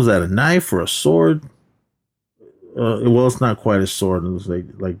 I don't know, is that a knife or a sword? Well, it's not quite a sword. It looks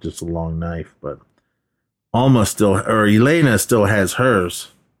like just a long knife. But Elena still has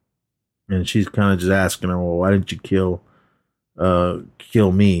hers. And she's kind of just asking her, well, why didn't you kill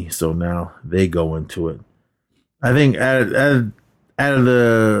me? So now they go into it. I think out of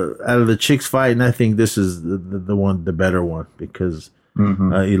the chicks fighting, I think this is the better one, because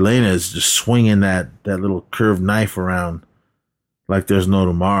Elena is just swinging that little curved knife around like there's no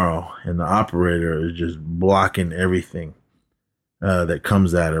tomorrow, and the operator is just blocking everything that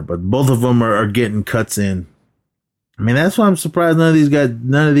comes at her. But both of them are getting cuts in. I mean, that's why I'm surprised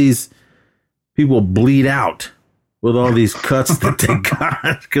none of these people bleed out with all these cuts that they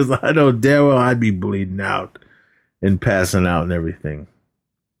got, because I know damn well I'd be bleeding out and passing out and everything.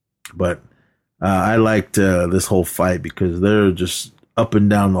 But I liked this whole fight because they're just up and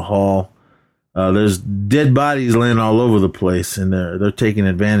down the hall. There's dead bodies laying all over the place, and they're taking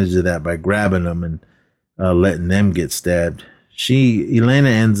advantage of that by grabbing them and letting them get stabbed. Elena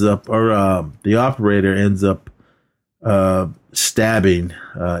ends up, or the operator ends up stabbing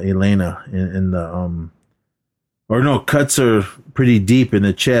Elena in the cuts her pretty deep in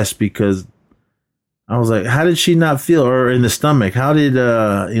the chest, because I was like, how did she not feel, or in the stomach? How did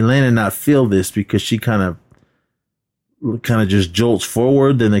Elena not feel this? Because she kind of just jolts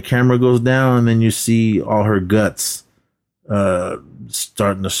forward, then the camera goes down, and then you see all her guts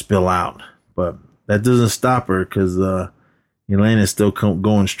starting to spill out. But that doesn't stop her, because Elena's still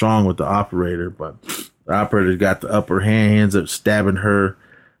going strong with the operator. But the operator got the upper hand. He ends up stabbing her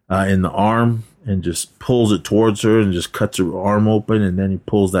in the arm and just pulls it towards her and just cuts her arm open, and then he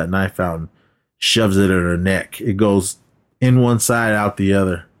pulls that knife out and shoves it in her neck. It goes in one side, out the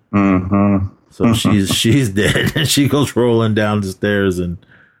other. Mm-hmm. So she's dead, and she goes rolling down the stairs, and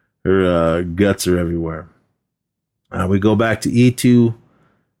her guts are everywhere. We go back to E2,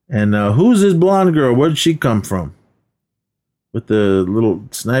 and who's this blonde girl? Where did she come from? With the little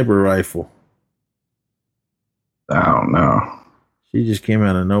sniper rifle. I don't know. She just came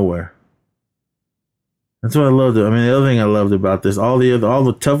out of nowhere. That's what I loved. I mean, the other thing I loved about this, all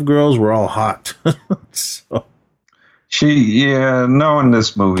the tough girls were all hot. So. Knowing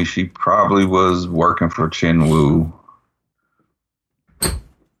this movie, she probably was working for Chin Woo.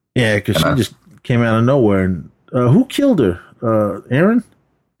 Yeah, because she just came out of nowhere. And who killed her? Aaron?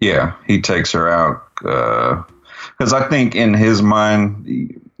 Yeah, he takes her out. Because I think in his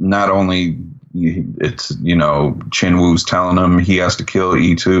mind, not only it's, Chin Woo's telling him he has to kill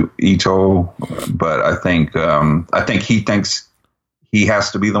Ito, but I think he thinks he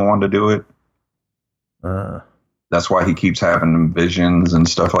has to be the one to do it. That's why he keeps having visions and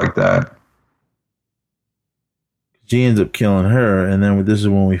stuff like that. She ends up killing her, and then this is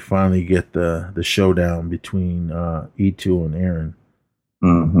when we finally get the showdown between E2 and Aaron.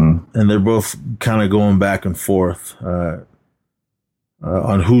 Mm-hmm. And they're both kind of going back and forth.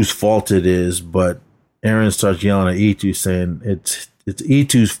 on whose fault it is, but Eren starts yelling at E2 saying it's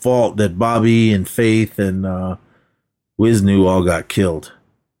E2's fault that Bobby and Faith and Wisnu all got killed.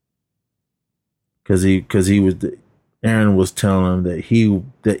 Because he was Eren was telling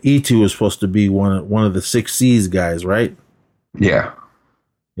him that E2 was supposed to be one of the 6 C's guys, right? Yeah.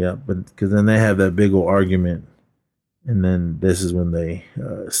 Yeah, but because then they have that big old argument, and then this is when they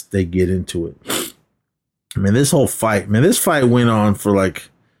get into it. I mean, this fight went on for like,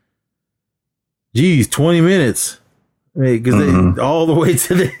 20 minutes. I mean, because all the way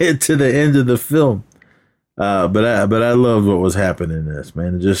to the end of the film. But I loved what was happening in this,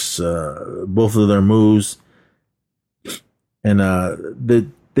 man. Just both of their moves, and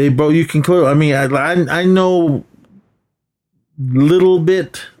they both, you can clearly. I mean, I know little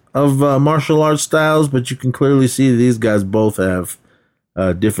bit of martial arts styles, but you can clearly see these guys both have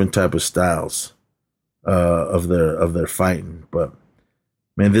different type of styles of their fighting. But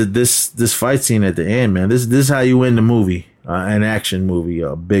man, this fight scene at the end, man, this is how you win the movie, an action movie,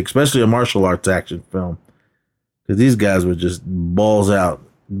 big, especially a martial arts action film, because these guys were just balls out,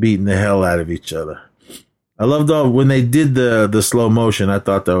 beating the hell out of each other. I loved when they did the slow motion. I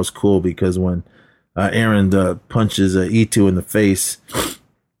thought that was cool because when Eren punches E2 in the face,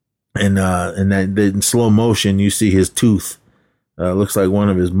 and that in slow motion you see his tooth. Looks like one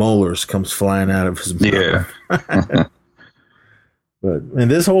of his molars comes flying out of his mouth. Yeah. And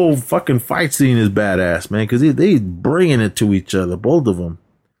this whole fucking fight scene is badass, man, because they bringing it to each other, both of them.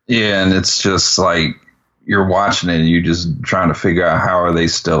 Yeah, and it's just like you're watching it and you just trying to figure out how are they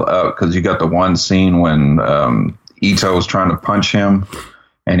still up, because you got the one scene when Ito's trying to punch him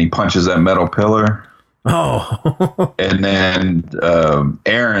and he punches that metal pillar. Oh. And then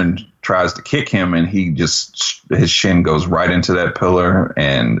Eren tries to kick him and his shin goes right into that pillar,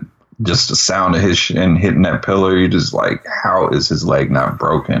 and just the sound of his shin hitting that pillar, you're just like, how is his leg not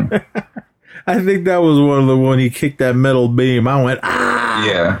broken? I think that was one of the when he kicked that metal beam. I went, ah.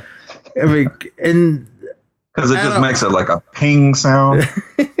 Yeah. I mean, and because it just makes it like a ping sound.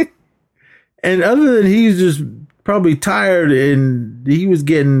 And other than he's just probably tired and he was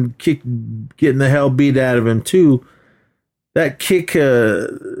getting the hell beat out of him too, that kick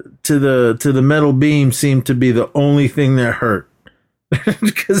to the metal beam seemed to be the only thing that hurt.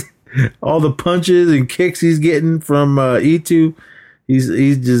 Because all the punches and kicks he's getting from E2, he's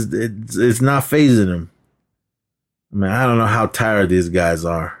just it's not phasing him. I mean, I don't know how tired these guys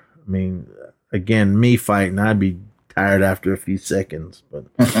are. I mean, again, me fighting, I'd be tired after a few seconds, but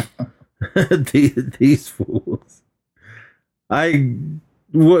these fools. When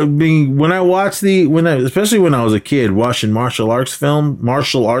I watched especially when I was a kid watching martial arts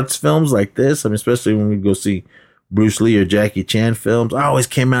films like this, I mean, especially when we go see Bruce Lee or Jackie Chan films, I always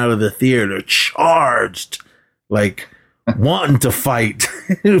came out of the theater charged, like wanting to fight,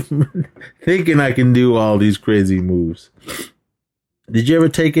 thinking I can do all these crazy moves. Did you ever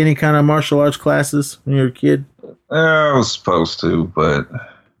take any kind of martial arts classes when you were a kid? I was supposed to, but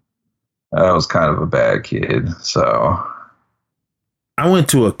I was kind of a bad kid, so I went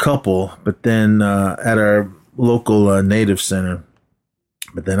to a couple, but then at our local native center.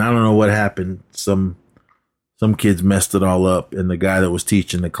 But then I don't know what happened. Some kids messed it all up, and the guy that was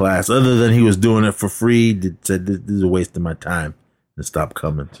teaching the class, other than he was doing it for free, said this is a waste of my time and stopped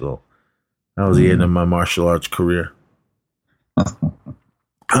coming. So that was the end of my martial arts career.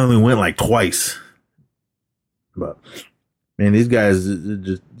 I only went like twice, but man, these guys are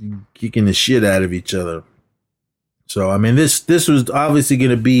just kicking the shit out of each other. So I mean, this was obviously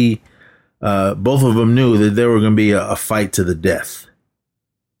going to be. Both of them knew that there were going to be a fight to the death,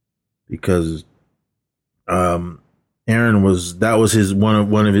 because Eren was his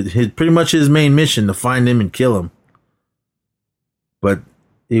one of his pretty much his main mission, to find him and kill him. But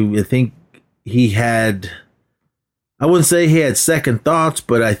I think he had. I wouldn't say he had second thoughts,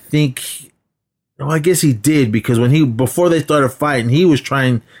 but I think, I guess he did, because before they started fighting,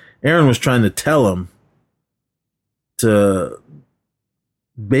 Eren was trying to tell him to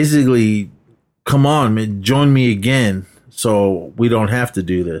basically, come on, man, join me again, so we don't have to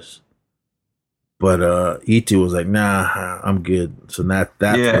do this. But E2 was like, nah, I'm good. So that's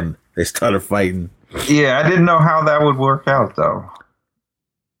when they started fighting. Yeah, I didn't know how that would work out, though.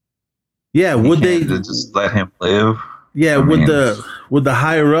 Yeah, would they just let him live? Yeah, would the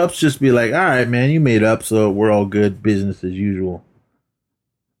higher ups just be like, all right, man, you made up, so we're all good, business as usual.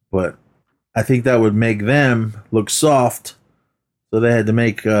 But I think that would make them look soft, so they had to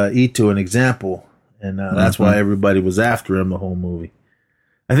make E2 an example, and that's why everybody was after him the whole movie.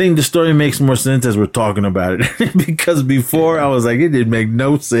 I think the story makes more sense as we're talking about it, because before I was like, it didn't make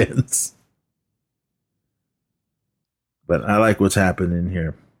no sense. But I like what's happening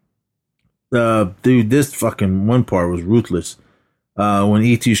here. Dude, this fucking one part was ruthless. When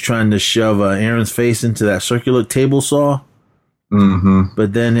E.T.'s trying to shove Aaron's face into that circular table saw. Mm-hmm.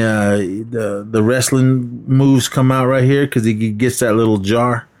 But then the wrestling moves come out right here because he gets that little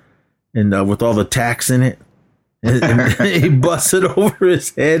jar and with all the tacks in it. And he busts it over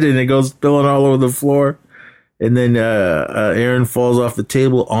his head and it goes spilling all over the floor. And then Aaron falls off the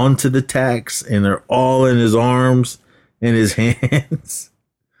table onto the tacks and they're all in his arms and his hands.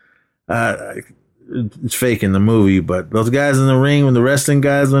 It's fake in the movie, but those guys in the ring, when the wrestling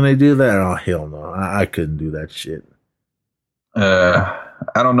guys, when they do that, oh, hell no. I couldn't do that shit. I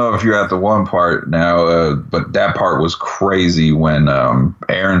don't know if you're at the one part now, but that part was crazy when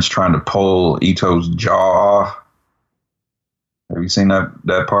Aaron's trying to pull Ito's jaw off. Have you seen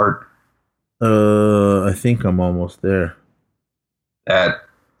that part? I think I'm almost there. That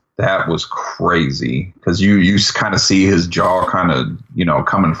was crazy because you kind of see his jaw kind of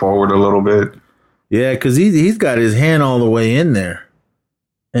coming forward a little bit. Yeah, because he's got his hand all the way in there,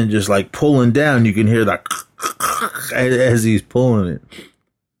 and just like pulling down, you can hear that as he's pulling it.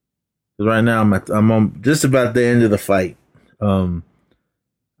 Right now I'm on just about the end of the fight. Oh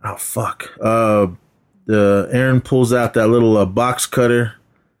fuck! The Aaron pulls out that little box cutter,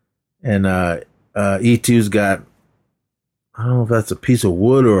 and E2's got, I don't know if that's a piece of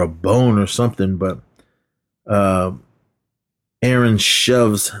wood or a bone or something, but Aaron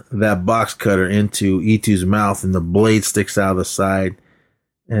shoves that box cutter into E2's mouth and the blade sticks out of the side.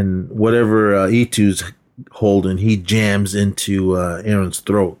 And whatever E2's holding, he jams into Aaron's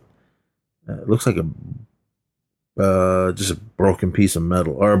throat. It looks like just a broken piece of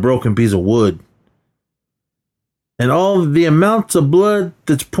metal or a broken piece of wood. And all the amounts of blood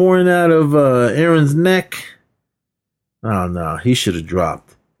that's pouring out of Aaron's neck, oh no, he should have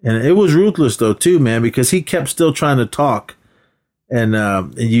dropped. And it was ruthless though too, man, because he kept still trying to talk, and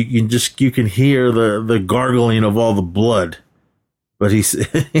you can hear the gargling of all the blood, but he's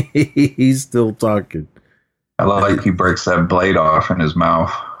he's still talking. I like he breaks that blade off in his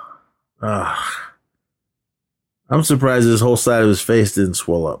mouth. I'm surprised his whole side of his face didn't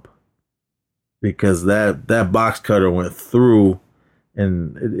swell up, because that box cutter went through.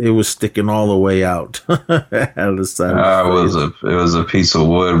 And it was sticking all the way out out of the side. It was a piece of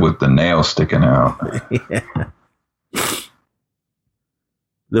wood with the nail sticking out. Yeah.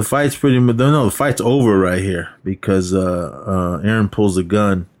 The fight's the fight's over right here because Aaron pulls a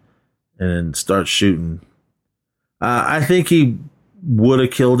gun and starts shooting. I think he would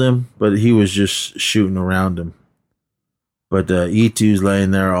have killed him, but he was just shooting around him. But E2's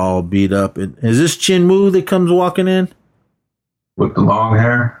laying there all beat up. And is this Chin-Woo that comes walking in? With the long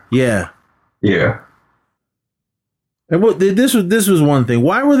hair? Yeah. Yeah. And this was one thing.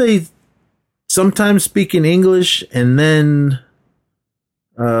 Why were they sometimes speaking English and then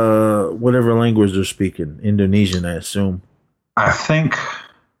whatever language they're speaking? Indonesian, I assume. I think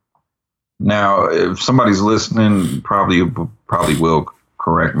now if somebody's listening, probably will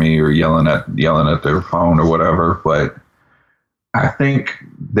correct me or yelling at their phone or whatever, but I think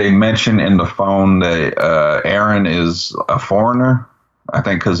they mentioned in the phone that Aaron is a foreigner. I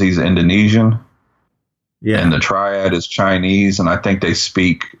think because he's Indonesian. Yeah. And the triad is Chinese. And I think they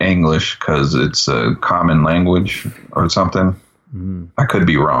speak English because it's a common language or something. Mm. I could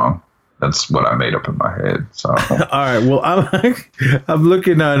be wrong. That's what I made up in my head. So, all right. Well, I'm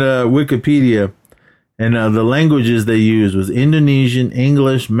looking at Wikipedia, and the languages they used was Indonesian,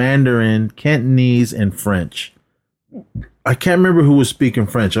 English, Mandarin, Cantonese, and French. I can't remember who was speaking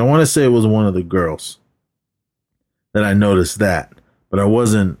French. I want to say it was one of the girls that I noticed that, but I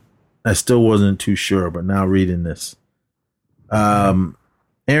still wasn't too sure, but now reading this.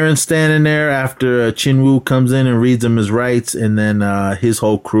 Aaron's standing there after Chin-Woo comes in and reads him his rights, and then his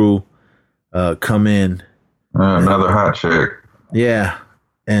whole crew come in. Another hot chick. Yeah,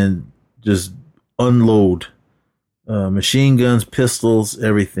 and just unload machine guns, pistols,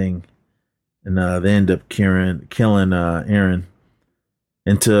 everything. And they end up killing Aaron.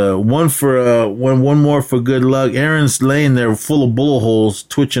 And to one more for good luck. Aaron's laying there full of bullet holes,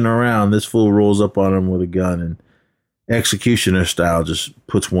 twitching around. This fool rolls up on him with a gun and executioner style just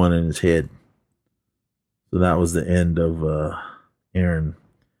puts one in his head. So that was the end of Aaron.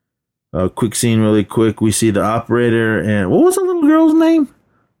 Quick scene, really quick. We see the operator and what was the little girl's name?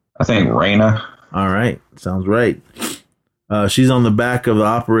 I think Raina. All right, sounds right. She's on the back of the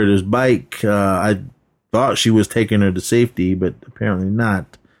operator's bike. I thought she was taking her to safety, but apparently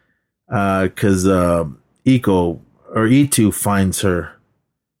not. Because E2 finds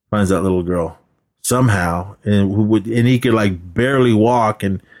that little girl somehow, and he could like barely walk,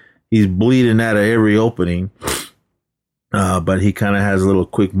 and he's bleeding out of every opening. But he kind of has a little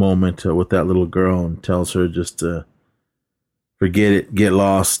quick moment with that little girl and tells her just to forget it, get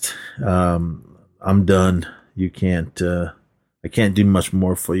lost. I'm done. You can't. I can't do much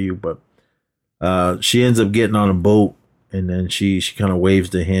more for you. But she ends up getting on a boat, and then she kind of waves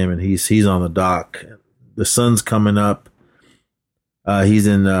to him, and he's on the dock. The sun's coming up. He's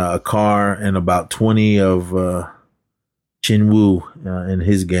in a car, and about 20 of Chin-woo and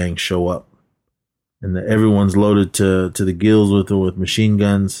his gang show up. And everyone's loaded to the gills with machine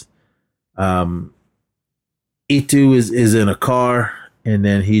guns. Itu is in a car, and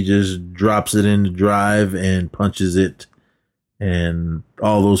then he just drops it into drive and punches it. And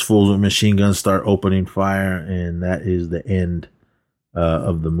all those fools with machine guns start opening fire, and that is the end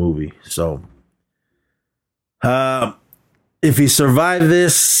of the movie. So, if he survived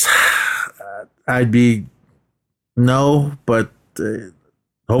this, I'd be no, but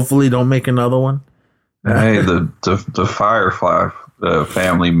hopefully don't make another one. Hey, the Firefly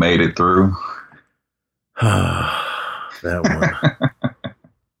family made it through. That one.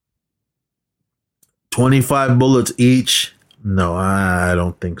 25 bullets each. No, I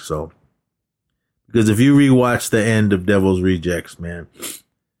don't think so. Because if you rewatch the end of Devil's Rejects, man,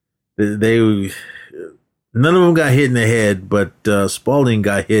 they none of them got hit in the head, but Spaulding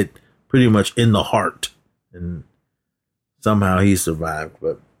got hit pretty much in the heart, and somehow he survived.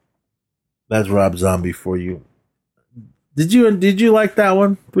 But that's Rob Zombie for you. Did you like that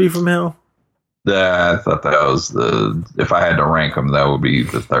one, Three from Hell? Yeah, I thought that was if I had to rank them, that would be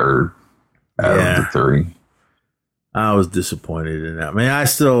the third out of the three. I was disappointed in that. I mean, I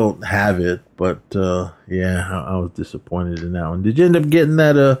still have it, but I was disappointed in that one. Did you end up getting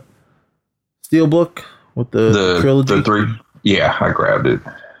that Steelbook with the trilogy? The three? Yeah, I grabbed it.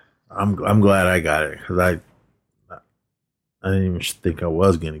 I'm glad I got it, because I didn't even think I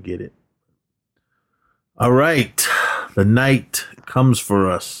was going to get it. All right. The night comes for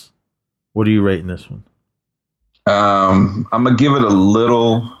us. What are you rating this one? I'm going to give it a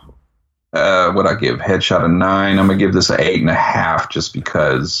little... what I give Headshot a 9. I'm gonna give this an 8.5 just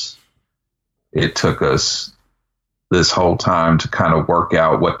because it took us this whole time to kind of work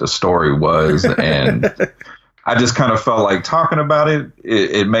out what the story was, and I just kind of felt like talking about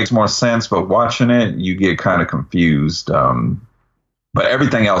it makes more sense, but watching it you get kind of confused. But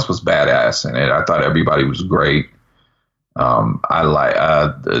everything else was badass in it. I thought everybody was great. I like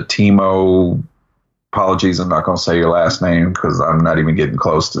the Timo. Apologies, I'm not going to say your last name because I'm not even getting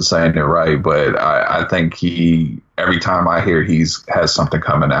close to saying it right. But I think every time I hear has something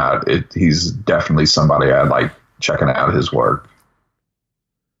coming out, he's definitely somebody I like checking out his work.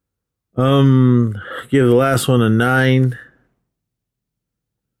 Give the last one a 9.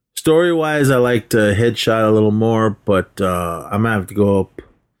 Story wise, I liked Headshot a little more, but I'm gonna have to go up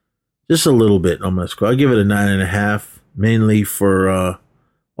just a little bit on my score. I'll give it a 9.5, mainly for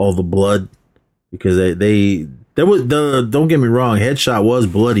all the blood. Because don't get me wrong, Headshot was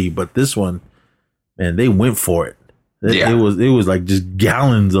bloody, but this one, man, they went for it. It was like just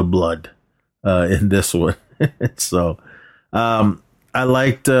gallons of blood in this one. So I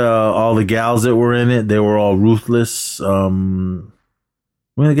liked all the gals that were in it. They were all ruthless. We only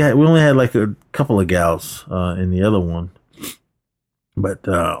had like a couple of gals in the other one, but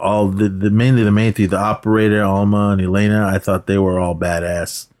all mainly the main three, the operator Alma and Elena, I thought they were all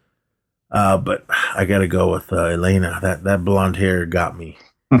badass. But I gotta go with Elena. That blonde hair got me.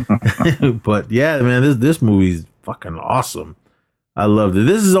 But yeah, man, this movie's fucking awesome. I loved it.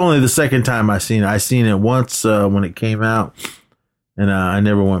 This is only the second time I've seen it. I seen it once when it came out, and I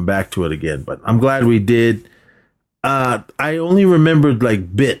never went back to it again. But I'm glad we did. I only remembered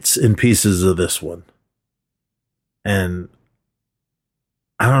like bits and pieces of this one, and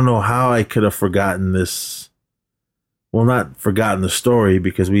I don't know how I could have forgotten this. Well, not forgotten the story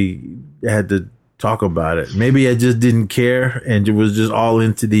because we had to talk about it. Maybe I just didn't care and it was just all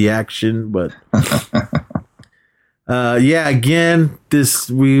into the action. But again, this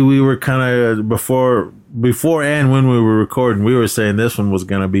we were kind of before and when we were recording, we were saying this one was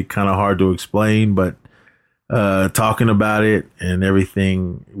going to be kind of hard to explain. But talking about it and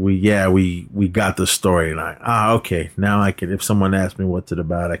everything, we got the story, and okay, now I can. If someone asks me what's it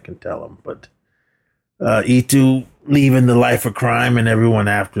about, I can tell them. But Itu leaving the life of crime and everyone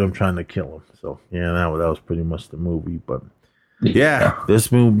after him trying to kill him. So yeah, that was pretty much the movie. But yeah,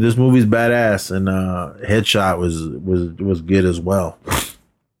 this movie's badass, and Headshot was good as well.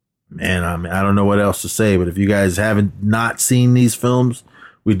 Man, I mean, I don't know what else to say, but if you guys haven't not seen these films,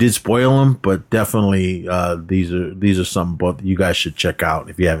 we did spoil them, but definitely these are something both you guys should check out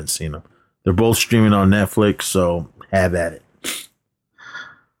if you haven't seen them. They're both streaming on Netflix, so have at it.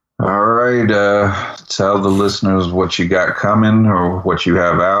 All right. Tell the listeners what you got coming or what you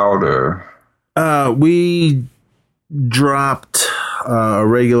have out. Or we dropped a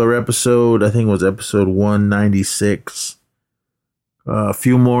regular episode. I think it was episode 196. A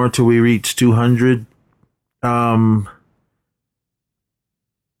few more till we reach 200. I'm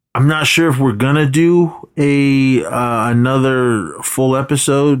not sure if we're gonna do another full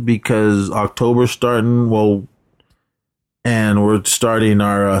episode because October's starting. Well, and we're starting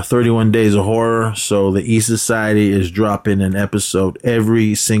our 31 Days of Horror. So the E Society is dropping an episode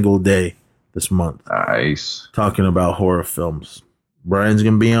every single day this month. Nice. Talking about horror films. Brian's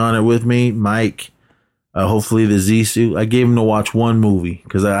going to be on it with me. Mike. Hopefully the Zissou. I gave him to watch one movie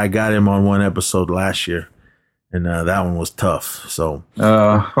because I got him on one episode last year. And that one was tough. So,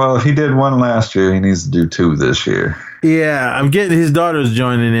 well, he did one last year. He needs to do two this year. Yeah, I'm getting his daughter's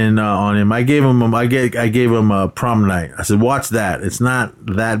joining in on him. I gave him a Prom Night. I said, watch that. It's not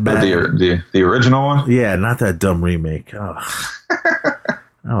that bad. The original one. Yeah, not that dumb remake. Oh, that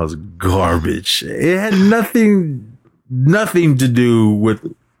was garbage. It had nothing to do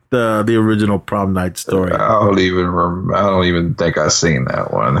with the original Prom Night story. I don't even think I've seen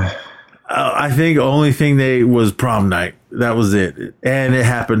that one. I think the only thing was Prom Night. That was it. And it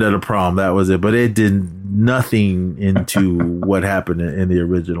happened at a prom. That was it. But it did nothing into what happened in the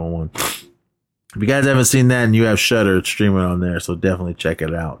original one. If you guys haven't seen that and you have Shudder, it's streaming on there. So definitely check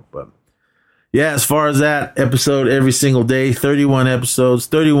it out. But yeah, as far as that episode every single day, 31 episodes,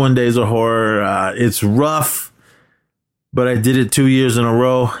 31 Days of Horror. It's rough, but I did it 2 years in a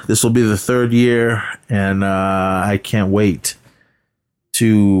row. This will be the third year. And I can't wait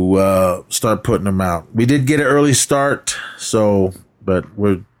to start putting them out. We did get an early start, but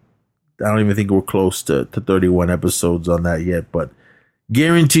I don't even think we're close to 31 episodes on that yet, but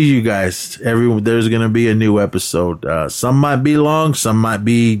guarantee you guys, there's going to be a new episode. Some might be long, some might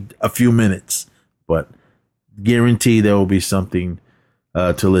be a few minutes, but guarantee there will be something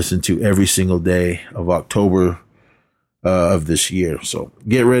to listen to every single day of October of this year. So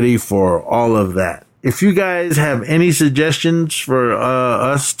get ready for all of that. If you guys have any suggestions for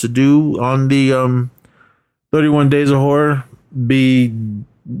us to do on the 31 Days of Horror,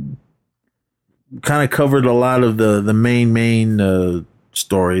 kind of covered a lot of the main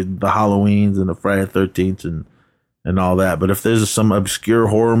story, the Halloweens and the Friday the 13th and all that. But if there's some obscure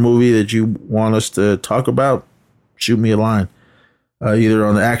horror movie that you want us to talk about, shoot me a line. Either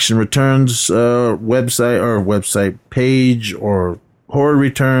on the Action Returns website page or Horror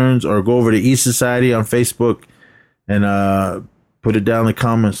Returns, or go over to E Society on Facebook and put it down in the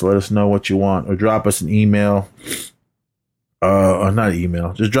comments. Let us know what you want, or drop us an email. Or not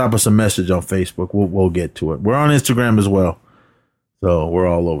email, just drop us a message on Facebook. We'll get to it. We're on Instagram as well, so we're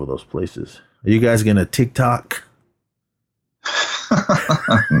all over those places. Are you guys gonna TikTok?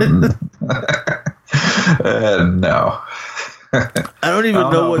 No. I don't even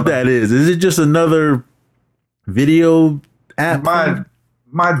know what that is. Is it just another video app?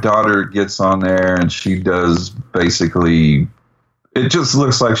 My daughter gets on there and she does basically, it just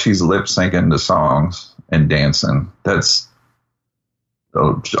looks like she's lip syncing to songs and dancing. That's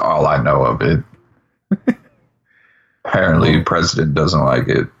all I know of it. Apparently the president doesn't like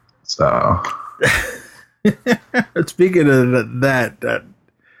it. So speaking of that,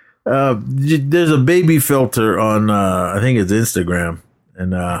 there's a baby filter on I think it's Instagram,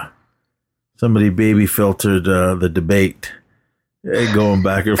 and somebody baby filtered the debate going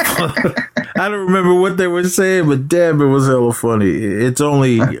back and forth. I don't remember what they were saying, but damn, it was hella funny. It's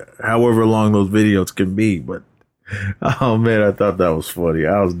only however long those videos can be, but oh man, I thought that was funny.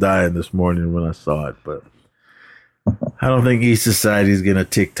 I was dying this morning when I saw it, but I don't think E Society is gonna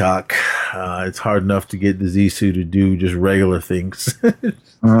TikTok. It's hard enough to get the Zissou to do just regular things.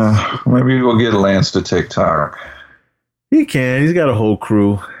 Maybe we'll get Lance to TikTok. He can. He's got a whole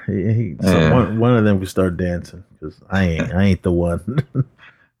crew. One of them can start dancing, because I ain't the one.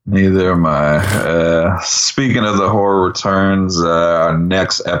 Neither am I. Speaking of the Horror Returns, our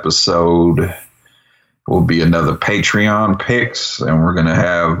next episode will be another Patreon picks, and we're gonna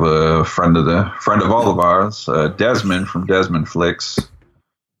have a friend of all of ours, Desmond from Desmond Flicks.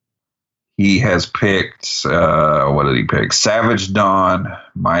 He has picked what did he pick? Savage Dawn,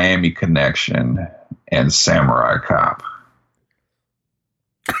 Miami Connection, and Samurai Cop.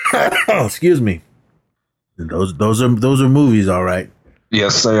 Oh, excuse me. Those are movies, all right.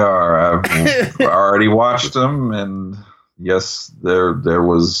 Yes, they are. I've already watched them, and yes, there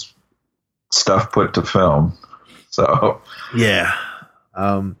was stuff put to film. So yeah,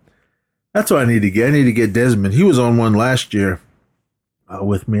 that's what I need to get. I need to get Desmond. He was on one last year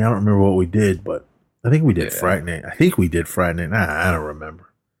with me. I don't remember what we did, but I think we did Friday Night. I don't remember.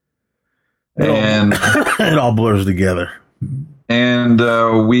 And it all blurs together. And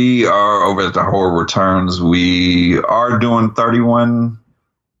we are over at the Horror Returns. We are doing 31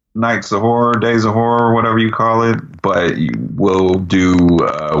 nights of horror, days of horror, whatever you call it. But we'll do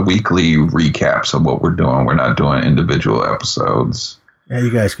weekly recaps of what we're doing. We're not doing individual episodes. Yeah,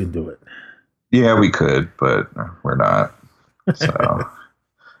 you guys can do it. Yeah, we could, but we're not. So,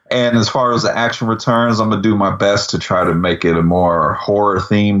 and as far as the Action Returns, I'm going to do my best to try to make it a more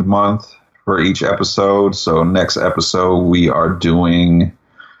horror-themed month for each episode. So next episode, we are doing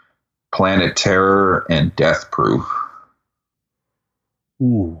Planet Terror and Death Proof.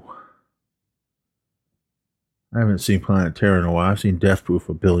 Ooh. I haven't seen Planet Terror in a while. I've seen Death Proof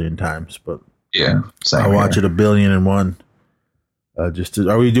a billion times, but yeah, I watch it 1,000,000,001.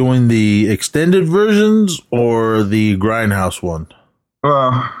 Are we doing the extended versions or the Grindhouse one?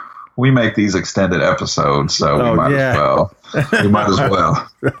 Well, we make these extended episodes, so we might as well. We might as well.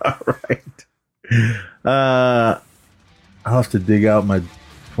 All right. I'll have to dig out my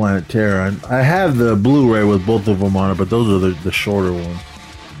Planet Terror. I have the Blu-ray with both of them on it, but those are the shorter ones.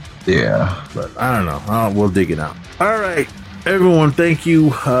 Yeah. But I don't know. We'll dig it out. All right. Everyone, thank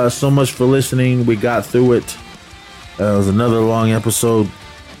you so much for listening. We got through it. It was another long episode.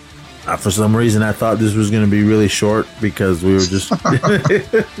 For some reason, I thought this was going to be really short because we were just...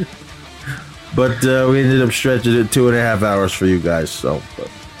 But we ended up stretching it 2.5 hours for you guys. So but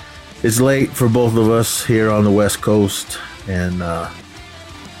it's late for both of us here on the West Coast. And had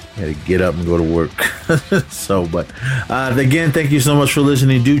to get up and go to work. But again, thank you so much for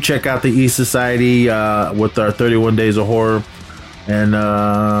listening. Do check out the East Society with our 31 Days of Horror. And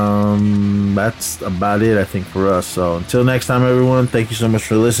that's about it, I think, for us. So until next time, everyone, thank you so much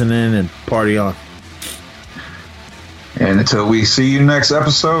for listening, and party on. And until we see you next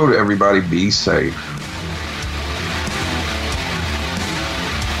episode, everybody be safe.